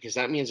open, because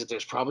that means that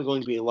there's probably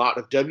going to be a lot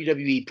of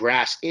WWE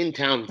brass in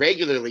town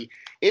regularly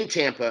in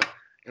Tampa,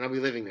 and I'll be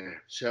living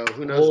there. So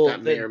who knows if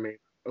that may or may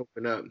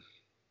open up.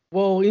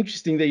 Well,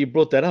 interesting that you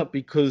brought that up,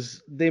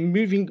 because they're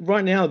moving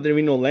right now. They're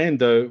in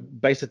Orlando,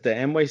 based at the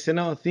Amway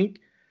Center, I think.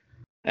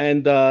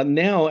 And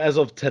now, as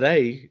of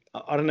today,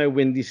 I don't know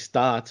when this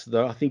starts,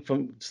 though. I think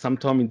from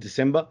sometime in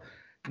December,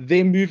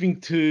 they're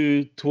moving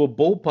to a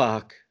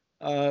ballpark.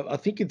 I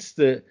think it's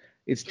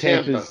Tampa's.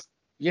 Tampa.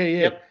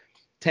 Yep.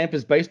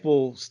 Tampa's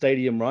baseball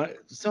stadium, right?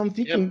 So I'm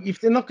thinking,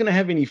 if they're not going to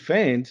have any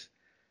fans,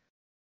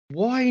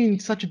 why in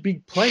such a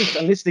big place?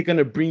 Unless they're going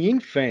to bring in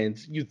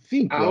fans, you'd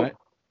think, right?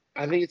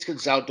 I think it's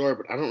because it's outdoor,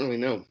 but I don't really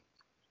know.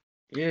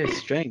 Yeah, it's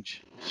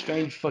strange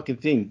fucking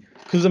thing.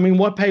 Because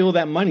why pay all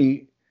that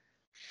money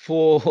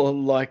for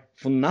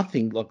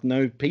nothing, like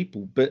no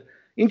people? But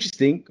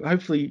interesting.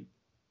 Hopefully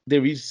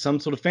there is some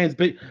sort of fans.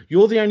 But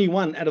you're the only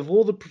one out of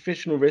all the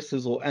professional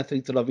wrestlers or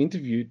athletes that I've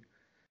interviewed.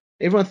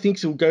 Everyone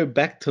thinks it'll go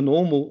back to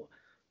normal.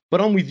 But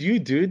I'm with you,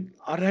 dude.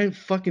 I don't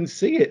fucking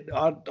see it.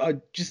 I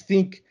just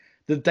think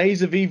the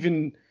days of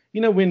even,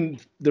 when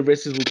the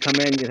wrestlers would come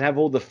in and have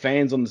all the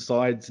fans on the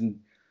sides and,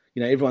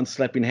 everyone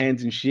slapping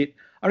hands and shit.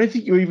 I don't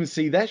think you even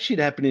see that shit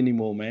happen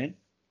anymore, man.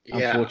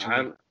 Yeah,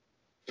 unfortunately.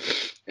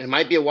 It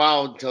might be a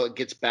while until it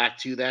gets back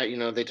to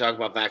that. They talk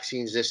about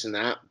vaccines, this and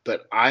that.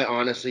 But I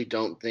honestly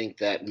don't think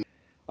that.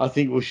 I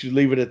think we should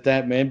leave it at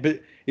that, man.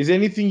 But is there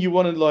anything you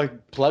want to,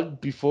 plug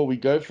before we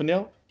go for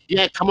now?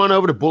 Yeah, come on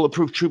over to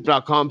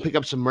bulletprooftroop.com, pick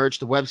up some merch.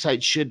 The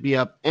website should be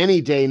up any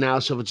day now.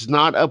 So if it's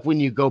not up when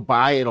you go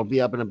by, it'll be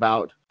up in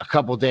about a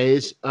couple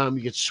days.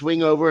 You can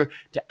swing over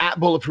to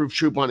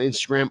 @bulletprooftroop on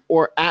Instagram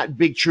or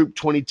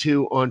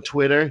 @BigTroop22 on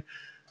Twitter.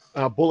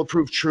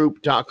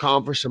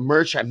 Bulletprooftroop.com for some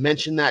merch. I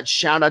mentioned that.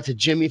 Shout out to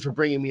Jimmy for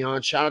bringing me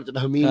on. Shout out to the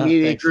Hameen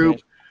Media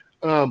Group.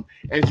 And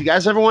if you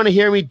guys ever want to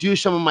hear me do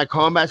some of my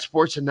combat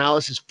sports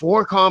analysis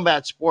for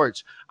combat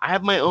sports, I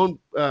have my own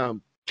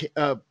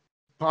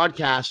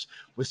podcast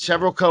with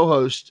several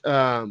co-hosts.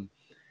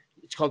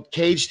 It's called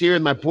Cage Theory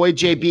with my boy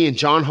JB and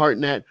John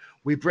Hartnett.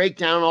 We break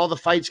down all the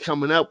fights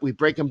coming up. We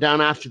break them down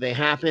after they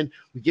happen.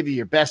 We give you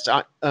your best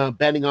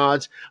betting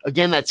odds.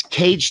 Again, that's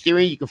Cage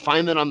Theory. You can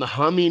find that on the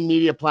Humming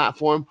Media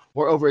platform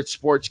or over at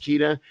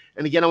Sportskeeda.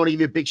 And again, I want to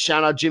give you a big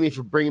shout out, Jimmy,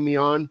 for bringing me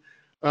on.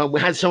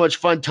 We had so much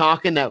fun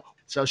talking.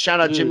 So shout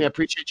out, Jimmy. I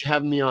appreciate you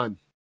having me on.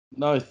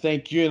 No,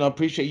 thank you. And I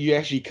appreciate you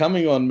actually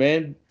coming on,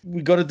 man.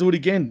 We got to do it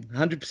again,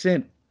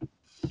 100%.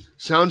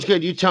 Sounds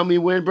good. You tell me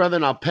when, brother,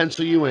 and I'll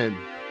pencil you in.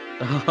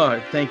 All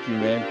right. Thank you,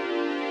 man.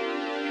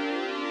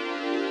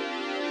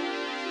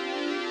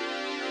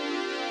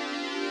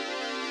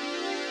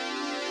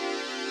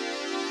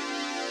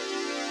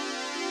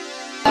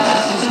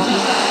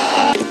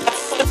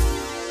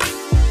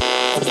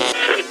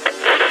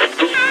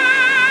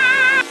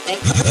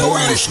 You're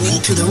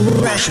listening to the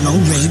Rational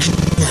Rage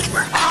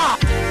Network. I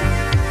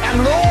am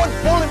Lord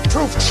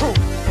Bulletproof Troop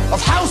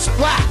of House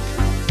Black,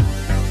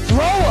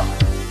 thrower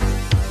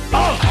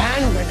of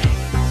hand grenade,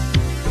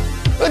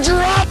 a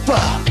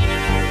dropper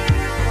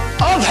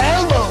of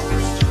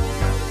elbows,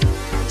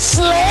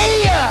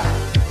 slayer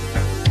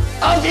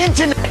of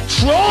internet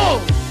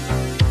trolls,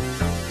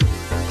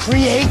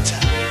 creator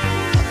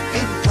of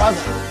Big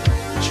Brother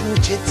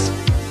Jiu-Jitsu,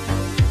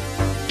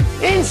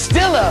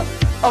 instiller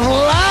of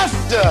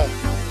laughter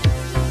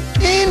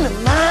in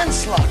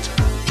manslaughter,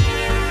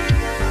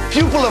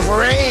 pupil of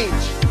rage,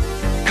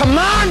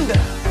 commander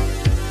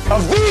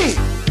of the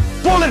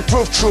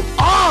Bulletproof Troop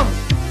Army,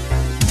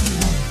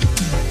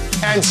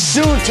 and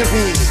soon to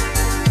be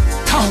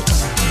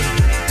conqueror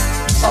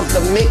of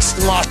the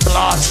mixed martial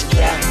arts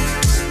realm.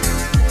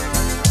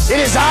 It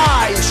is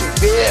I you should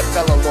fear,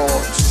 fellow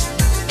lords,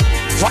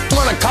 for I'm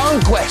on a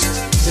conquest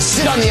to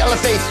sit on the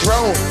LFA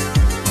throne,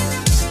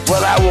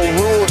 where I will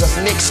rule the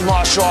mixed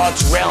martial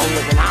arts realm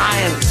with an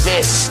iron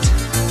fist.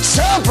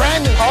 Sir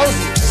Brandon Halsey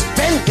has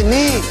bent the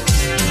knee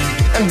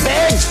and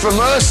begged for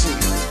mercy.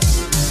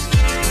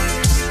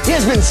 He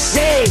has been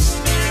saved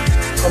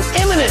from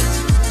imminent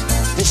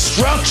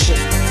destruction.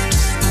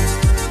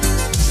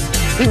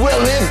 He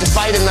will live to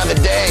fight another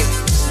day.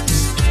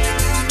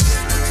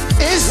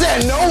 Is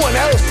there no one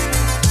else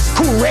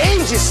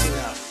courageous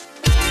enough,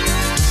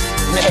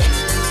 nay,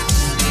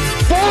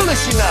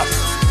 foolish enough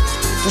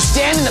to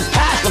stand in the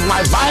path of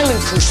my violent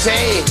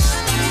crusade?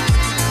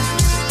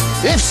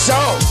 If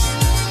so,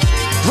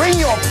 bring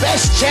your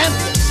best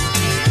champion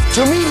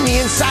to meet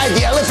me inside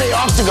the LFA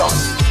Octagon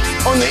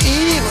on the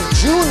eve of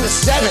June the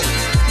 7th.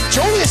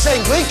 Julius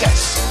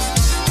Anglicas,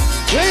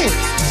 king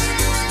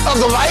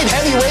of the light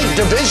heavyweight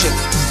division.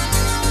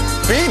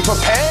 Be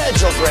prepared,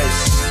 your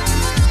grace,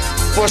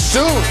 for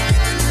soon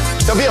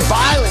there'll be a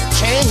violent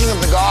changing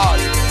of the guard,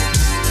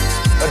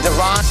 a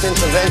divine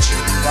intervention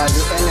by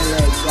the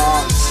MMA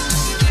gods.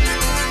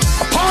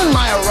 Upon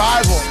my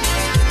arrival,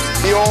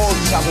 the old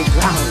shall be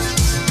ground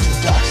to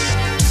dust,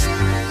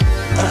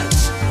 burnt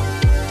to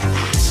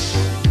ash.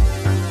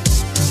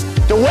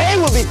 The way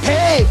will be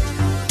paved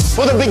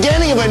for the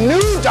beginning of a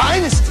new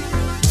dynasty.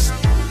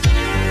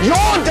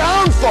 Your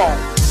downfall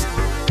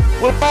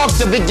will mark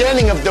the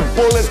beginning of the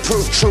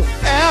Bulletproof Troop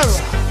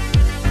era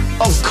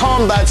of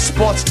combat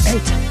sports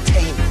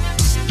entertainment.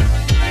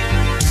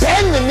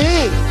 Bend the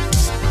knee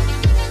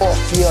or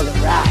feel the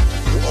wrath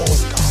of the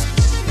old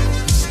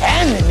gods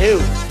and the new.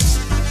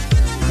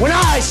 When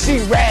I see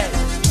red,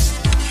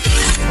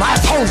 my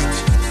opponent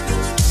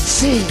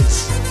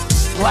sees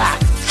black.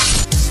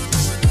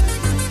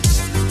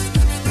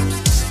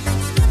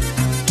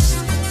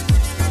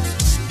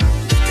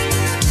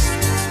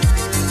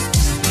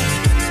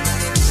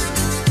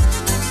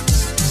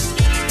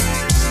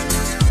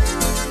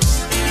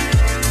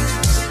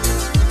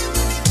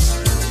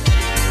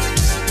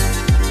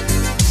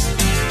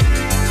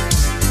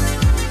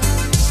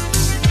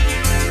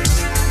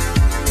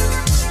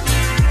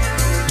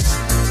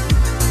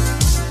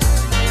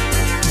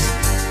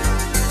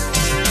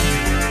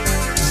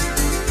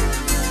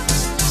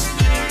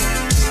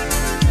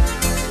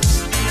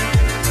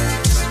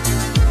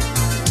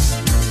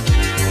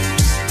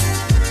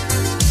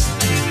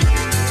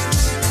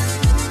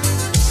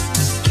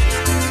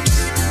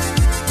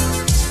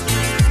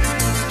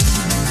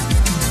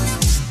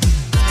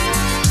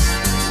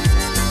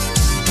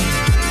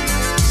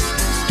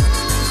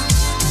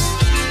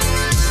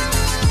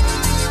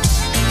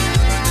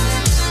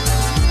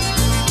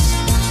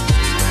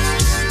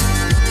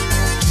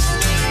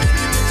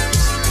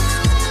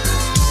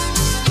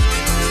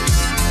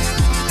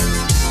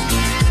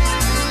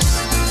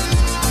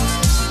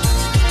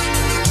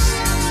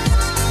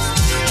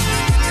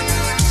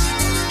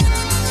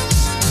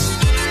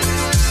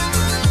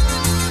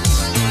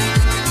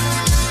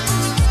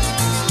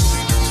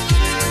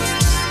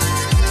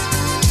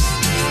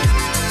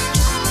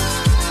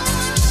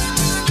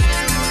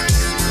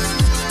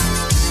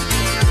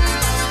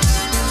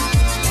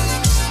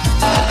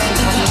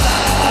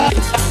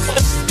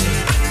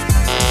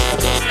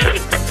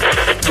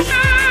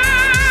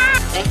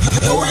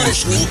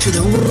 Listening to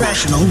the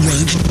Rational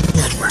Rage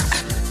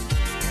Network.